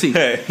 Tristan, what you see?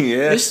 Yeah. You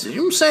know what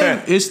I'm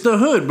saying? It's the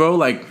hood, bro.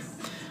 Like,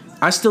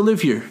 I still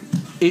live here.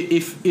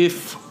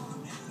 If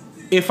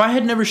I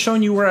had never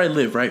shown you where I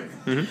live, right?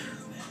 Mm-hmm.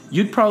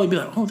 You'd probably be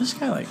like, oh, this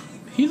guy, like,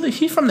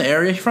 he's from the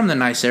area. He's from the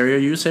nice area,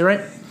 you would say, right?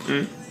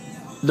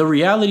 Mm-hmm. The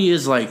reality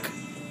is, like,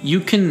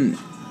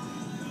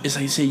 it's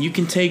like you say, you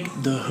can take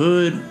the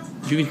hood,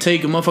 you can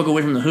take a motherfucker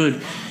away from the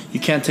hood. You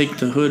can't take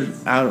the hood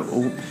out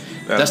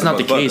of... That's not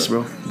the case,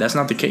 bro. That's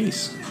not the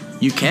case.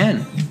 You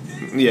can.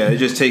 Yeah, it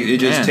just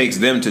takes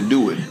them to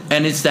do it.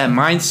 And it's that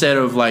mindset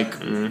of,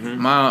 like,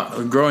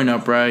 my growing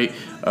up, right?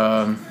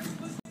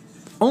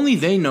 Only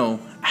they know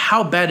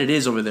how bad it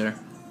is over there,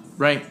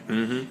 right?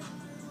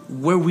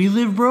 Mm-hmm. Where we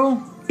live,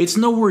 bro, it's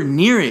nowhere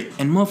near it.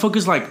 And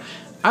motherfuckers, like,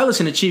 I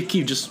listen to Chief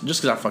Keef just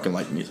because I fucking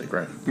like music,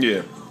 right?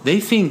 Yeah. They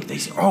think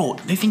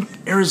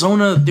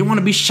Arizona, they want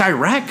to be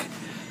Chirac.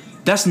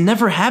 That's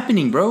never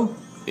happening, bro.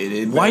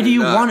 Why do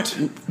you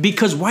want?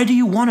 Because why do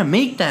you want to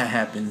make that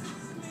happen?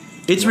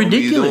 It's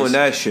ridiculous. Don't be doing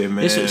that shit,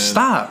 man.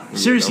 Stop.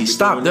 Seriously,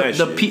 stop. This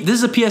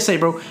is a PSA,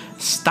 bro.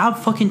 Stop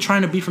fucking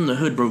trying to be from the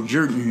hood, bro.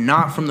 You're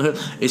not from the hood.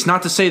 It's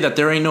not to say that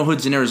there ain't no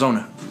hoods in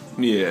Arizona.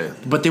 Yeah.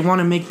 But they want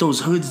to make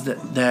those hoods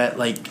that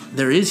like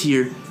there is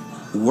here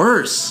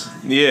worse.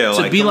 Yeah.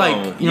 To be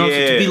like, you know,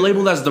 to be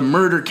labeled as the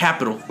murder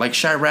capital, like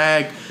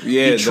Chirac,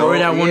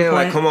 Detroit at one point.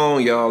 Like, come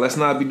on, y'all. Let's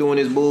not be doing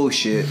this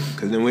bullshit.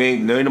 Because then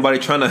there ain't nobody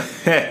trying to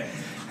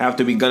have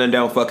to be gunning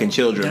down fucking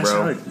children,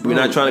 bro. We're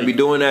not trying to be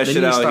doing that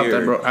shit out here.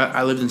 That, bro.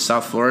 I lived in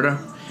South Florida.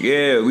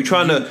 Yeah, we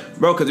trying to,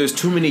 bro, because there's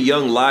too many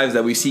young lives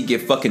that we see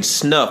get fucking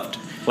snuffed.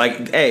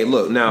 Like, hey,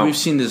 look, now. We've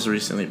seen this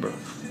recently, bro.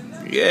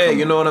 Yeah,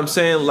 you know what I'm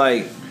saying?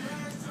 Like,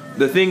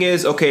 the thing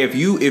is, okay, if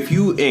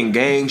you in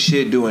gang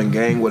shit, doing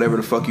gang, whatever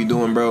the fuck you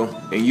doing, bro,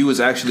 and you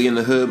was actually in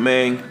the hood,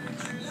 man,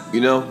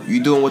 you know,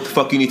 you doing what the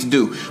fuck you need to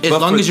do. As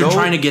long as you're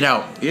trying to get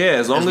out. Yeah,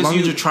 as long as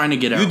you're trying to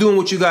get out. You doing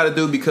what you got to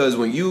do, because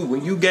when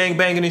you gang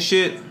banging and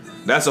shit,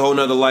 that's a whole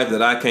nother life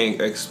that I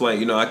can't explain.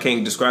 You know, I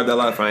can't describe that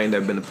life. I ain't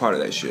never been a part of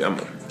that shit. I'm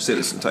a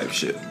citizen type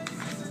shit.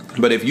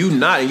 But if you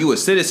not and you a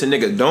citizen,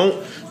 nigga,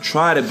 don't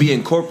try to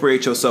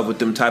incorporate yourself with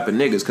them type of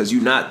niggas, because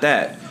you not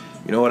that.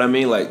 You know what I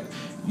mean? Like,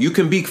 you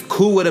can be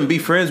cool with them, be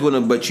friends with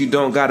them, but you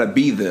don't gotta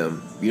be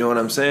them. You know what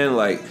I'm saying?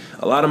 Like,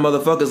 a lot of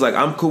motherfuckers, like,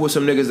 I'm cool with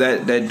some niggas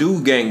that do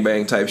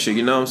gangbang type shit.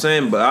 You know what I'm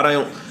saying? But I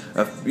don't,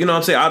 you know what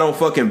I'm saying? I don't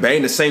fucking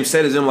bang the same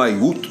set as him. Like,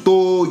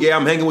 yeah,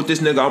 I'm hanging with this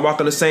nigga. I'm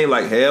walking the same.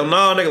 Like, hell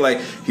no, nigga. Like,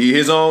 he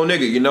his own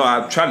nigga. You know,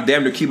 I try to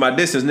damn near keep my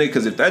distance, nigga.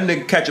 Because if that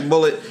nigga catch a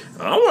bullet,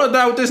 I don't want to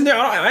die with this nigga.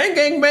 I ain't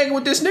gangbanging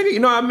with this nigga. You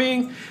know what I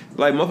mean?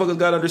 Like, motherfuckers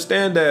gotta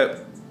understand that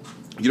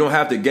you don't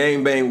have to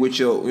gangbang with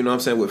your, you know what I'm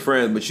saying, with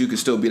friends, but you can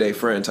still be their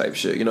friend type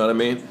shit. You know what I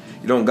mean?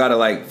 You don't gotta,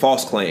 like,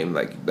 false claim.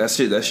 Like, that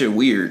shit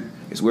weird.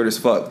 It's weird as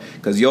fuck.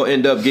 Because you'll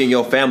end up getting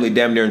your family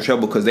damn near in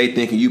trouble because they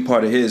thinking you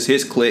part of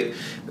his clique.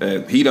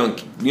 He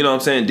don't, you know what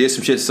I'm saying, did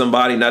some shit to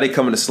somebody. Now they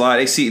coming to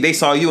slide. They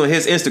saw you in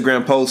his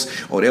Instagram post.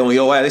 Oh, they on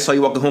your ass. They saw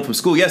you walking home from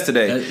school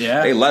yesterday.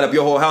 Yeah. They light up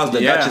your whole house.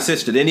 They got your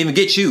sister. They didn't even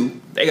get you.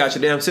 They got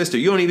your damn sister.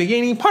 You ain't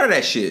even part of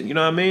that shit. You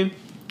know what I mean?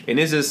 And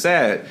it's just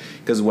sad.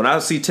 Because when I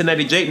see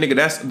 1080 Jake, nigga,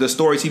 that's the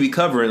stories he be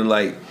covering.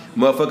 Like,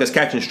 motherfuckers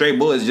catching straight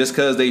bullets just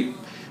because they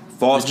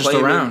false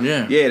claim. Around,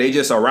 yeah, they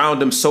just around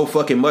them so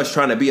fucking much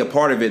trying to be a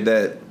part of it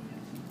that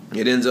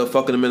it ends up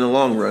fucking them in the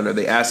long run, or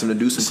they ask them to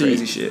do some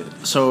crazy shit.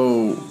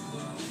 So,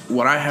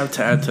 what I have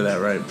to add to that,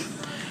 right,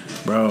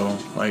 bro?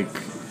 Like,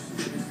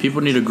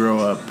 people need to grow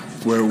up.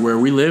 Where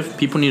we live,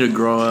 people need to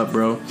grow up,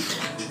 bro.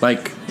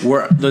 Like,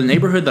 where the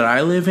neighborhood that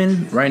I live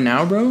in right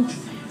now, bro,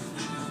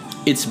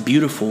 it's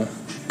beautiful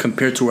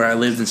compared to where I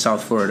lived in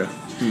South Florida.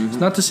 Mm-hmm. It's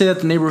not to say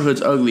that the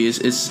neighborhood's ugly.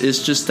 It's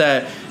just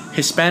that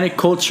Hispanic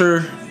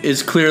culture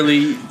is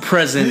clearly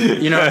present.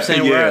 You know what I'm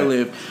saying? Where I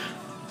live.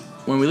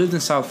 When we lived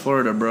in South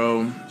Florida,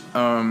 bro,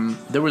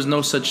 there was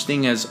no such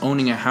thing as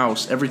owning a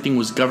house. Everything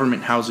was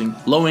government housing,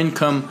 low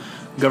income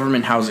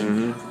government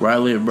housing. Where I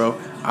live,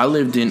 bro. I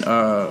lived in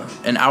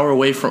an hour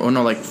away from,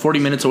 like 40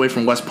 minutes away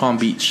from West Palm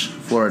Beach,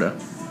 Florida.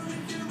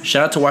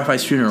 Shout out to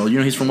Wi-Fi's funeral. You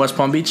know he's from West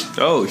Palm Beach?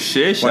 Oh,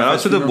 shit. Shout out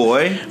to the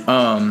boy.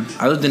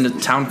 I lived in a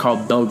town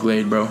called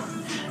Belglade, bro.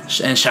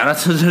 And shout out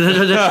to...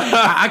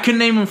 I could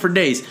name him for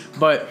days.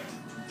 But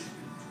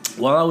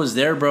while I was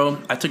there, bro,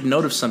 I took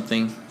note of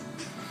something.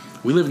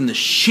 We lived in the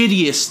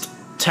shittiest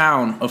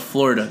town of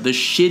Florida, the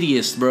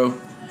shittiest, bro.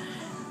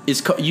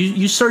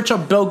 You search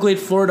up Belgrade,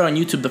 Florida on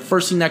YouTube. The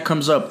first thing that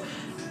comes up,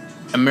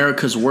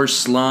 America's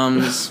worst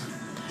slums,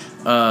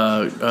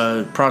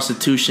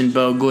 prostitution,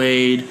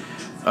 Belgrade,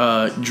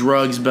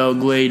 drugs,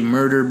 Belgrade,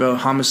 murder,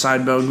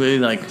 homicide,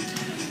 Belgrade. Like,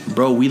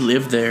 bro, we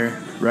lived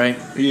there, right?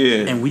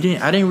 Yeah. And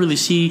I didn't really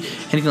see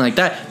anything like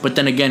that. But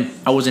then again,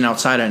 I wasn't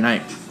outside at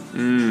night.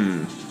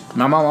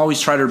 My mom always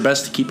tried her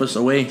best to keep us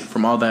away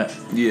from all that.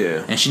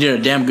 Yeah. And she did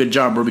a damn good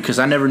job, bro, because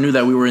I never knew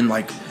that we were in,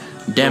 like,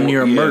 damn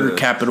near a murder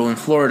capital in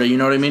Florida, you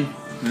know what I mean?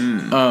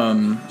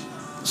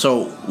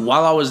 So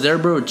while I was there,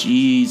 bro,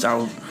 jeez,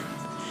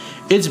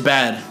 it's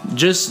bad.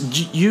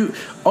 You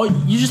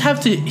just have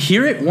to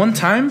hear it one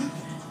time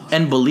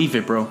and believe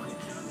it, bro.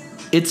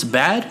 It's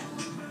bad,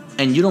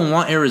 and you don't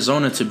want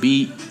Arizona to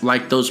be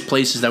like those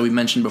places that we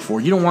mentioned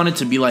before. You don't want it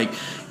to be like,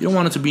 you don't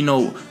want it to be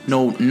no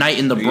night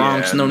in the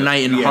Bronx, no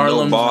night in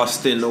Harlem, no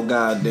Boston, no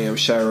goddamn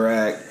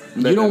Chirac.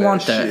 You don't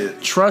want that.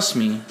 Shit. Trust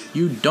me,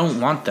 you don't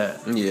want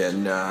that. Yeah,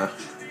 nah.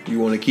 You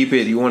want to keep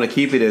it. You want to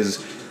keep it as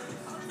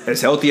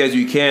healthy as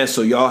you can,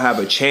 so y'all have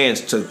a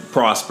chance to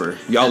prosper.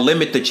 Y'all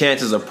limit the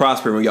chances of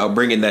prospering when y'all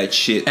bringing that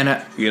shit.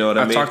 And you know what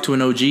I mean? I talked to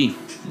an OG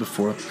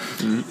before,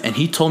 and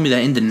he told me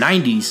that in the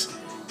 90s,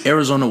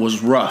 Arizona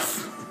was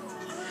rough.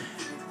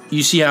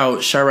 You see how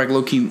Chirac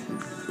low-key,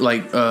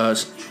 like,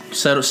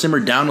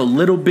 simmered down a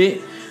little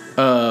bit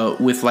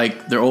with,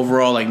 like, their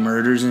overall, like,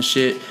 murders and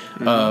shit.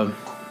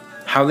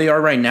 How they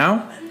are right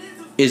now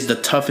is the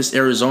toughest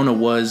Arizona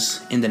was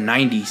in the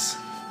 90s,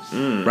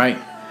 right?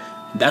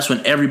 That's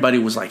when everybody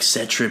was, like,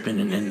 set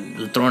tripping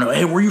and throwing out,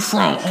 hey, where you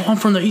from? Oh, I'm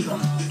from the East.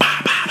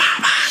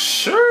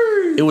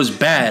 Sure. It was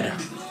bad,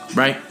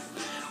 right?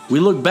 We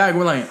look back,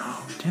 we're like,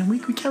 oh, damn, we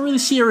can't really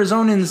see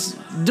Arizonans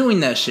doing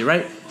that shit,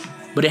 right?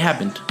 But it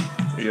happened.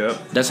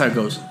 Yep. That's how it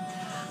goes.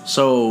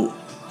 So,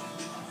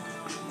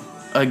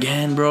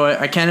 again, bro,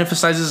 I can't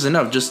emphasize this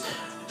enough. Just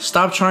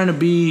stop trying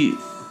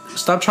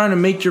to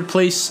make your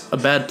place a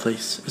bad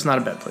place. It's not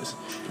a bad place.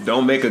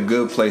 Don't make a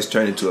good place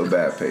turn into a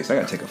bad place. I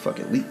gotta take a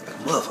fucking leap.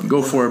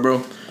 Go for it,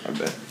 bro. I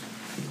bet.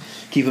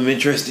 Keep them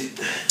interested.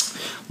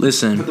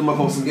 Listen. Put them up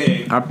on some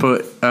game. I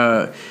put,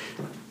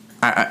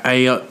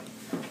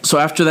 so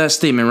after that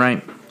statement,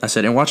 right? I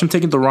said, and watch them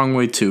take it the wrong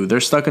way too. They're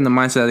stuck in the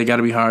mindset that they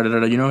gotta be hard.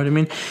 You know what I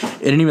mean?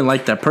 It didn't even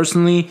like that.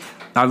 Personally,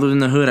 I lived in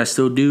the hood. I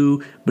still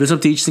do. But it's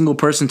up to each single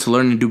person to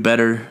learn and do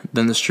better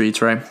than the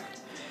streets, right?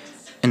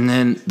 And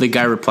then the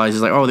guy replies,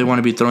 he's like, oh, they want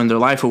to be throwing their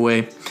life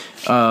away.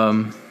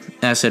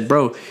 And I said,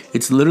 bro,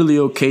 it's literally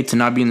okay to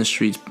not be in the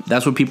streets.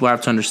 That's what people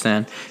have to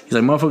understand. He's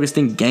like, motherfuckers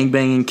think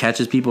gangbanging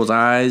catches people's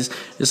eyes.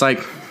 It's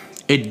like,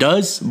 it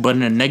does, but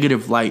in a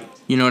negative light.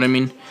 You know what I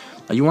mean?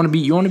 Like, you want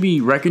to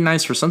be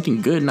recognized for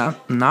something good,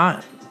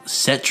 not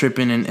set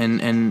tripping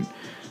and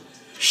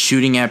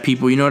shooting at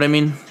people. You know what I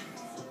mean?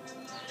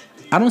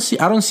 I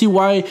don't see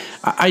why.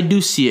 I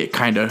do see it,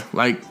 kind of.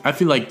 Like, I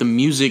feel like the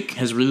music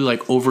has really,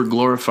 like, over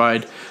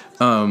glorified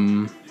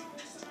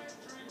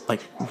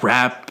like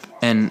rap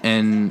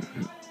and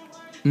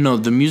no,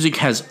 the music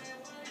has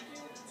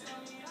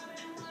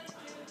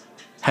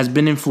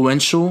been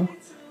influential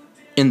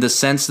in the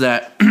sense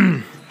that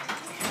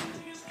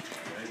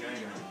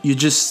you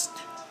just,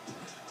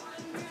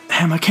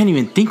 damn, I can't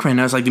even think right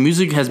now. It's like the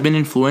music has been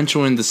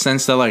influential in the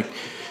sense that, like,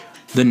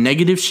 the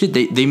negative shit,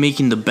 they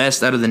making the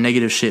best out of the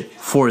negative shit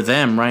for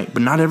them, right?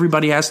 But not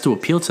everybody has to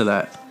appeal to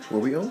that.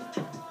 Where we on?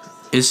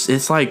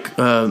 It's like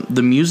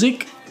the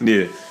music.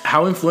 Yeah.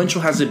 How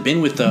influential has it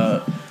been with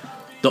the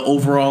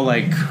overall,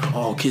 like,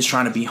 oh, kids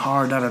trying to be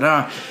hard, da da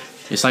da.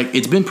 It's like,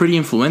 it's been pretty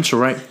influential,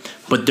 right?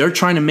 But they're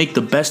trying to make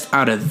the best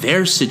out of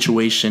their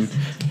situation.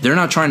 They're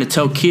not trying to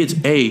tell kids,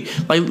 hey,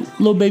 like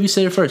Lil Baby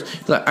said it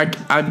first. Like,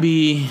 I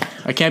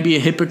can't be a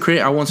hypocrite.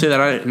 I won't say that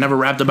I never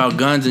rapped about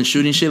guns and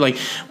shooting shit. Like,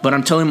 but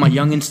I'm telling my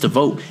youngins to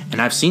vote, and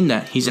I've seen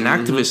that. He's an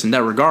activist in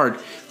that regard.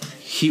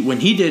 When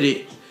he did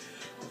it,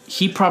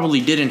 he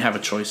probably didn't have a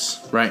choice,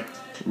 right?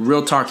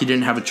 Real talk, he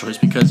didn't have a choice,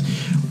 because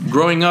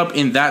growing up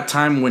in that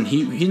time when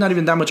he's not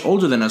even that much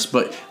older than us,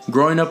 but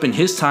growing up in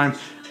his time,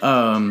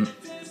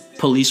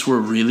 police were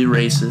really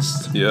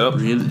racist.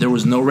 Yep. Really, there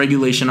was no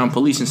regulation on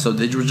police, and so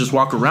they would just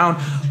walk around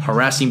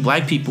harassing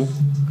black people,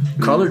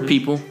 colored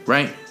people,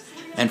 right?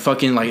 And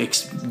fucking, like,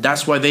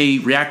 that's why they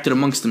reacted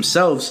amongst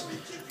themselves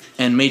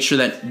and made sure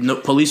that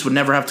police would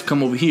never have to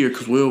come over here,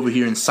 because we're over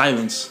here in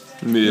silence.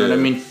 Yeah. You know what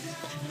I mean?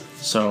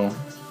 So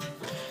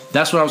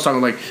that's what I was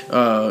talking, like,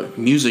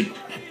 music.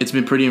 It's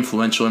been pretty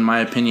influential, in my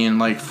opinion,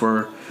 like,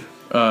 for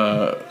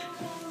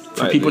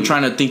people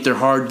trying to think they're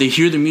hard. They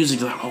hear the music,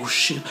 they're like, oh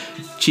shit.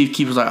 Chief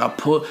Keef was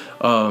like,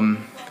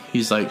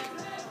 he's like,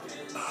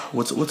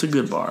 what's a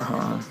good bar,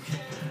 huh?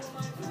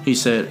 He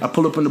said, I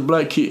pull up in the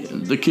black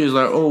kid. The kid's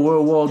like, oh, where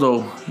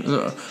Waldo?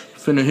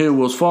 Finna hit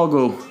Wells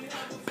Fargo.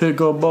 Pick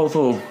up both,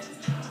 oh.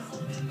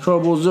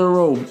 Trouble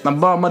zero. I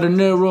bought my De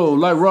Niro,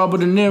 like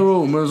Robert De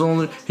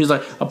Niro. He's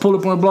like, I pull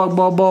up on the block,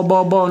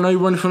 ball. Now you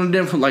running from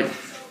the damn, like,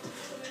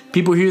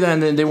 people hear that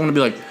and then they want to be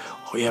like,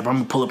 oh yeah, but I'm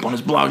gonna pull up on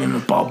his blog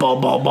and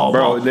ball.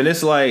 Bro, then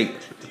it's like,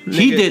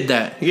 He did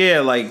that. Yeah,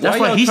 like That's why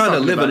why y'all he's trying to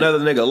talking live about another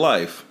nigga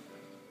life?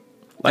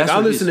 Like That's I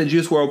what listen to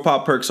Juice WRLD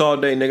pop perks all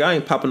day, nigga. I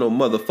ain't popping no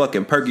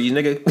motherfucking perky,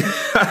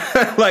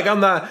 nigga. Like I'm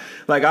not.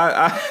 Like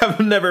I have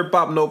never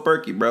popped no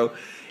perky, bro.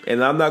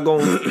 And I'm not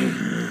going.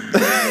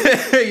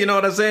 You know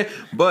what I'm saying?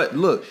 But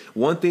look,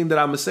 one thing that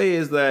I'm gonna say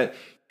is that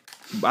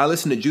I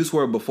listened to Juice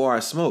WRLD before I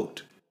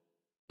smoked.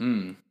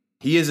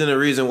 He isn't the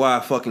reason why I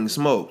fucking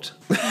smoked.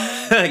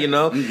 You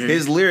know,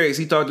 his lyrics.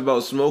 He talked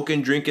about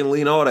smoking, drinking,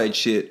 lean, all that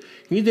shit.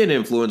 He didn't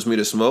influence me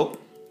to smoke.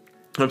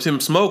 I'm seeing him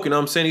smoking.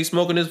 I'm saying he's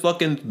smoking his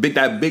fucking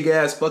that big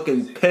ass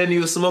fucking pen he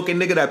was smoking,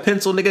 nigga. That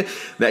pencil, nigga.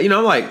 That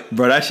I'm like,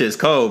 bro, that shit's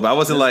cold. But I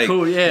wasn't like,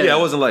 cool, yeah. I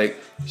wasn't like,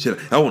 shit.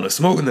 I want to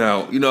smoke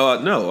now. No,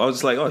 I was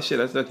just like, oh shit,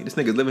 this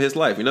nigga's living his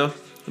life. And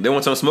then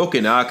once I'm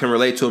smoking, now I can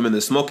relate to him in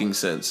the smoking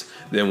sense.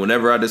 Then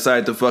whenever I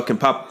decide to fucking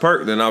pop a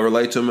perk, then I'll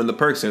relate to him in the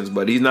perk sense.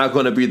 But he's not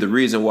going to be the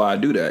reason why I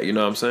do that. You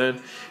know what I'm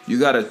saying? You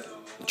gotta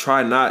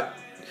try not.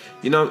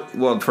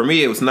 Well, for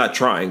me, it was not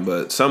trying,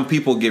 but some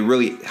people get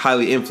really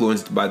highly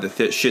influenced by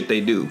the shit they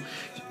do.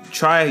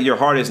 Try your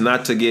hardest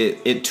not to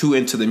get too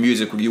into the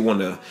music where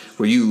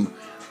you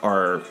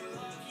are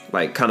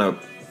like kind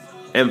of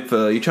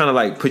you're trying to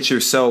like put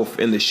yourself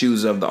in the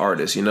shoes of the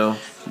artist, you want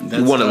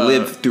to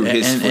live through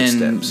his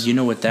footsteps. And you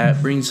know what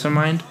that brings to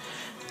mind?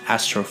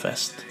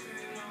 Astrofest.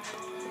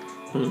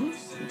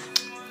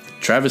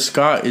 Travis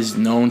Scott is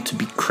known to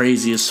be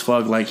crazy as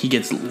fuck. Like, he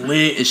gets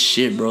lit as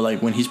shit, bro.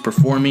 Like, when he's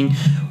performing,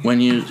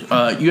 when you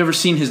ever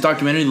seen his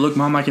documentary, Look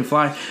Mom, I Can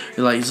Fly?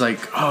 He's like,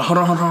 oh, hold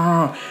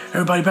on.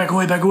 Everybody back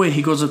away.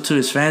 He goes up to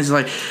his fans. He's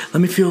like,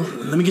 let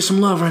me get some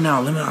love right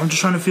now. I'm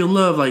just trying to feel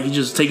love. Like, he's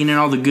just taking in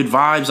all the good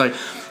vibes. Like,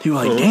 people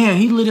like, damn,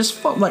 he lit as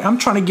fuck. Like, I'm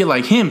trying to get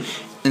like him.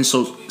 And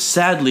so,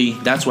 sadly,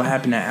 that's what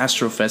happened at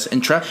Astrofest.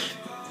 And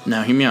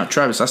now, hear me out,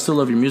 Travis. I still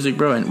love your music,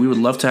 bro. And we would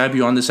love to have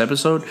you on this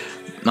episode.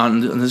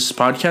 On this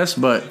podcast,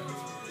 but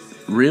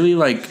really,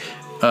 like,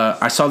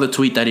 I saw the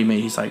tweet that he made.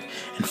 He's like,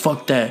 and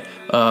fuck that,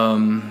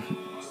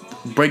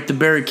 break the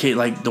barricade,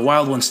 like the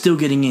wild one's still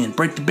getting in,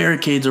 break the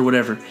barricades or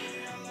whatever.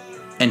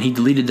 And he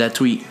deleted that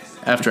tweet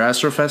after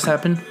Astrofest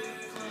happened.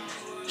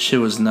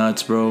 Shit was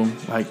nuts, bro.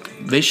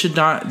 Like, that should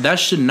not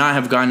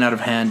have gotten out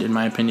of hand, in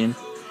my opinion.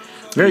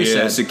 Very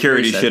sad.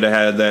 Security should have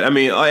had that. I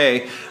mean,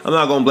 hey, I'm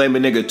not gonna blame a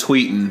nigga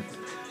tweeting.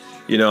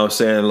 You know what I'm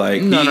saying?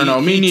 Like,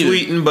 no, me neither.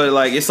 Tweeting, but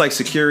like, it's like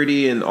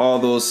security and all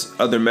those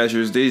other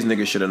measures. These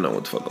niggas should have known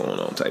what the fuck going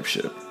on, type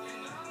shit.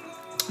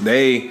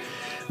 The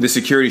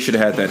security should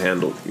have had that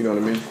handled. You know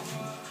what I mean?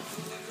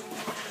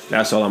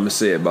 That's all I'm gonna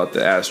say about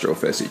the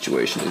Astrofest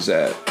situation. Is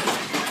that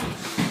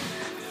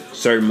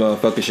certain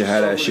motherfuckers should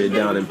have that shit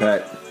down and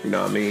packed. You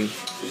know what I mean?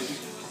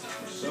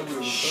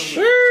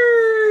 Sure.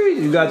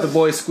 You got the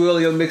boy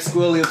Squilliam, Mick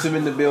Squilliam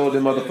in the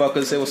building,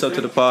 motherfuckers. Say what's up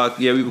to the pod.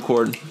 Yeah, we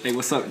recording. Hey,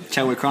 what's up,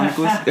 Chadwick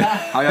Chronicles?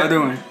 How y'all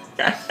doing?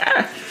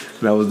 That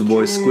was the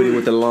boy Squiddy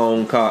with the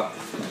long cock.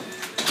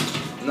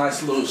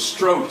 Nice little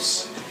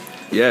strokes.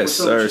 Yes,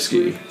 sir,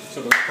 Ski.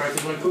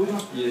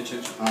 Yeah,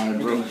 cheers.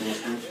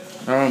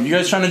 You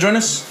guys trying to join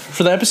us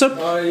for the episode?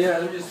 Yeah,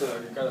 let me just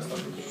gotta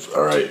stop.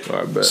 All right,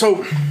 bet.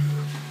 So,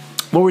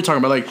 what were we talking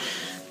about? Like,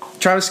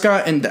 Travis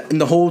Scott and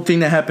the whole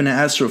thing that happened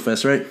at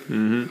Astrofest, right?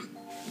 Mm-hmm.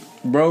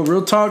 Bro,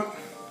 real talk.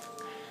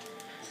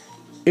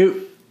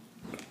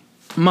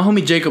 My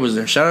homie Jacob was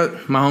there. Shout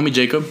out my homie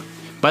Jacob.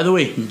 By the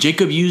way,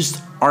 Jacob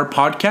used our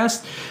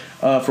podcast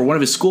for one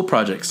of his school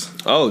projects.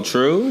 Oh,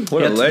 true?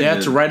 What a legend. They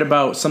had to write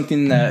about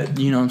something that,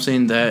 you know what I'm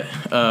saying, that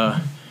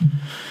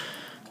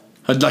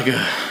like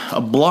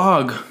a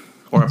blog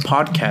or a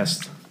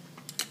podcast.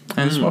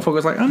 And this motherfucker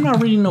was like, I'm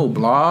not reading no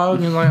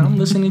blog. And like, I'm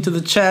listening to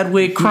the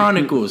Chadwick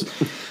Chronicles.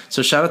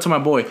 So shout out to my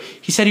boy.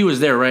 He said he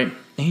was there, right?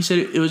 And he said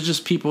it was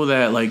just people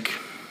that, like,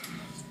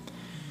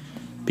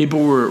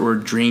 people were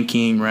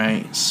drinking,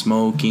 right?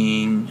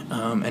 Smoking,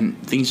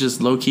 and things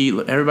just low-key.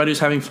 Everybody was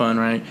having fun,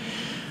 right?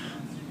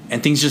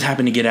 And things just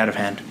happened to get out of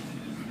hand.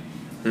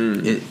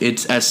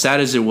 It's as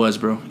sad as it was,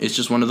 bro. It's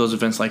just one of those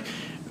events, like,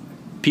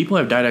 people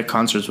have died at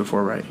concerts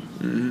before, right?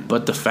 Mm-hmm.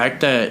 But the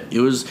fact that it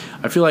was,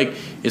 I feel like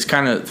it's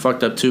kind of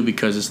fucked up too,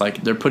 because it's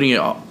like they're putting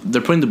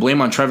the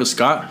blame on Travis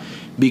Scott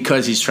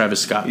because he's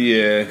Travis Scott.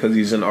 Yeah, because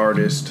he's an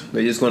artist.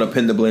 They're just gonna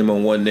pin the blame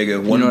on one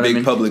nigga, one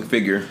big public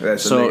figure.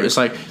 That's so it's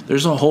like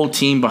there's a whole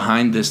team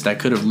behind this that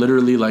could have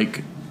literally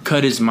like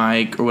cut his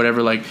mic or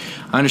whatever. Like,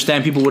 I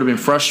understand people would have been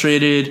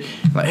frustrated.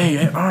 Like,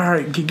 hey, all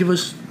right, give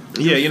us.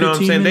 Yeah, you know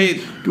what I'm saying?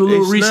 They do a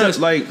little recess.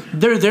 Like,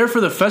 they're there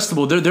for the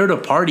festival. They're there to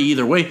party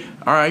either way.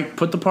 All right,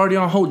 put the party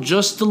on hold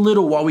just a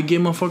little while we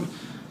get motherfucker.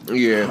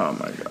 Yeah. Oh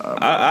my god.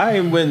 I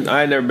ain't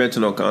never been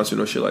to no concert,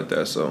 no shit like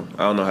that. So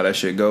I don't know how that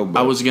shit go. But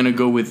I was gonna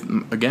go with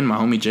again my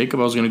homie Jacob.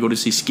 I was gonna go to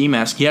see Ski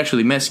Mask. He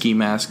actually met Ski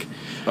Mask.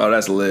 Oh,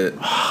 that's lit.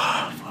 Bro,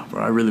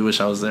 I really wish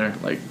I was there.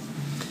 Like,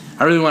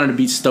 I really wanted to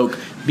beat Stoke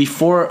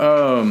before.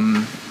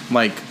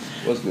 Like.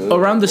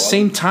 Around the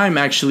same time,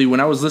 actually, when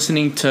I was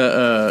listening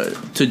to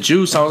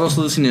Juice, I was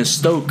also listening to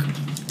Stoke.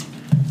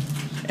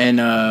 And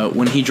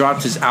when he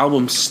dropped his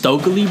album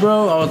Stokely,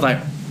 bro, I was like,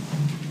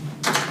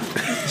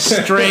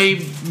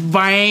 straight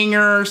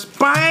bangers,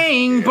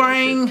 bang,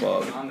 bang.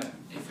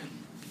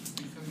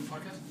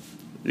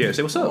 Yeah,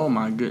 say what's up. Oh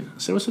my good.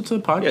 Say what's up to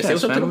the podcast. Yeah, say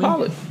what's up to the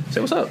family. pilot. Say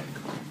what's up.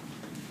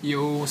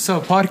 Yo, what's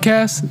up,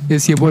 podcast?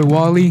 It's your boy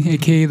Wally,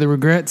 aka The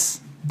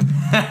Regrets.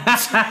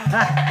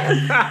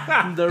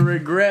 The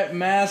regret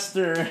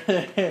master.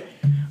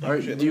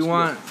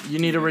 You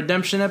need a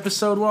redemption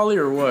episode, Wally,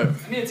 or what?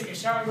 I need to take a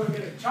shower and go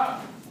get a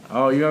chop.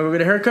 Oh, you gotta go get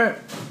a haircut?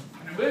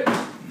 In a bit.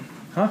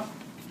 Huh?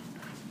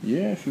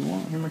 Yeah, if you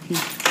want. Here, my keys.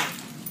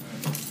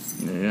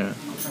 Yeah.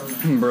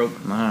 I'm broke.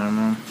 I don't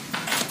know.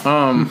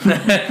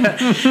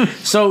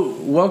 So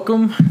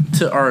welcome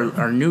to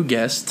our new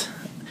guest,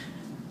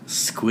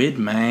 Squid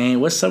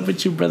Man. What's up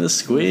with you, brother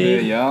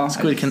Squid? Yeah, y'all.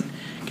 Squid, can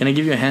I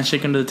give you a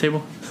handshake under the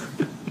table?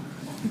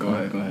 Go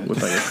ahead. Whip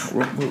it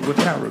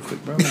out real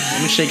quick, bro.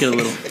 Let me shake it a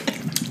little.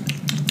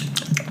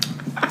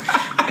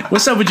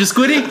 What's up with you,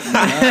 Squiddy?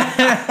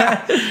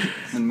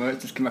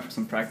 And just came out for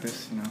some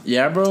practice, you know.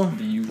 Yeah, bro.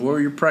 The usual. What were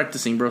you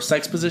practicing, bro?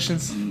 Sex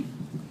positions?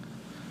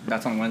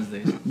 That's on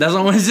Wednesdays. That's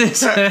on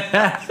Wednesdays.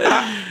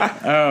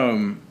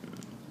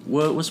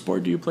 What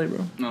sport do you play, bro?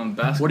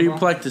 Basketball. What do you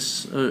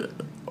practice?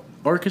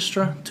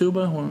 Orchestra,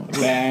 tuba?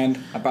 Band.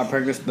 I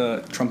practice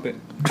the trumpet.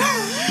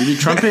 You do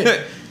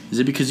trumpet? Is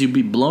it because you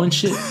be blowing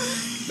shit?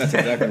 That's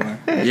exactly why.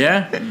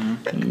 Yeah?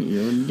 Mm-hmm.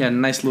 You got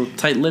nice little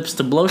tight lips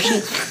to blow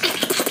shit?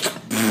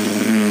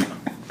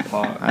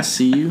 Pause. I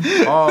see you.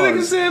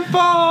 Pause. said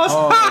pause.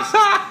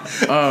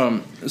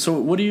 So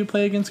what do you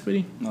play against,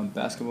 Squiddy?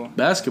 Basketball.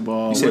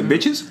 Basketball. You said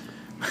bitches?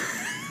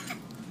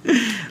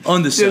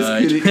 On the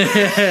side.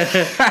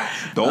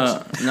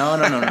 Don't.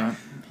 No.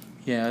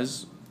 Yeah,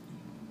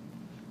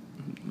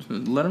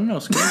 let him know,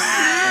 Squiddy.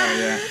 Oh,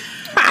 yeah.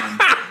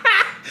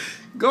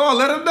 Go on,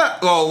 let him know.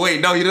 Oh,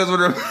 wait, no, he doesn't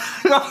want to.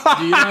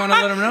 Do you don't want to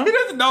let him know? He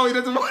doesn't know. He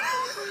doesn't want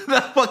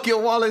that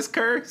fucking Wallace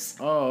curse.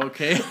 Oh,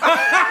 okay.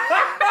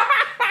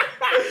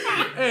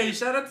 Hey,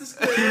 shout out to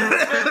Squid.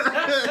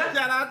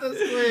 Shout out to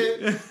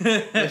Squid.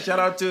 Yeah, shout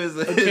out to his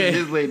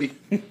lady.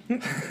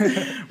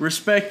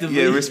 Respectively.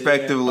 Yeah,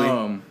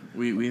 respectively.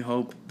 We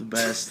hope the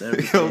best.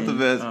 We hope the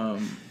best.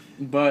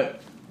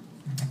 But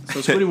so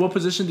Squiddy, what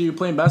position do you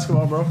play in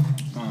basketball, bro?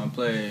 I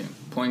play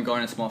point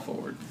guard and small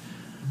forward.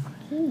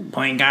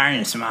 Point guard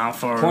and small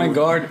forward. Point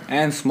guard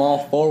and small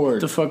What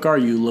forward. the fuck are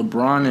you,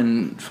 LeBron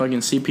and fucking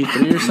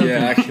CP3 or something? Yeah,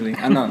 actually.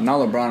 I'm not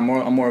LeBron.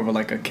 I'm more of a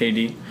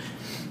KD.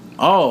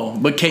 Oh,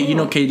 but you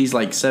know KD's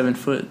like 7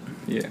 foot.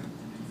 Yeah.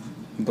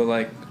 But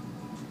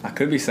I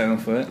could be 7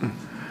 foot.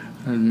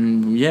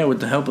 Yeah, with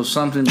the help of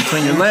something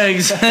between your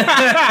legs.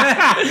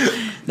 That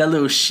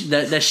little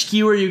that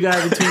skewer you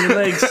got between your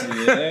legs.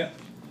 Yeah.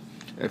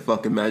 That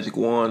fucking magic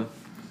wand.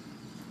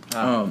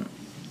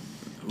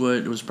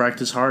 What was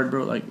practice hard,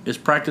 bro? Is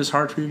practice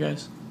hard for you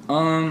guys?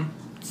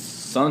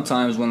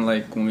 Sometimes when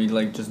we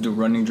just do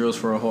running drills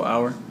for a whole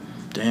hour.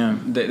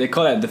 Damn. They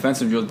call that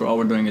defensive drills, but all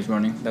we're doing is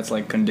running. That's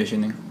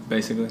conditioning,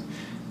 basically.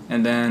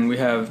 And then we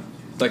have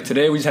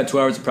today we just had 2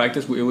 hours of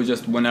practice. It was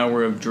just 1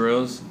 hour of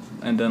drills,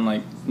 and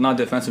then not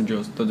defensive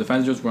drills. The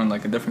defensive drills were a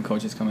different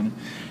coaches coming in.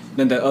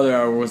 Then that other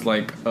hour was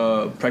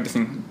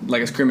practicing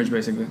a scrimmage,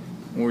 basically.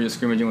 We were just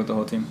scrimmaging with the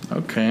whole team.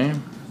 Okay.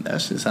 That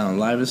shit sound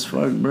live as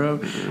fuck, bro.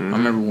 I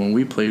remember when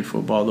we played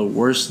football, the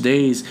worst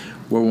days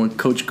were when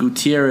Coach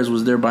Gutierrez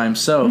was there by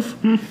himself,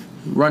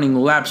 running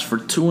laps for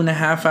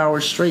 2.5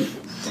 hours straight.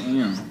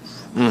 Damn.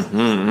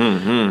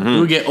 We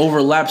would get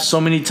overlapped so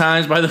many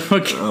times by the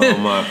fucking. Oh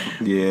my,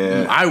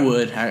 yeah. I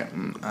would.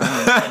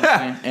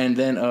 And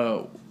then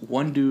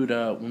one dude,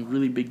 one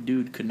really big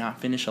dude, could not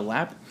finish a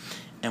lap,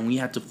 and we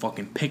had to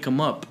fucking pick him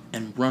up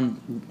and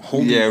run.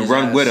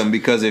 Run with him,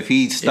 because if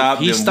he stopped,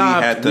 we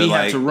had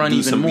to run do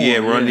even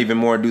more. run even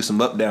more, do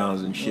some up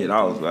downs and shit.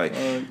 I was like,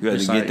 you had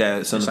to get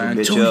that son of a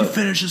bitch until up. he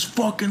finish his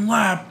fucking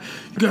lap,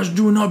 you guys are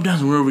doing up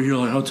downs, and we're over here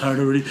how tired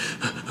already.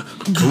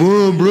 Come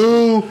on,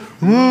 bro.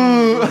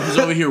 He's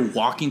over here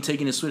walking,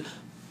 taking his switch.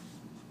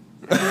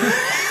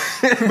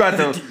 About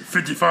to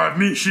 55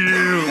 meat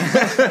shield.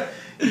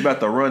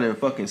 about to run and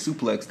fucking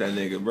suplex that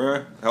nigga,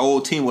 bro. The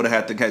whole team would have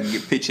had to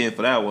get pitch in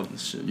for that one.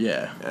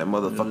 Yeah, That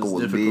motherfucker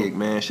was difficult. big,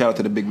 man. Shout out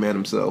to the big man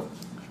himself.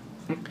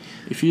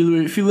 If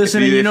you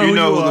listen, If you know who you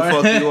the are.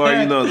 fuck you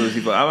are, you know those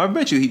people. I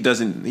bet you he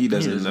doesn't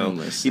know.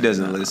 listen. He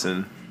doesn't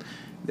listen.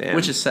 Damn.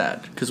 Which is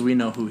sad, because we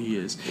know who he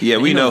is. Yeah,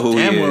 we know who he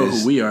damn well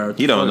is. who we are.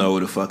 He don't know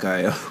who the fuck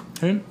I am.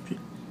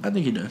 I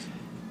think he does.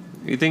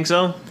 You think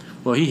so?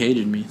 Well, he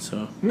hated me,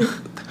 so.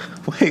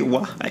 Wait,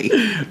 why?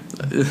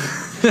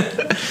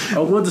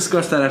 Oh, we'll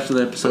discuss that after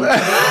the episode.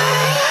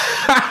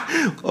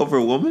 Over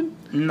a woman?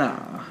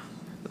 Nah.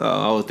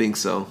 I would think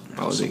so.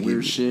 I would Some think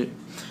weird shit.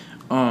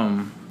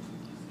 But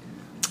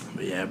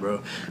yeah,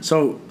 bro.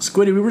 So,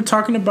 Squiddy,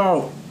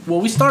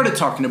 we started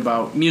talking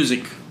about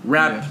music,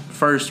 rap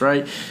first,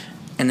 right?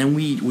 And then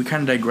we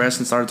kind of digressed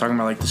and started talking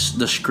about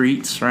the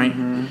streets, right?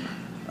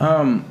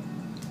 Mm-hmm.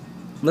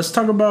 Let's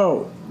talk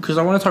about, because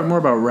I want to talk more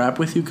about rap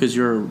with you, because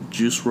you're a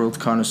Juice WRLD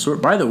connoisseur.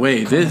 By the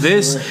way,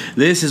 this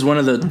is one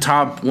of the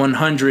top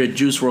 100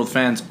 Juice WRLD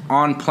fans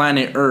on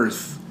planet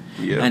Earth.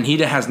 Yeah. And he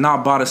has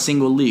not bought a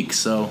single leak,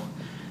 so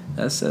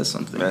that says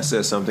something. That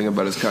says something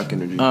about his cock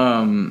energy.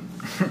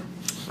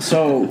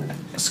 So,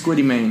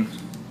 Squiddy Mane,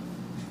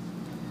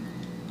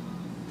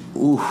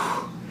 Ooh.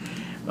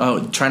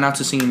 Oh, try not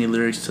to sing any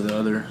lyrics to the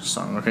other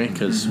song, okay?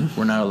 Because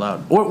we're not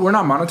allowed. Or we're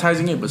not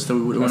monetizing it, but still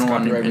we don't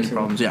want any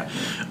problems. Yeah.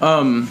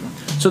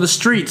 So the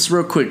streets,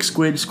 real quick.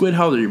 Squid,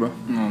 how old are you,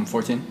 bro?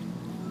 14.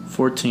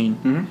 14.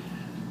 Mm-hmm.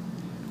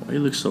 Why you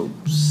look so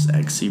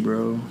sexy,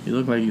 bro? You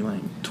look like you're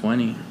like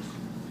 20.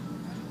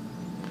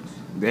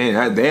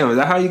 Damn, is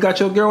that how you got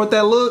your girl with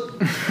that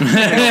look? He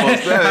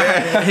looked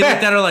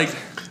at her like,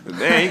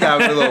 Damn, you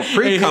got a little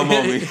freak come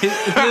on me.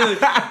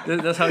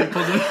 That's how he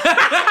pulled her.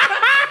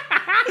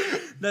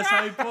 That's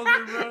how he pulled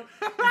her, bro.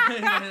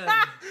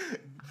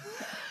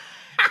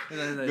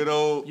 Good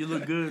old. You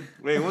look good.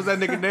 Wait, what's that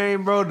nigga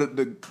name, bro?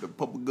 The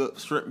purple gut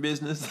shrimp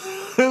business.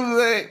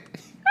 Like,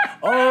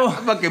 Oh,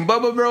 fucking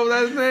Bubba, bro.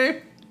 That's his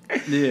name.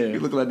 yeah. You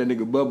look like that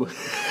nigga Bubba.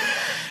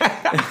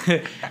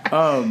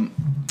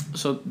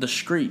 So the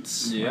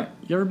streets. Yeah.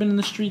 You ever been in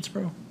the streets,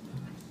 bro?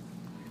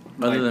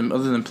 Like-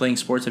 Other than playing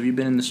sports, have you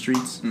been in the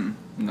streets?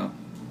 No.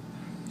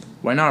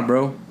 Why not,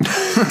 bro? We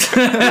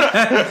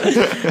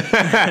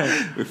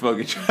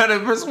fucking trying to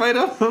persuade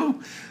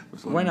him.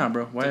 Why not,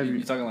 bro? Why have You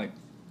you? talking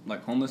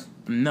like homeless?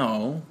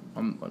 No,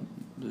 I'm like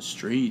the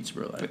streets,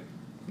 bro.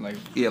 Like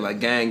Yeah, like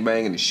gang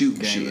banging and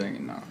shooting shit.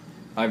 gangbanging? No.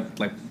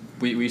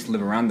 We used to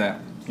live around that,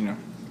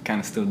 kind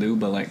of still do,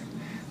 but like,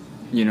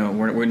 we've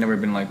never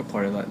been like a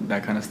part of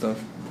that kind of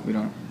stuff. We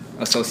don't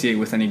associate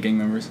with any gang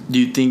members. Do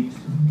you think?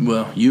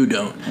 Well, you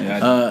don't.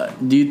 Yeah,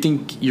 Do you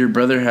think your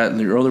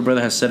older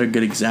brother has set a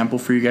good example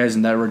for you guys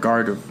in that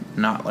regard of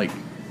not like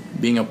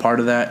being a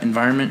part of that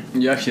environment?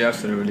 You actually have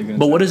to really good.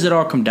 But what does it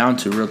all come down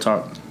to? Real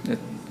talk. It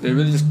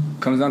really just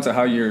comes down to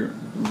how you're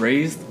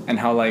raised and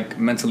how like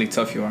mentally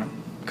tough you are,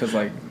 because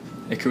like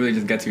it could really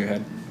just get to your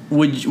head.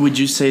 Would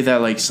you say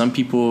that like some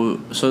people?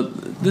 So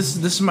this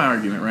is my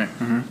argument, right?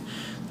 Mm-hmm.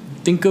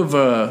 Think of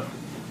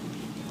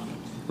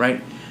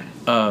right.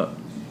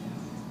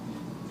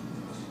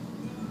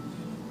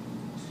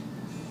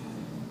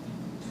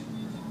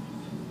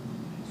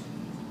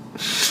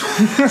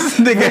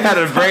 Nigga had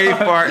a brave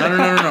part.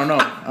 No.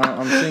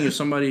 I'm saying if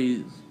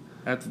somebody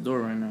at the door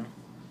right now.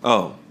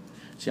 Oh.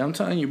 See, I'm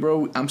telling you,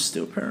 bro, I'm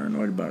still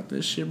paranoid about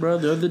this shit, bro.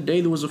 The other day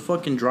there was a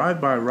fucking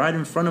drive-by right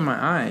in front of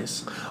my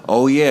eyes.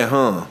 Oh yeah,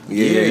 huh?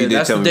 Yeah, you did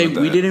that's tell the me day about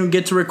that. we didn't even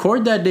get to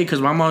record that day because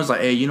my mom was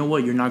like, "Hey, you know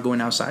what? You're not going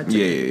outside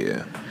today."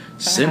 Yeah.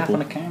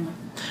 Simple.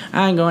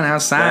 I ain't going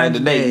outside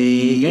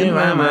today. Get Get around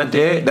around my my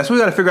dad. That's why we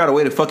gotta figure out a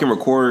way to fucking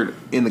record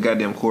in the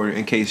goddamn court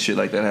in case shit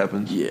like that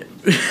happens. Yeah.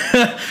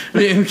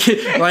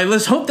 Like,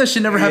 let's hope that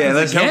shit never happens Yeah,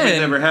 let's again. hope it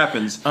never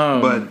happens.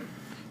 But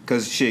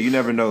because shit, you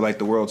never know. Like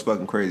the world's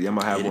fucking crazy. I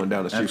might have one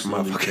down the street from my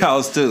absolutely. fucking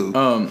house too.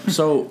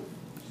 So,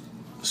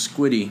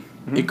 Squiddy,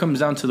 it comes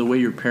down to the way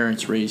your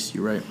parents raised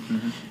you, right?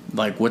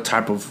 Like what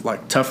type of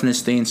like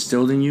toughness they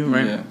instilled in you,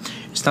 right? Yeah.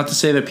 It's not to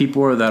say that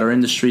people that are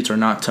in the streets are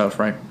not tough,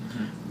 right?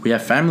 We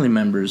have family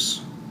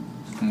members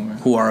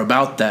who are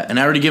about that, and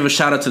I already give a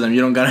shout out to them.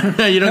 You don't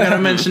gotta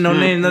mention no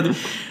name, nothing.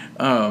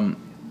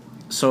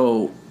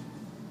 So,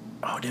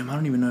 oh damn, I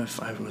don't even know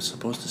if I was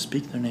supposed to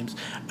speak their names.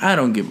 I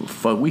don't give a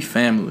fuck. We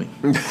family.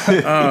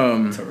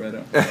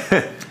 Toretto.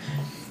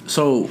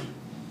 So,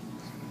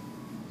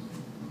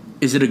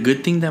 is it a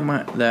good thing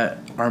that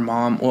our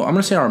mom? Well, I'm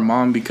gonna say our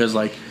mom because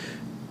like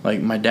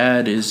my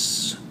dad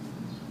is,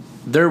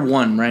 they're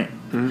one, right?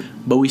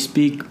 But we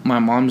speak my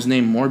mom's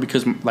name more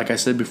because, like I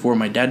said before,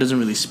 my dad doesn't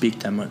really speak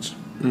that much.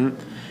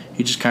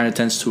 He just kind of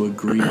tends to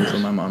agree with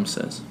what my mom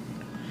says.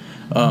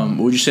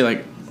 Would you say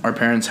like our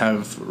parents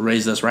have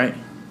raised us right?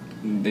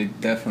 They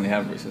definitely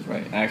have raised us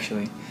right.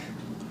 Actually,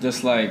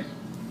 just like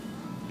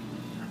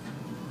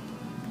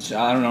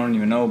I don't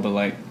even know, but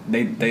like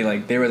they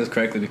raised us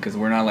correctly because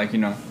we're not like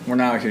we're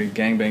not out here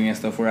gangbanging and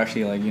stuff. We're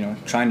actually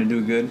like trying to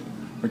do good.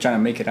 We're trying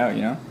to make it out.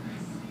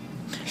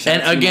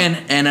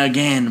 And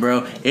again,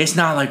 bro, it's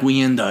not like we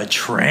in the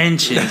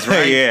trenches,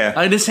 right? Yeah.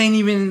 Like this ain't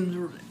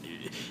even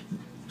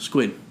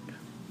Squid.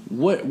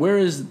 Where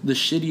is the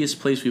shittiest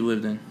place we've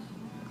lived in?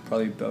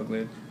 Probably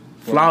Belgrade.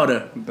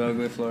 Florida.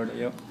 Belgrade, Florida.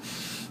 Yep.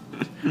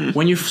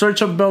 When you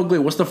search up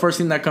Belgrade, what's the first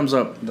thing that comes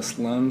up? The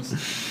slums.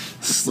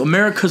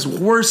 America's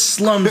worst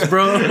slums,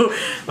 bro.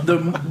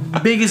 The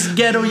biggest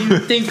ghetto you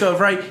think of,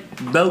 right?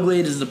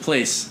 Belgrade is the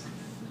place.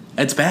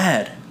 It's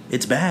bad.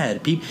 It's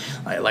bad. People,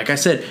 like I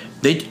said,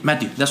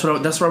 Matthew. That's where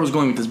I was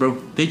going with this, bro.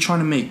 They trying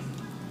to make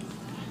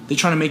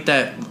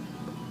that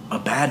a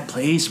bad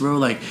place, bro.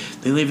 Like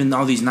they live in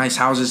all these nice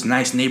houses,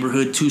 nice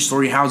neighborhood,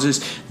 2-story houses.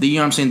 You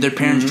know what I'm saying? Their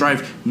parents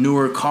drive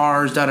newer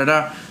cars,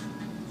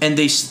 and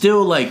they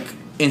still like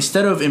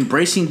instead of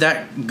embracing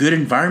that good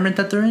environment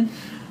that they're in.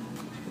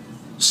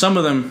 Some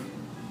of them,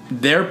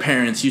 their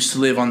parents used to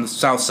live on the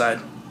south side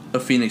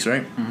of Phoenix,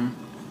 right?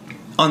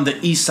 On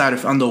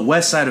the on the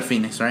west side of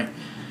Phoenix, right?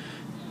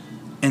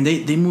 And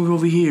they moved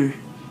over here,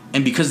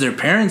 and because their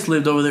parents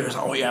lived over there, it's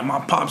like, oh yeah, my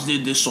pops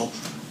did this, so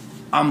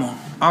I'm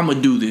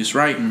gonna do this,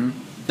 right?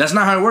 That's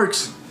not how it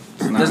works.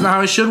 That's not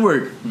how it should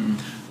work.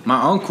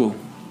 My uncle,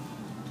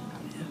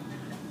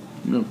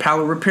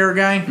 pallet repair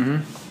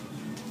guy,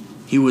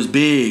 he was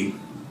big.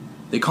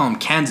 They call him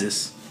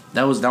Kansas.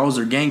 That was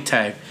their gang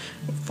tag.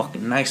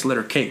 Fucking nice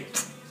letter K.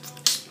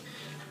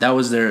 That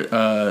was their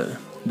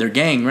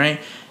gang, right?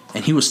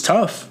 And he was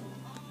tough.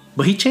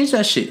 But he changed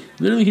that shit.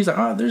 Literally, he's like,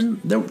 oh,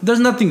 there's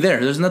nothing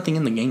there. There's nothing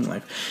in the gang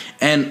life.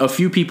 And a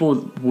few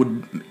people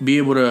would be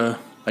able to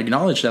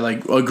acknowledge that,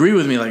 like, agree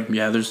with me, like,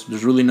 yeah,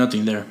 there's really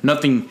nothing there.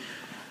 Nothing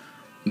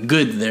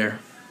good there,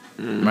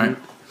 right?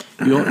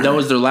 That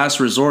was their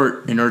last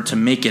resort in order to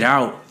make it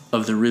out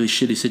of the really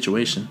shitty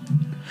situation.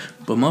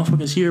 But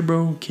motherfuckers here,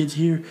 bro, kids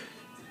here,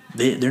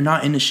 they're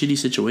not in a shitty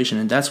situation.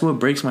 And that's what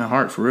breaks my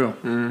heart, for real.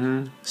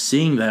 Mm-hmm.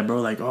 Seeing that, bro,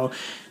 like, oh,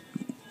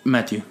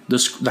 Matthew,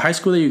 the high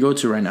school that you go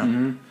to right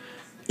now,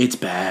 it's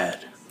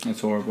bad.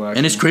 It's horrible, actually.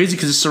 And it's crazy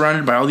because it's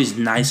surrounded by all these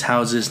nice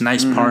houses,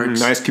 nice parks.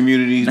 Nice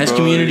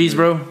communities,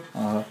 bro.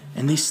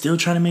 And they still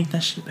try to make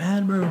that shit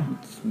bad, bro.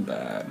 It's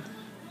bad.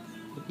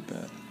 It's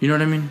bad. You know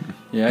what I mean?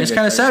 Yeah. It's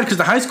kind of sad because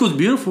the high school is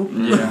beautiful.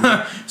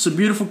 Yeah. It's a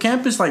beautiful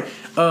campus. Like,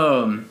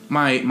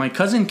 my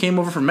cousin came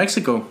over from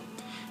Mexico,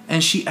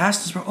 and she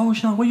asked us, bro, oh,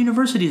 Sean, what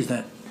university is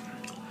that?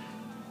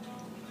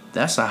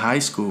 That's a high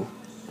school.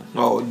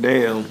 Oh,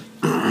 damn.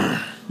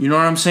 You know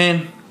what I'm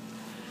saying?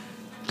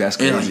 That's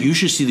crazy. And, like, you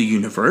should see the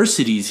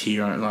universities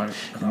here. Like,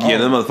 yeah,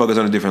 them motherfuckers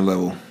on a different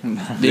level.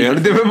 They're on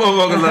a different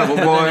motherfucking level,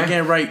 boy. You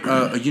can't write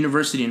a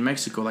university in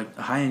Mexico, like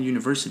a high-end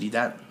university.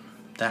 That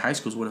high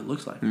school is what it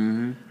looks like.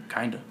 Mm-hmm.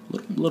 Kind of. A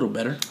little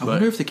better. I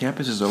wonder if the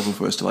campus is open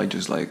for us to, like,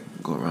 just, like,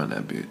 go around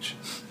that bitch.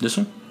 This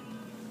one?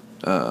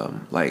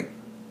 Like...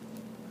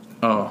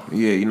 Oh.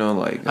 Yeah, you know,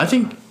 like... I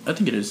think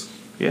it is.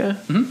 Yeah?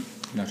 Mm-hmm.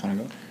 You're not trying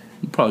to go?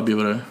 We'll probably be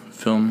able to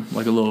film,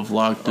 like, a little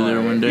vlog through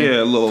there one day.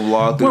 Yeah, a little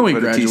vlog through when we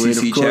graduate,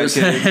 of course.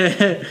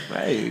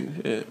 Hey,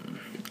 yeah,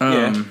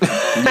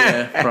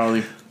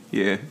 probably.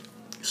 Yeah.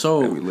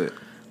 So, we lit.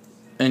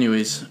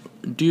 Anyways,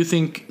 do you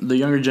think the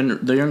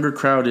younger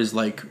crowd is,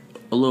 like,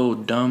 a little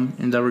dumb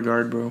in that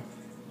regard, bro?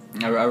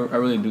 I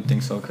really do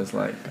think so, cause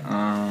like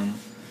I'm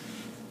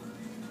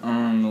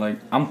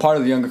part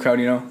of the younger crowd,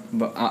 you know,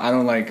 but I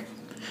don't like.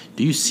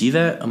 Do you see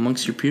that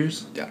amongst your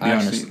peers? Yeah, I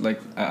actually, like,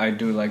 I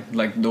do like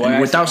the way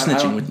and without actually,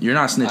 snitching. You're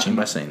not snitching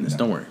by saying this.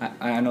 Don't worry.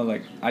 I know,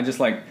 like, I just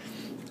like.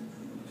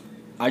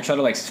 I try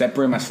to like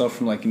separate myself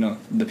from, like, you know,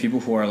 the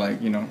people who are,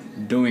 like, you know,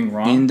 doing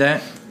wrong. In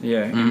that.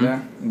 Yeah,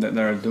 in that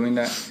are doing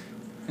that,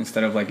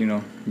 instead of, like, you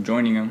know,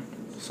 joining them.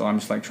 So I'm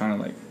just like trying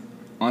to, like,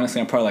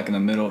 honestly, I'm probably like in the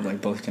middle of,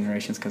 like, both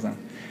generations, because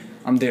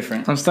I'm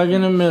different. I'm stuck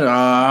in the middle.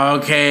 Oh,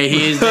 okay,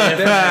 he's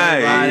different.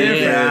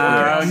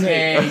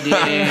 Okay,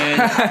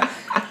 dude.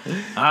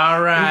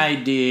 All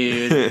right,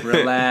 dude.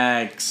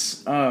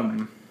 Relax.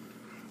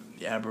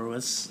 Yeah, bro,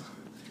 it's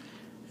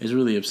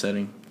really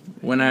upsetting.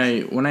 When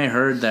I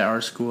heard that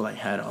our school, like,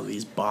 had all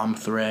these bomb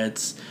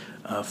threats,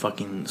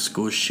 fucking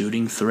school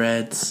shooting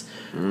threats,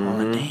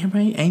 I'm like, damn,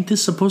 right? Ain't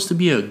this supposed to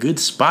be a good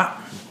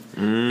spot?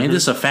 Ain't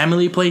this a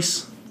family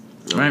place?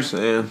 You know what I'm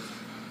saying?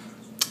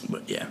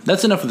 But yeah,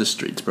 that's enough of the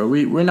streets, bro.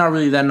 We're not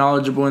really that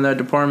knowledgeable in that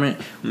department.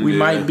 We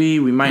might be,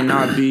 we might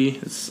not be.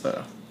 It's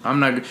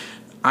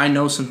I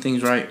know some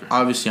things, right?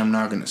 Obviously, I'm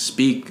not gonna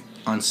speak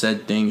on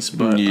said things,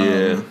 but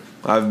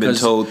I've been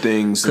told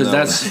things because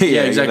that's exactly.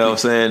 You know what I'm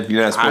saying?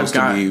 You're not supposed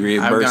to be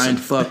reimbursing. I've gotten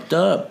fucked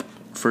up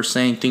for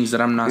saying things that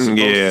I'm not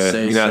supposed to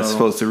say. You're not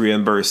supposed to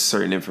reimburse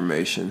certain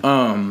information.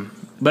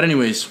 But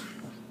anyways,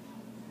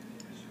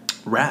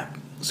 rap,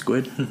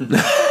 Squid.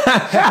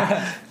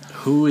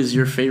 Who is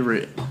your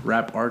favorite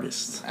rap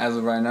artist? As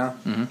of right now,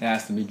 it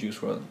has to be Juice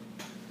WRLD.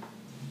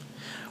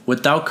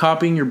 Without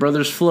copying your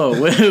brother's flow,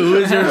 who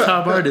is your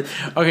top artist?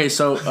 Okay,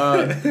 so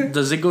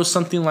does it go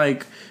something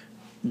like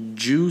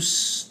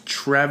Juice,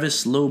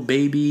 Travis, Lil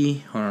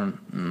Baby, or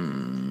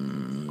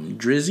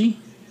Drizzy?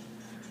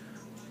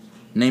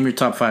 Name your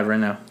top 5 right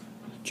now.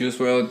 Juice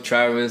WRLD,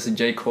 Travis,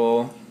 J.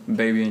 Cole,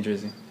 Baby, and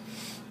Drizzy.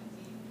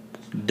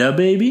 Da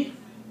Baby?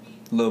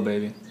 Lil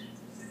Baby.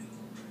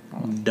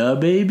 Da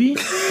Baby?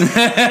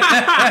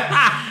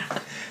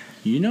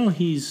 You know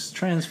he's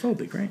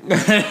transphobic, right?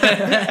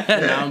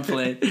 Nah, I'm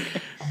playing.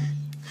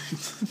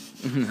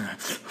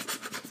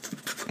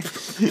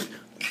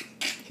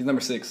 He's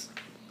number 6.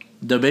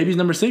 Da Baby's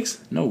number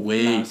 6? No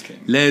way. Nah, I was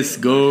kidding. Let's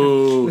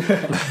go.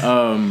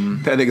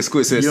 That nigga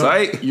Squid said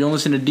sight. You don't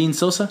listen to Dean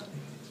Sosa?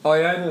 Oh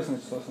yeah, I do listen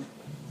to Sosa.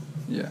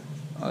 Yeah,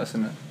 I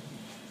listen to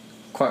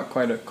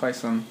quite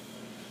some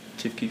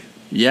Chief Keef.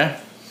 Yeah?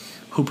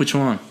 Who put you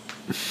on?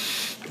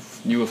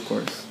 You, of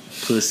course.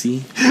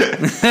 Pussy.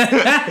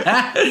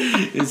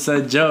 It's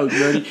a joke,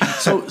 bro.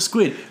 So,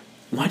 Squid,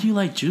 why do you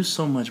like Juice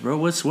so much, bro?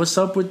 What's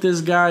up with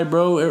this guy,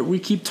 bro? We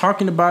keep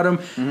talking about him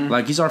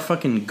like he's our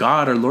fucking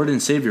God, our Lord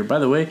and Savior. By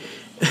the way,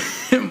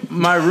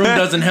 my room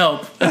doesn't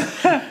help.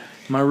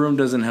 My room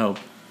doesn't help.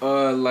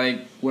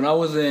 Like, when I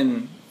was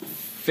in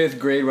 5th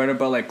grade, right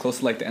about, like, close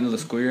to, like, the end of the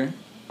school year,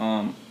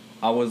 I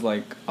was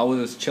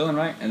just chilling,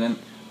 right? And then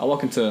I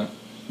walk into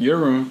your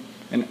room,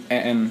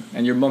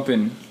 and you're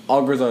bumping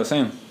All Girls Are the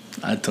Same.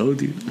 I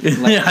told you.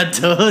 Like, I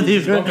told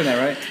you, bro. Bumping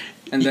that, right?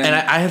 And then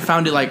I had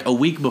found it like a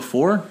week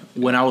before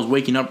when I was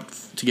waking up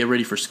to get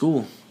ready for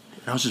school.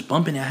 And I was just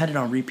bumping it. I had it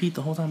on repeat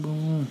the whole time. Boom,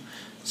 boom.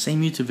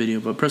 Same YouTube video.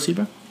 But proceed,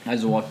 bro. I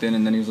just walked in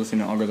and then he was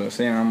listening to All Girls Are the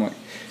Same. And I'm like,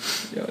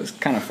 yo, it's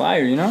kind of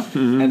fire, you know?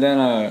 And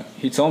then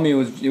he told me it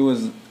was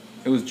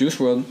Juice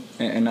WRLD,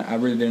 and I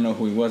really didn't know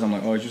who he was. I'm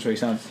like, oh, Juice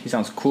WRLD, he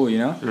sounds cool, you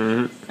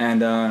know?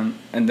 And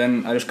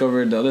then I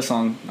discovered the other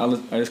song.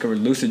 I discovered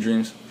Lucid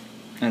Dreams,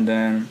 and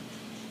then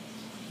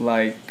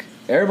like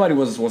everybody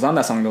was on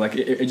that song. But like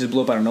it just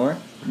blew up out of nowhere.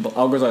 But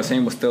All Girls Are the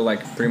Same was still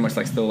like pretty much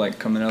like still like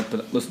coming up.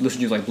 But Lucid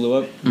Dreams like blew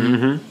up.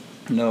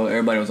 No,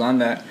 everybody was on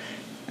that.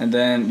 And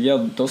then,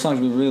 yeah, those songs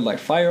were really, like,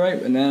 fire, right?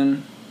 And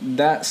then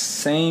that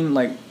same,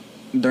 like,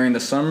 during the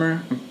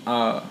summer,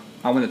 I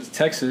went to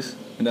Texas,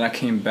 and then I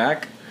came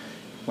back.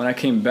 When I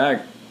came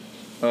back,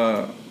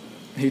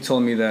 he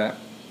told me that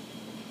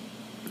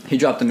he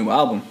dropped a new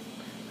album,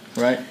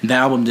 right? The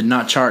album did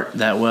not chart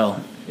that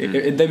well.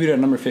 It debuted at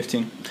number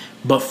 15.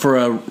 But for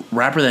a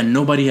rapper that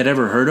nobody had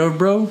ever heard of,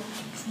 bro,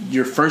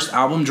 your first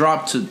album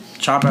drop to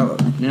chop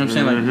out, you know what I'm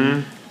saying?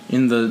 Like,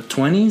 in the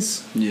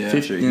 20s? Yeah.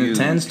 50, in the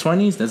 10s,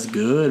 20s? That's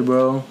good,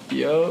 bro.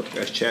 Yo.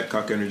 That's chat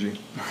cock energy.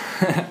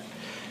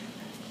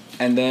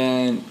 And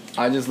then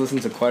I just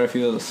listened to quite a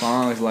few of the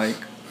songs. Like,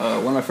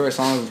 one of my favorite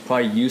songs was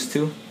probably Used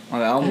To on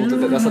the album.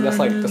 That's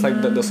like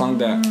the song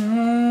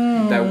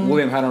that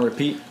William had on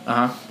repeat.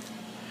 Uh-huh.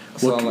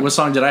 So What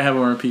song did I have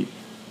on repeat?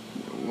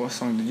 What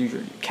song did you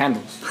hear?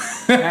 Candles.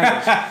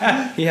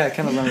 He had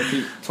Candles on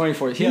repeat.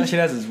 24. He actually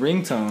has his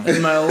ringtone. It's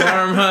my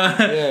alarm, huh?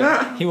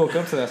 Yeah. He woke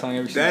up to that song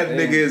every That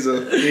single nigga day. is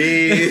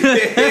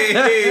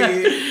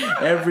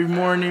a Every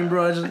morning,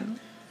 bro. I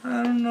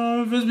don't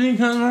know if it's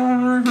because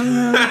I'm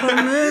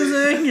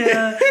missing.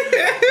 Yeah.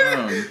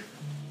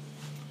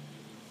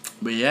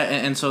 But yeah,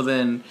 and so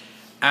then,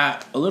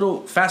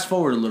 fast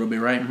forward a little bit,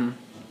 right?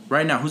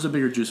 Right now, who's a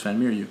bigger Juice fan,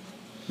 me or you?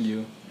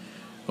 You.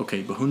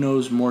 Okay, but who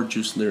knows more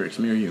Juice lyrics,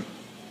 me or you?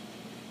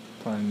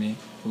 Probably me.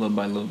 A little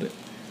by a little bit.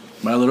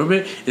 By a little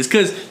bit? It's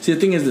because, see,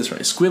 the thing is this,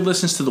 right? Squid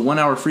listens to the 1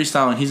 hour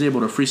freestyle and he's able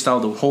to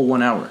freestyle the whole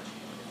 1 hour.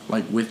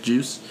 Like, with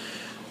Juice.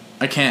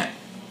 I can't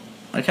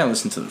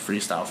listen to the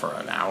freestyle for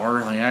an hour.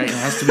 Like, it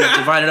has to be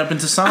divided up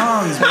into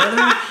songs,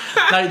 brother.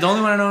 Like, the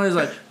only one I know is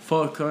like,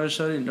 fuck her,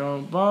 shawty,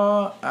 don't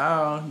ball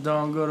out.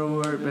 Don't go to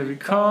work, baby,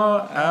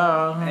 call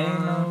out.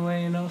 Ain't no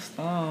way, no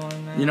stone.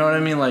 Man. You know what I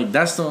mean? Like,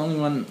 that's the only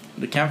one,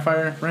 the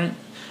Campfire, right?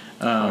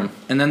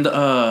 And then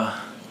the,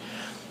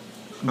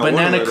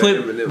 Banana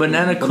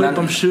clip,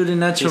 I'm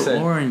shooting at your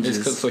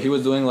oranges. So he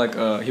was doing like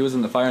he was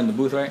in the fire in the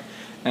booth, right?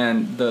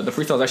 And the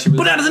freestyle was actually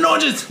bananas and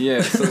oranges.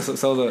 Yeah.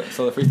 So the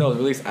freestyle was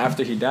released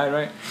after he died,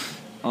 right?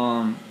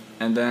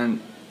 And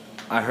then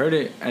I heard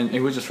it, and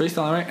it was just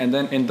freestyling, right? And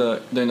then in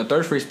the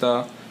third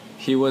freestyle,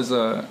 he was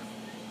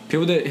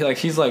people did like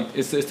he's like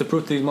it's to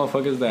prove to these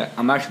motherfuckers that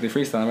I'm actually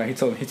freestyling, right?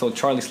 He told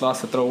Charlie Sloss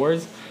to throw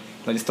words,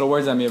 like just throw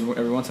words at me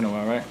every once in a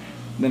while, right?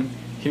 Then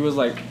he was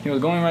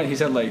going right. He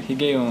said like he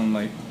gave him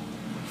like.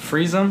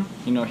 Freeze him,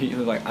 you know, he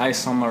was like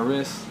ice on my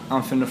wrist,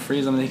 I'm finna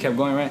freeze him, and he kept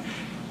going, right?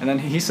 And then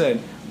he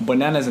said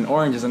bananas and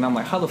oranges, and I'm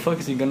like, how the fuck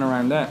is he gonna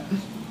rhyme that?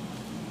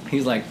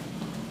 He's like,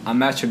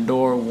 I'm at your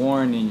door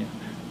warning you,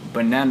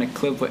 banana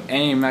clip with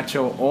aim at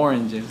your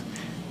oranges.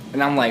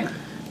 And I'm like,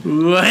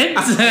 what?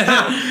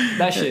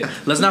 that shit.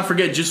 Let's not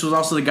forget Juice was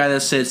also the guy that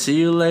said, see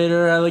you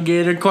later,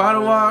 alligator,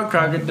 quad walk,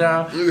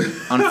 crocodile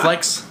on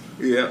Flex.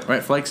 Yeah.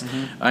 Right, Flex?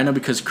 I know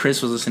because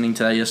Chris was listening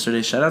to that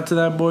yesterday. Shout out to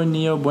that boy,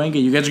 Neo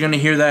Buenga. You guys are going to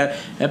hear that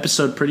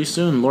episode pretty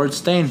soon. Lord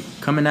Stain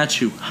coming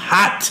at you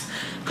hot.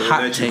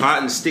 Hot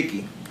and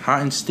sticky.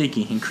 Hot and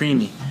sticky and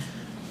creamy.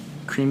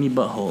 Creamy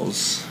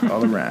buttholes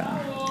all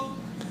around.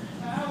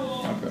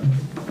 Okay.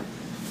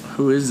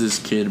 Who is this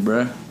kid,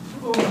 bruh?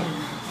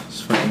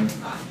 It's fucking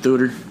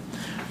Thuder.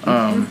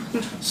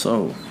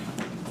 So,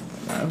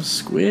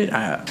 Squid.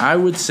 I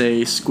would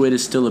say Squid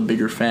is still a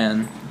bigger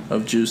fan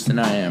of Juice than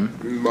I am.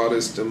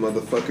 Modest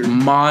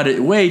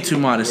motherfucker. Way too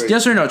modest.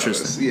 Yes or no,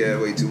 Tristan?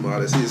 Yeah, way too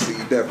modest. He's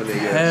definitely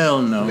yes.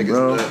 Hell no, Niggas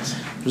bro. nuts.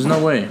 There's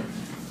no way.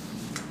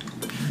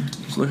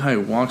 Just look how he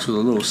walks with a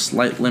little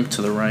slight limp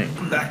to the right.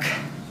 Back.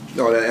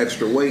 All that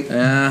extra weight.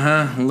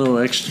 A little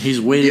extra. He's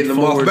weighted Getting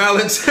forward. them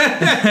off balance.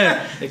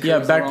 Yeah,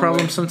 back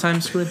problems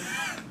sometimes, Squid.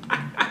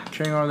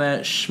 Carrying all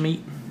that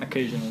schmeat.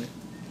 Occasionally.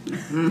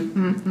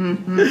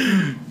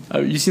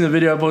 You seen the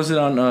video I posted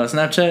on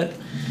Snapchat?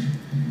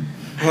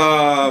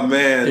 Oh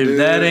man, If dude.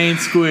 that ain't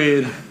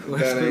Squid.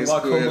 That ain't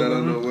Squid. I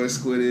don't know what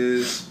Squid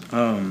is.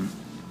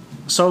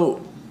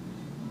 So,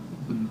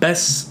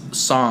 best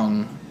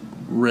song,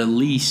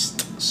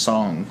 released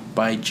song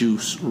by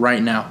Juice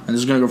right now. And this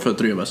is going to go for the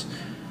three of us.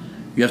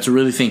 You have to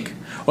really think.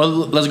 Well,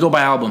 let's go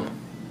by album.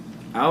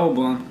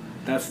 Album.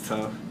 That's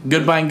tough.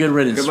 Goodbye and Good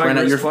Riddance. Goodbye right and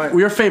now, Good Riddance.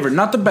 your favorite.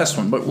 Not the best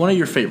one, but one of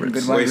your favorites.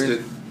 Goodbye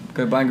Wasted.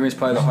 Goodbye Green is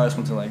probably the hardest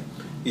one to like.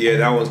 Yeah,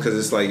 that one's because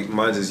it's like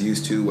mine's is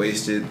Used To,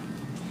 Wasted,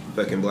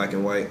 fucking Black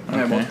and White.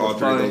 Okay. All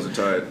three of those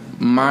are tied.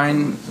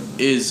 Mine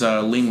is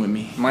Lean With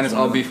Me. Mine is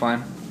I'll Be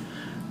Fine.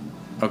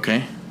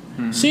 Okay.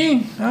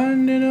 See? I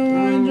need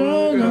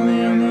a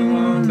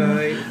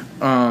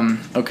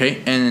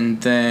Okay,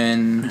 and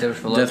then Death Wish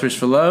for Love. Death Wish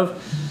for Love.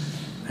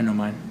 I know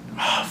mine.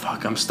 Oh,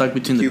 fuck. I'm stuck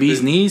between the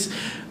bee's knees.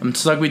 I'm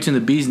stuck between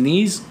the bee's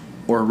knees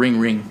or Ring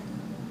Ring.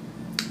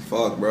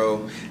 Fuck,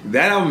 bro.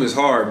 That album is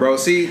hard, bro.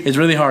 See, it's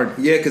really hard.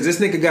 Yeah, because this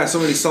nigga got so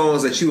many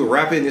songs that you were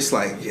rapping. It's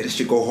like, yeah, this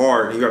shit go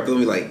hard. And you rap to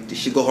me like, this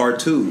shit go hard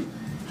too.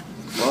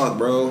 Fuck,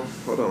 bro.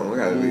 Hold on, I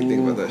gotta really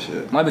think about that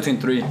shit. Mine between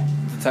three.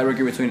 It's a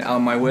tiebreaker between Out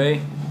of My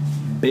Way,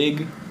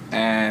 Big,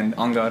 and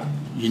On God.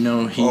 You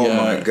know he. Oh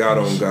my God,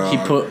 On God. He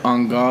put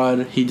On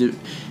God.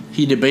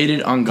 He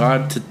debated On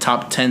God to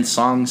top 10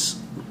 songs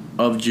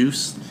of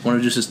Juice. One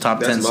of Juice's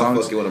top 10 songs. That's my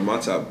fucking one of my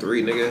top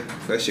 3, nigga.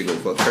 That shit go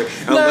fuck crazy.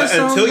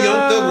 Until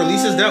Young Thug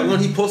releases that one,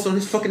 he posts on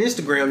his fucking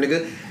Instagram,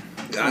 nigga.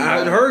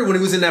 I heard when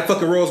he was in that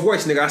fucking Rolls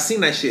Royce, nigga. I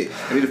seen that shit.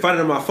 I need to find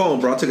it on my phone,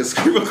 bro. I took a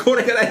screen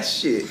recording of that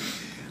shit.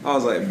 I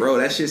was like, bro,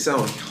 that shit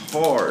sounds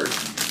hard.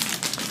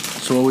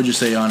 So what would you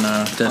say on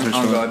Death Wish?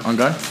 On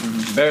God?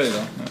 Mm-hmm. Barely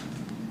though. Yeah.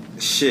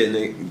 Shit,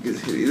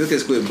 nigga. Look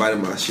at quit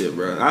biting my shit,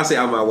 bro. I say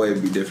Out of My Way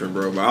would be different,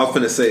 bro. But I was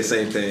finna say the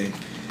same thing.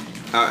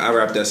 I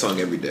rap that song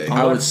every day.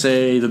 I would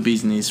say The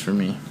Bee's Knees for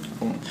me.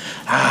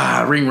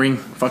 Ring Ring.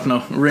 Fuck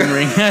no. Ring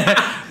Ring.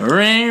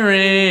 Ring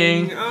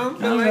Ring. I'm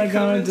like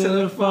coming to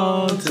the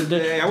phone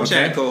today. I wish I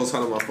had Cole's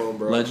on my phone,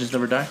 bro. Legends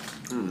Never Die.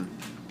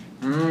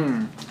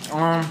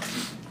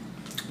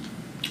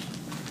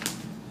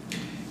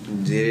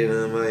 Did it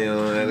on my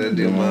own. I had to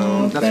do my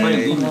own That's thing.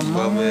 funny. In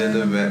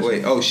the back.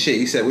 Wait. Oh shit.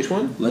 You said which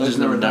one? Legends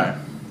Never Die.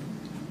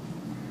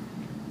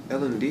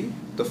 L&D.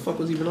 The fuck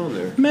was even on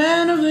there?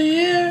 Man of the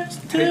Year.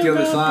 Hit the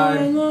Other Side.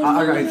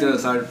 I got Hit the Other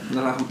Side.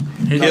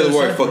 The other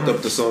word fucked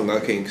up the song. I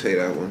can't say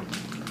that one.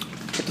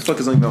 What the fuck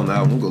is even on the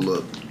album? We'll go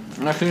look.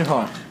 Actually,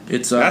 hard.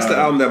 It's that's the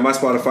album that my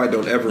Spotify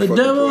don't ever the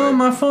fucking devil play. on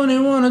my phone, they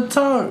wanna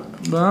talk,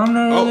 but I'm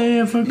not really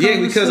here for yeah,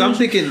 because I'm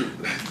thinking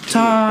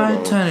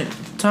Titanic.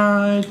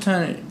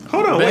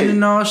 Hold on, Bending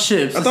wait. all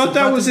ships. I thought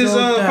that was his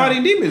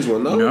Fighting Demons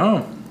one, though.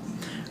 No.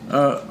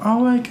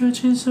 All white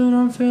Gucci suit,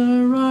 I'm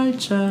feeling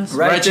righteous.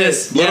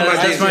 Righteous. Blood on my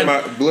jeans.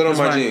 Blood on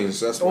my jeans.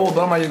 That's Blood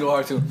on my jeans go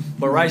hard too.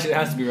 But righteous, it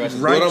has to be righteous.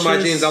 Blood on my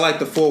jeans. I like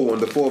the full one,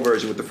 the full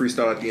version with the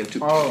freestyle at the end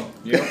too. Oh,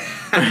 yeah.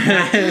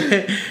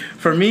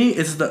 For me,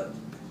 it's the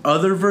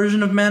other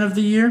version of Man of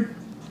the Year,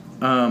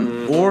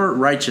 or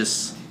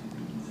Righteous,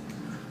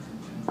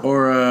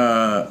 or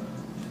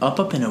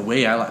Up and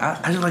Away.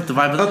 I just like the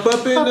vibe of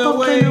Up and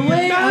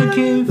Away. I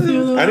can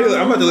feel the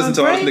I'm about to listen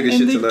to all this nigga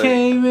shit tonight.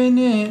 Caving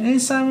in.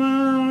 Inside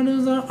my heart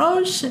is the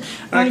ocean.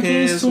 I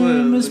can't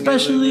swim,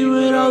 especially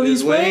with all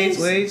these waves.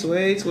 Wait.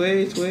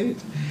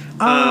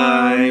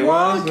 I'm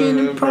walking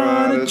in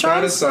Prada,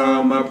 trying to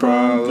solve my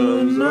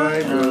problems.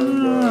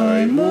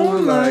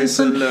 Moonlight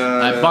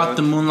Sonata. I bought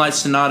the Moonlight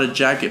Sonata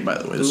jacket, by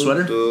the way, the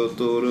sweater. Dude,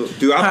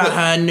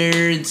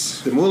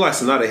 nerds. The Moonlight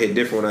Sonata hit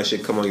different when that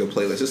shit come on your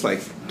playlist. It's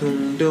like,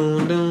 dun,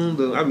 dun, dun,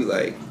 dun. I be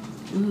like,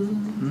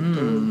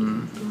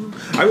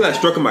 I be like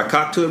stroking my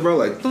cock to it, bro.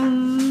 Like,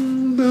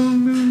 dun,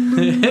 dun, dun,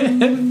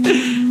 dun,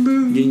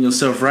 dun, getting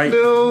yourself right.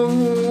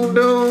 dun,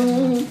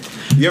 dun.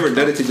 You ever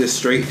done it to just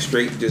straight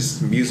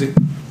just music?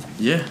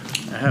 Yeah,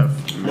 I have.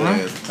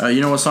 Man.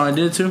 You know what song I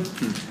did it to?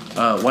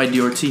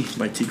 YDRT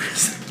by T.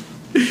 Chris.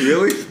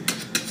 Really?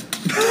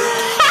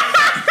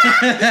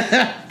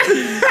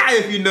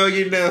 If you know,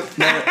 you know.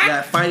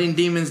 that Fighting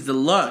Demons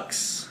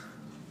Deluxe.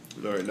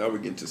 All right, now we're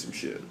getting to some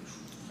shit.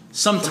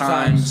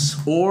 Sometimes.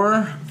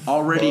 Or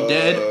Already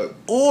Dead.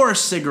 Or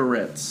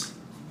Cigarettes.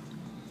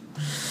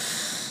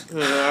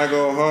 And I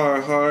go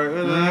hard,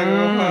 and I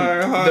go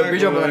hard. The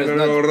bridge of it is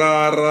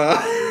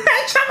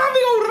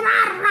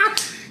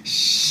nuts.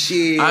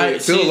 Shit.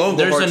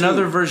 There's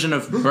another version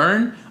of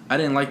Burn. I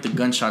didn't like the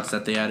gunshots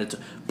that they added to.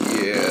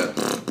 Yeah.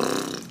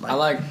 I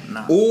like.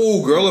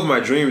 Ooh, Girl of My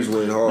Dreams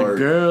went hard.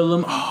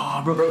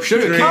 Bro,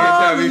 Sugar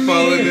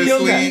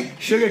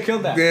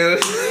killed that.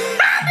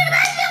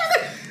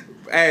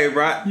 Hey,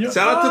 bro. Shout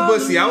out to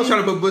Bussy. I was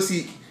trying to put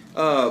Bussy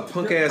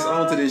punk ass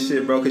onto this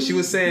shit, bro. Cause she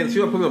was saying she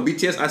was putting on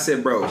BTS. I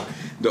said, bro,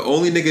 the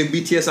only nigga in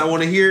BTS I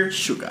want to hear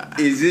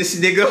is this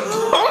nigga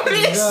on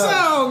this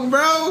song,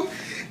 bro.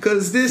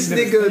 Cause this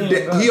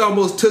nigga, he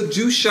almost took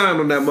Juice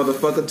Shine on that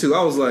motherfucker too.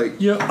 I was like,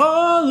 you're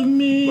all of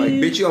me. Like,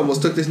 bitch, you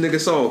almost took this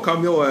nigga song.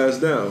 Calm your ass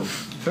down.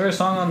 Favorite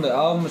song on the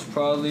album is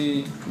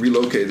probably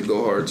Relocated.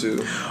 Go hard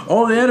too.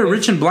 Oh, they added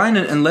Rich and Blind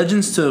and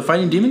Legends to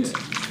Fighting Demons.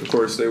 Of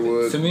course they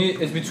would. To me,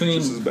 it's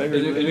between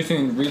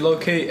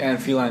Relocate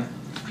and Feline.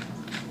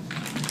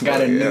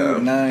 Got a new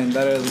 9.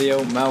 That is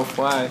Leo Mouth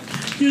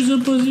 5. You's a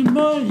pussy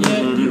boy,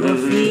 yeah, you a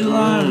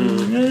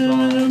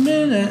feline.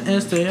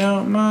 And stay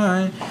out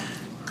mine.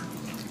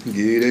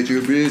 Get at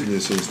your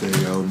business and stay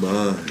out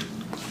mine.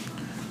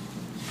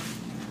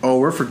 Oh,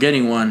 we're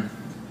forgetting one.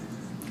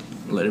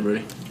 Let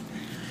everybody.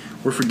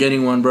 We're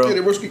forgetting one, bro. Get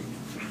it, Broski.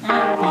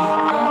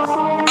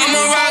 I'm a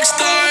rock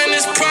star in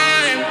this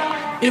prime.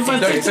 If I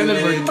The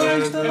extended version.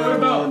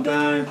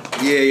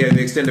 Yeah,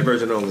 the extended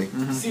version only.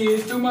 See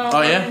it through my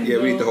Oh, yeah? Yeah,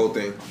 we need the whole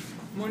thing.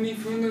 Money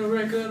from the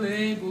record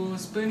label,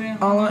 spinning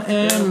all I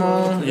am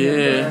on,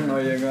 yeah.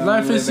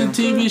 Life is a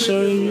TV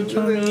show, you're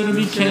trying to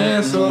be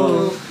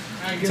canceled.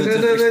 So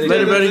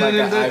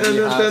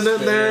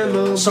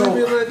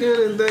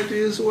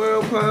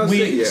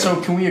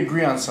can we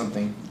agree on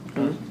something?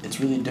 It's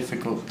really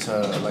difficult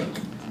to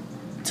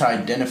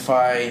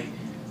identify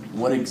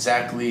what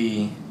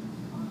exactly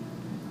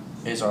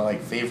is our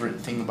favorite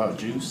thing about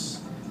Juice.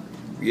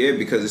 Yeah,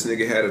 because this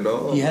nigga had it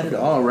all. He had it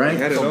all, right? He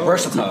had it all.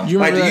 Versatile. Do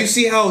you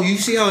see how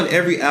in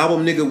every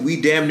album, nigga, we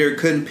damn near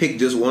couldn't pick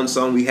just one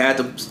song. We had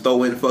to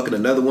throw in fucking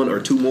another one or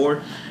two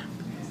more.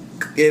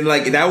 And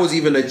that was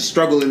even a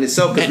struggle in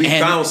itself because we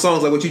found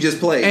songs like what you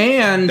just played.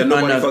 And that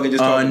nobody fucking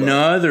just talked about.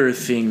 Another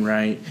thing,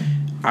 right?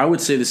 I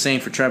would say the same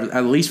for Travis,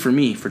 at least for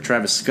me, for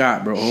Travis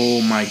Scott, bro. Oh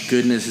my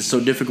goodness, it's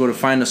so difficult to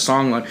find a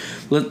song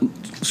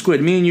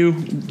Squid, me and you,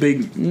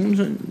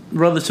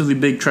 relatively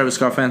big Travis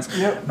Scott fans.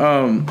 Yep.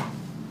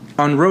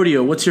 On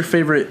Rodeo, what's your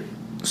favorite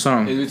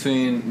song? It's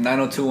between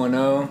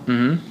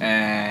 90210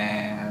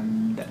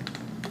 and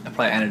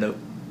probably Antidote.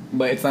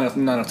 But it's not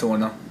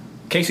 90210.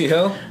 Casey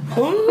Hill.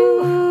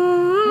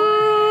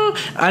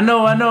 I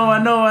know.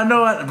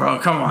 Bro,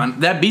 come on.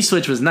 That beat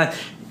switch was nice.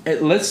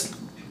 Let's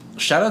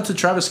shout out to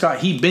Travis Scott.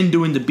 He been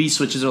doing the beat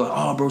switches. They're like,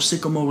 oh, bro,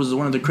 Sicko Mode was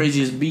one of the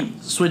craziest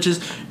beat switches.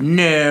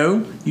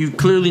 No, you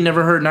clearly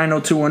never heard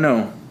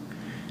 90210.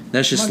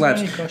 That shit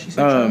slaps.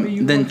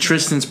 Then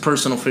Tristan's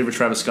personal favorite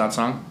Travis Scott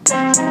song.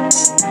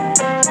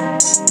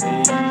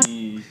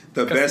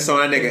 The best song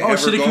that nigga ever. Oh,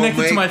 should have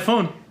connected make. to my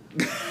phone.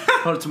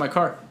 Hold it to my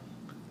car.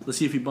 Let's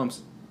see if he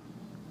bumps.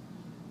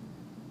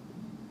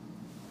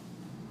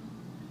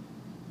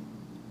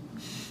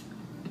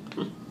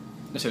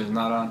 This shit is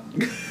not on.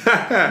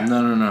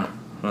 No.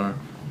 Hold on.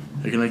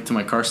 I connect to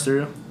my car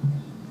stereo.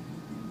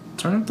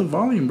 Turn up the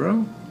volume,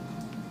 bro.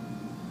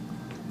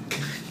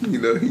 You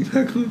know he's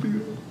not gonna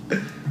do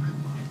that.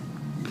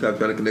 I'm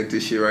trying to connect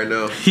this shit right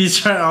now.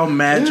 He's all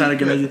mad trying to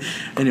connect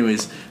it.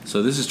 Anyways,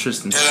 so this is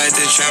Tristan. I like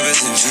the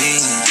Travis and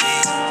Gene.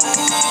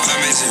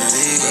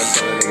 Best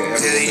song that nigga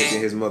ever make in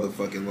his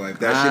motherfucking life.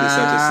 That shit is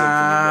such a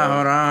symphony, bro.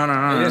 Hold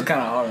on. It is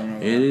kind of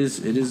hard. It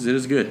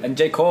is good. And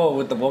J. Cole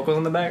with the vocals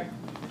in the back.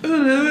 I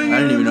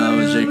didn't even know it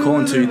was J. Cole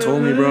until you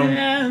told me, bro.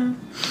 Yeah.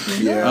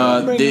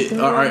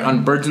 Alright,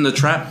 on Birds in the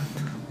Trap.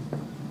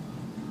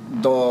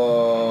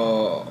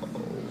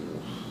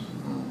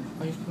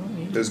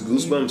 Does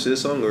Goosebumps his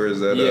song or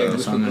is that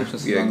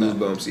Goosebumps.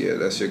 Goosebumps. Yeah,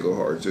 that shit go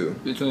hard too.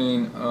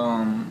 Between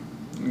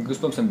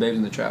Goosebumps and Babes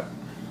in the Trap.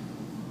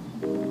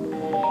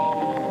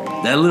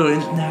 That little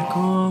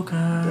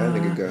That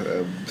nigga got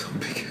a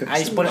big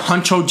ass.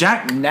 Huncho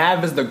Jack.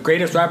 Nav is the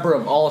greatest rapper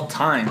of all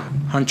time.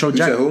 Huncho You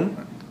Jack. said who?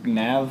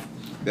 Nav.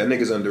 That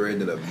nigga's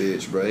underrated than a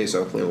bitch, bro. He ain't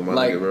stop playing with my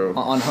nigga, bro.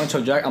 On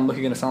Huncho Jack, I'm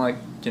looking gonna sound like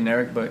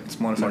generic, but it's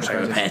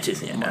Motorcycle Patches.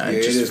 Patches. Yeah,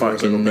 it is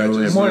fucking Motorcycle know it,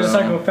 Patches. bro.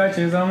 Motorcycle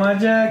Patches on my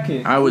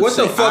jacket. I would What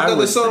say, the fuck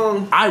other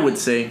song? I would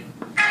say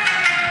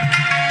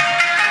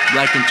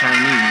Black and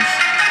Chinese.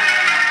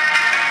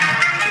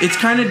 It's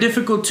kind of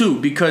difficult too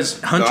because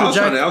Huncho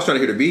Jack. I was trying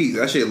to hear the beat.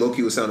 That shit low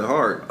key was sounding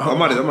hard. I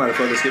might have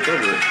fucking skipped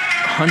over it.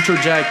 Huncho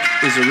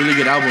Jack is a really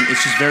good album.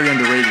 It's just very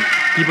underrated.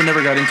 People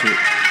never got into it.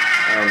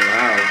 I don't know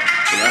how.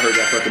 Cause I heard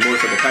that fucking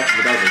Motorcycle Patches,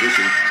 but that was like this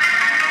shit.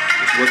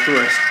 What's the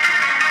rest?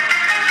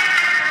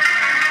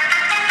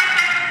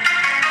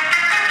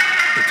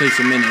 It takes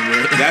a minute,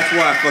 bro. That's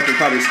why I fucking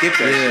probably skipped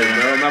that shit,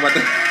 bro. I'm not about to.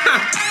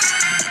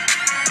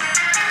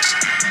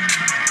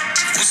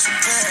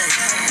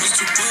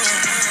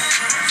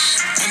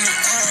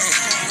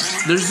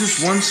 There's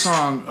this one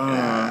song.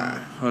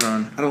 Hold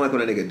on. I don't like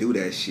when a nigga do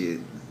that shit.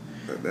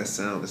 That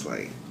sound is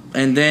like.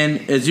 And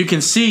then, as you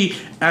can see,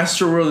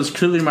 Astroworld is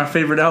clearly my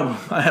favorite album.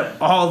 I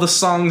have all the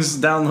songs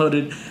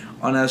downloaded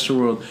on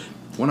Astroworld.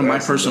 One of my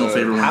personal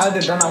favorite ones. How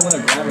did that not win a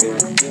Grammy?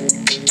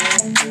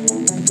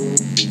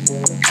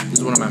 This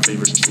is one of my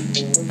favorites.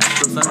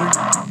 Astro Thunder.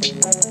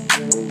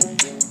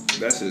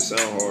 That shit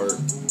sound hard.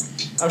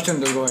 I was trying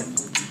to go in.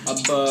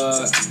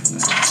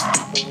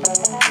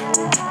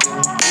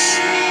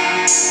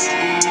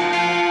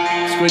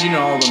 Squid, you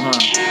know all of them, huh?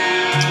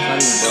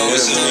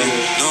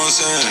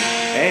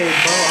 Hey,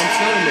 bro, I'm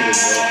telling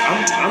niggas, bro.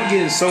 I'm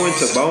getting so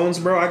into Bones,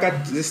 bro. I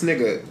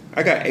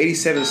got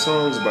 87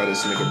 songs by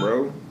this nigga,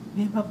 bro.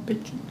 I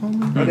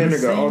damn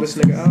near got all this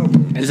nigga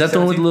album. Is that the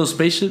one with the little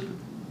spaceship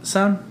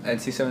sound?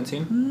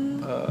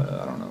 NC-17?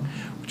 I don't know.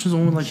 Which is the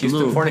one with like the Houston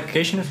little...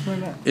 Fornication or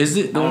something like that? Is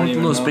it the one with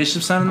the little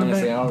spaceship sound in the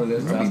Honestly, back? I don't know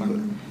this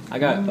album. I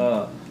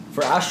got,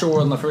 for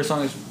Astroworld, my first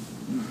song is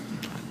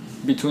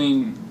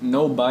between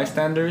No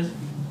Bystanders.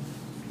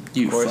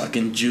 You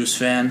fucking Juice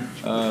fan.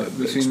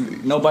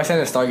 Between No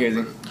Bystanders and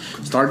Stargazing.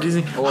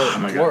 Stargazing? Oh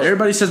my god.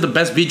 Everybody says the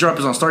best beat drop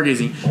is on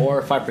Stargazing.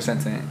 Or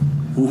 5% Saying.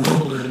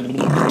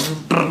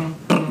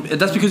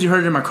 That's because you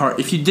heard it in my car.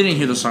 If you didn't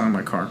hear the song in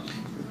my car.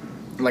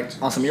 Like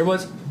on some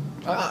earbuds?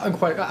 I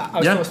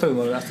still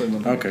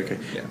remember. Okay.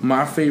 Yeah.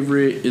 My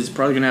favorite is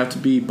probably going to have to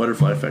be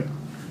Butterfly Effect.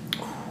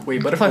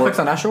 Wait, Butterfly Effect's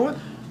on Astroworld?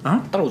 Uh-huh. I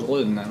thought it was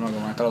older than that. I'm not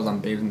gonna lie. I thought it was on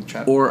Babes in the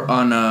Trap. Or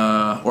on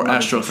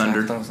Astro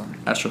Thunder.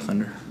 Astro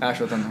Thunder.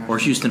 Or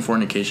Houston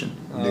Fornication.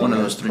 One of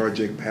those three.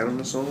 Project Pat on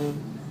the song.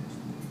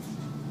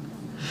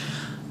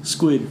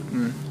 Squid.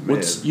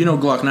 What's you know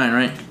Glock 9,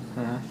 right?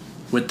 Uh-huh.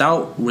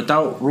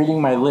 without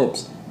reading my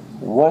lips,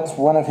 what's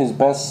one of his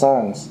best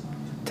songs?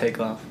 Take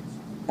Off.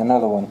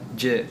 Another one.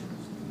 Jit.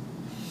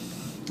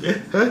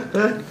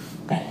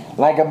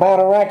 Like a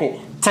battle racket.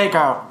 Take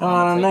off.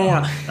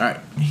 Alright,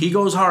 he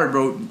goes hard,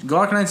 bro.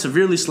 Glock 9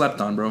 severely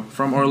slept on, bro.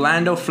 From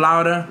Orlando,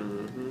 Florida.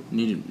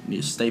 Need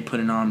to stay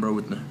putting on, bro,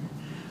 with the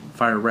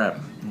fire rap.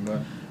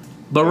 Okay.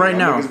 But right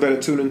now, niggas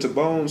better tune into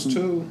Bones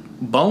too.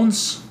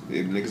 Bones?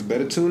 Yeah, niggas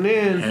better tune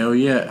in. Hell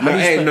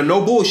yeah.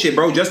 No bullshit,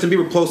 bro. Justin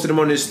Bieber posted him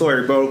on this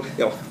story, bro.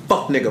 Yo,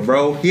 fuck nigga,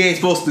 bro. He ain't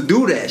supposed to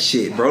do that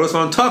shit, bro. That's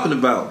what I'm talking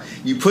about.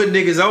 You put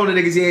niggas on the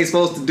niggas he ain't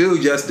supposed to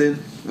do, Justin.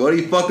 What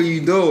the fuck are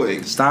you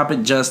doing? Stop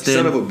it, Justin.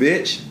 Son of a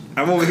bitch.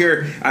 I'm over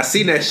here. I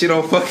seen that shit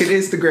on fucking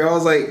Instagram. I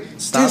was like,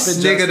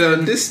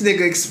 this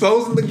nigga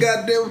exposing the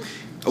goddamn.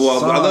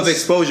 Well, I love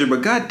exposure,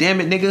 but god damn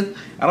it, nigga.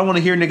 I don't want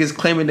to hear niggas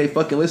claiming they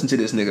fucking listen to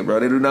this nigga, bro.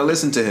 They do not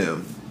listen to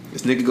him.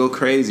 This nigga go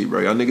crazy, bro.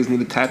 Y'all niggas need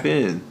to tap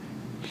in.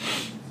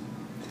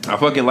 I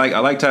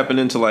like tapping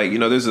into, like, you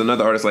know, there's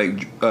another artist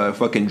like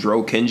fucking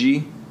Dro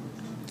Kenji.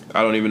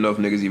 I don't even know if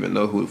niggas even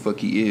know who the fuck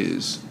he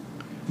is.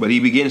 But he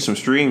be getting some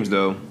streams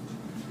though.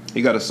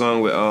 He got a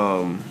song with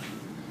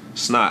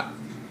Snot.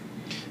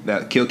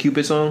 That Kill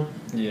Cupid song?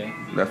 Yeah.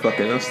 That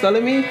fucking I'm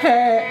stunning me.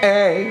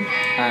 Hey.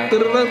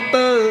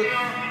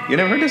 You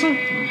never heard this one?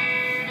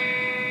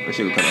 That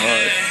shit go kinda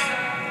hard.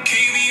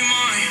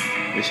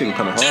 This shit go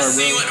kinda hard, bro.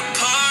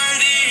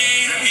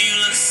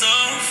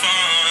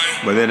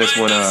 But then it's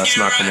when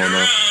Snot come on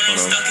though. Hold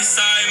on.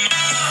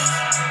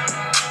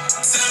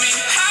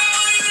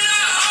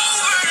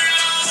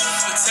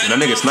 That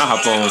nigga Snot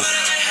hop on.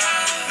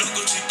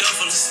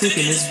 Stick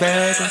in his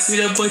bag. I see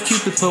that boy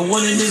Cupid put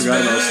one in his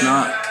bag.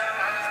 Snot.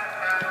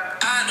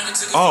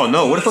 Oh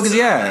no, where the fuck is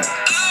he at?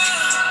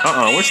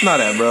 Where's Snot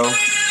at, bro?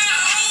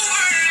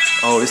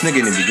 Oh, this nigga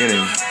in the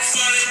beginning.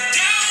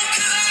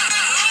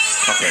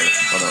 Okay,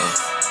 hold on.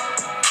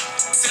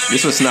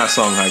 This was Snot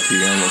song, high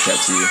key. I'm gonna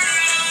catch you.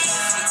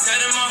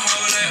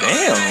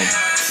 Damn.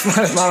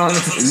 It's not on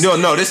this.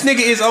 No, this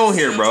nigga is on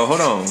here, bro.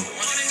 Hold on.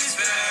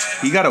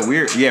 He got a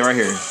weird. Yeah, right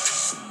here.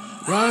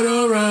 Ride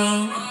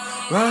around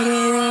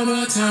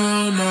the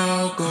town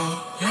now, go.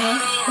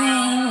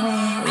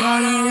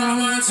 Ride around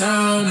the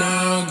town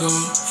now, go.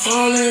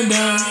 Falling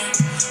down,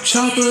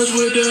 choppers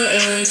with the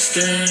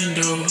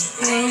extendo.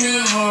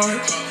 Rolling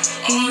hard,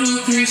 all the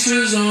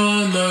pieces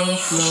on the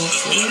floor.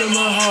 What in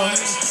my heart?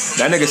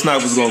 That nigga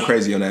Snot was going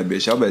crazy on that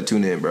bitch. Y'all better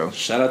tune in, bro.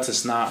 Shout out to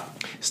Snot.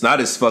 Snot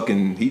is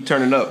fucking. He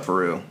turning up for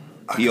real.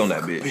 He on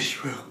that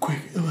bitch. Real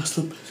quick,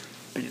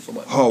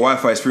 Oh,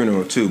 Wi-Fi's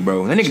funeral too,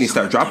 bro. That nigga need to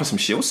start dropping some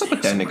shit. What's up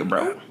with that nigga,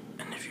 bro?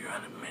 And if you're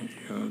at a minute,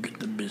 you'll get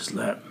the bitch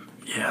lap.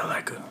 Yeah,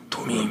 like a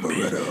mean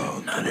bitch.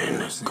 Not in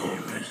this type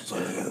of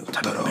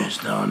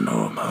bitch don't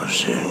know about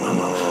shit.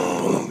 I'ma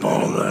pull a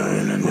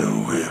baller in a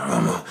new way.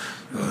 I'ma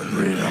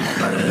read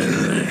about it.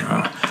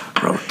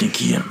 Bro,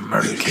 Dinky and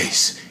murder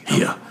case.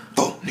 Yeah.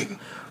 Oh, nigga.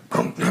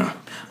 Bro,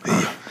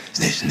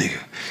 Snitch nigga.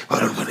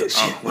 What up with that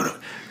shit? What up?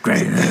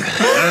 Great.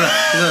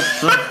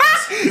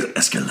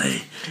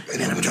 Escalade.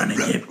 And I'm trying to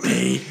get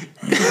paid.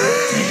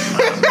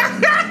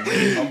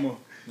 I'm a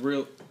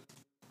real.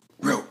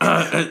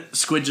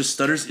 Squid just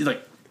stutters. He's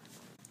like,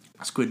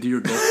 Squid, do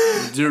your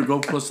go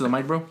close to the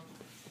mic, bro.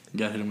 You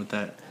gotta hit him with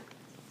that.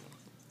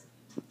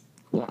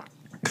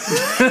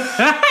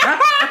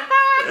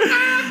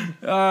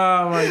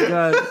 Oh my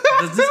god.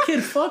 Does this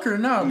kid fuck or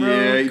not, bro?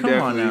 Yeah, he Come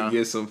on now. definitely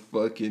get some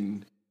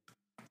fucking.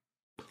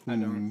 I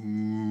know.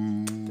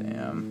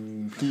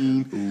 Damn.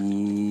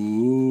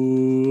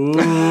 Ooh.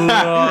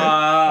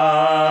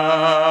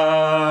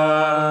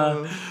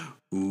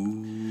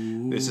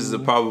 This is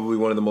probably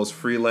one of the most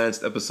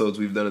freelanced episodes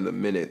we've done in a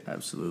minute.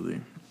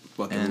 Absolutely.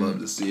 Fucking love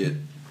to see it.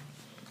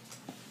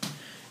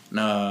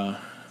 Nah.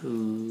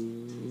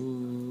 Who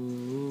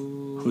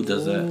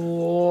does that?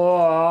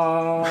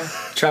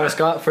 Travis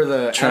Scott for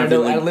the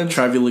ad-libs.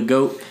 Travula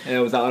Goat.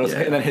 Yeah, with the auto,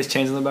 Yeah. and then his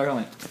chains in the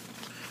background. Like,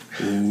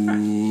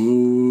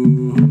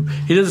 ooh.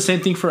 He does the same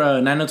thing for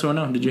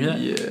 90210. Did you hear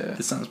that? yeah.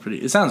 It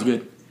sounds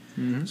good.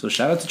 Mm-hmm. So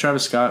shout out to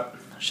Travis Scott.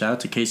 Shout out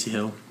to Casey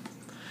Hill.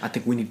 I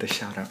think we need the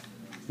shout out.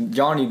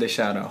 Y'all need the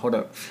shout out. Hold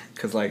up,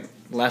 because like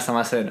last time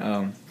I said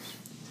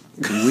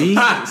We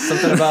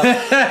something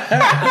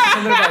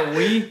about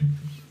we.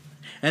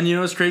 And you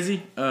know what's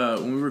crazy?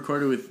 When we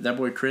recorded with that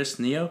boy Chris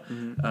Neo,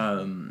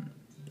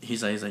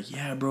 he's like,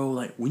 yeah, bro,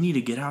 like we need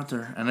to get out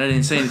there. And I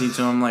didn't say anything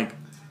to him. I'm like,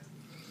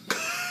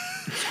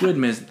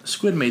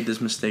 Squid made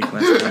this mistake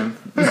last time.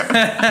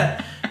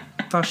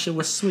 Thought shit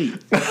was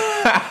sweet.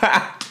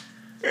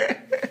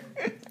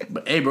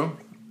 But hey, bro,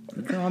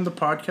 you're on the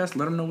podcast.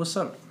 Let them know what's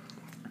up.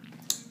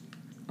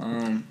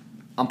 I'm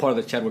part of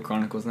the Chadwick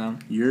Chronicles now.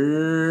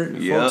 You're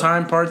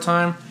full-time,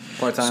 part-time?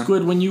 Part-time.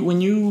 Squid, when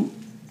you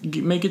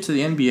make it to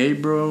the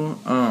NBA, bro,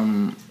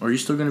 are you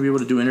still going to be able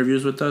to do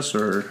interviews with us,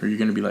 or are you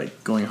going to be,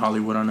 like, going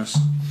Hollywood on us?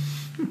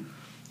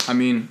 I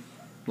mean,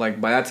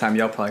 like, by that time,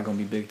 y'all probably going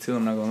to be big, too.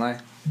 I'm not going to lie.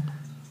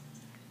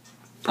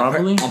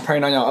 Probably. I'm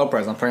praying on your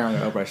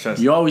uprise.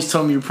 Trust. You always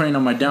tell me you're praying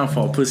on my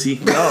downfall, pussy.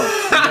 No,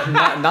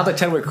 not the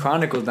Chadwick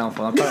Chronicles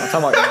downfall. I'm talking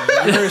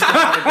about yours.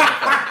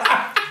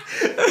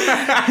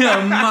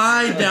 Yeah,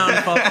 my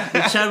downfall.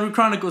 The Chadwick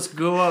Chronicles could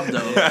go up, though.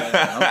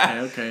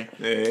 Okay.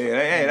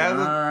 Hey, that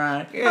was... All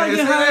right. Yeah, I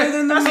get higher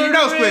than the I see your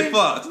nose mercury. split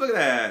fucks. Look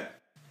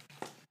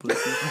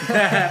at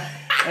that.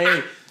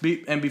 Hey,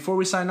 and before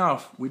we sign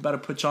off, we about to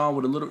put y'all on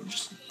with a little,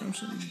 just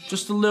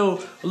a little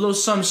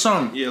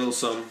something. Yeah, a little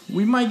something.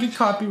 We might get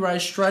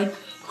copyright strike.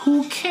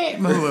 Who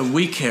cares? Well,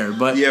 we care,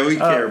 but Yeah, we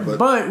care,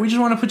 but we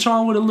just want to put y'all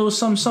on with a little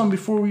something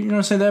before we, the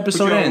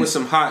episode Put you on ends. with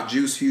some hot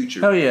juice future.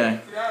 Hell yeah.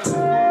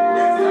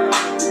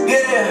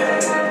 Yeah,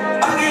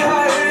 I get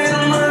higher than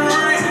a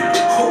mercury.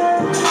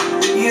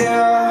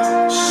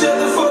 Yeah, shut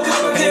the fuck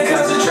up, I can't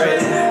concentrate.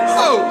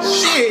 Oh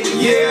shit,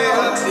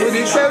 yeah. If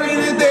you traveling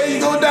today, you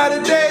gon' die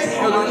today.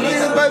 I'm gonna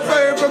need by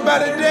fire for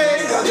about a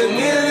day. I'm gonna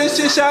need this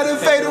shit shot and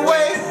fade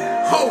away.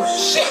 Oh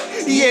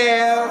shit,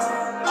 yeah.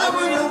 I'm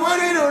in the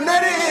world, it don't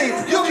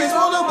nothing. You can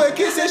swallow, but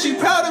kiss said she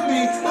proud of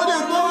me. But the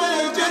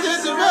woman that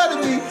just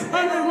surrounded me.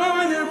 I'm the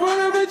woman that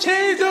wanna be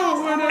changed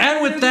over.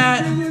 And with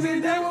that,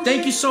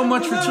 thank you so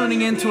much for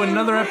tuning in to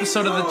another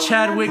episode of the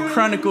Chadwick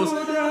Chronicles.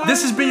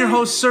 This has been your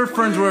host, Sir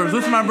Fernsworth,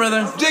 with my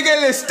brother,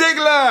 Jiggly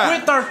Stigler.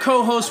 with our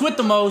co-host, with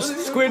the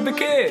most, Squid the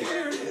Kid.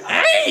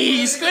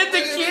 Hey, Squid the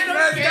Kid.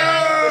 Let's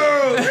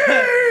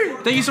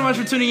go. Thank you so much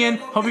for tuning in.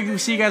 Hope we can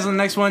see you guys on the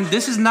next one.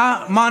 This is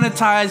not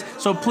monetized,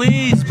 so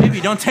please, baby,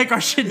 don't take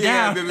our shit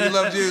Yeah, down. baby, we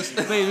love juice.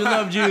 Baby, we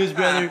love Jews,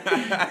 brother.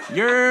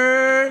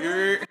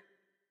 You're...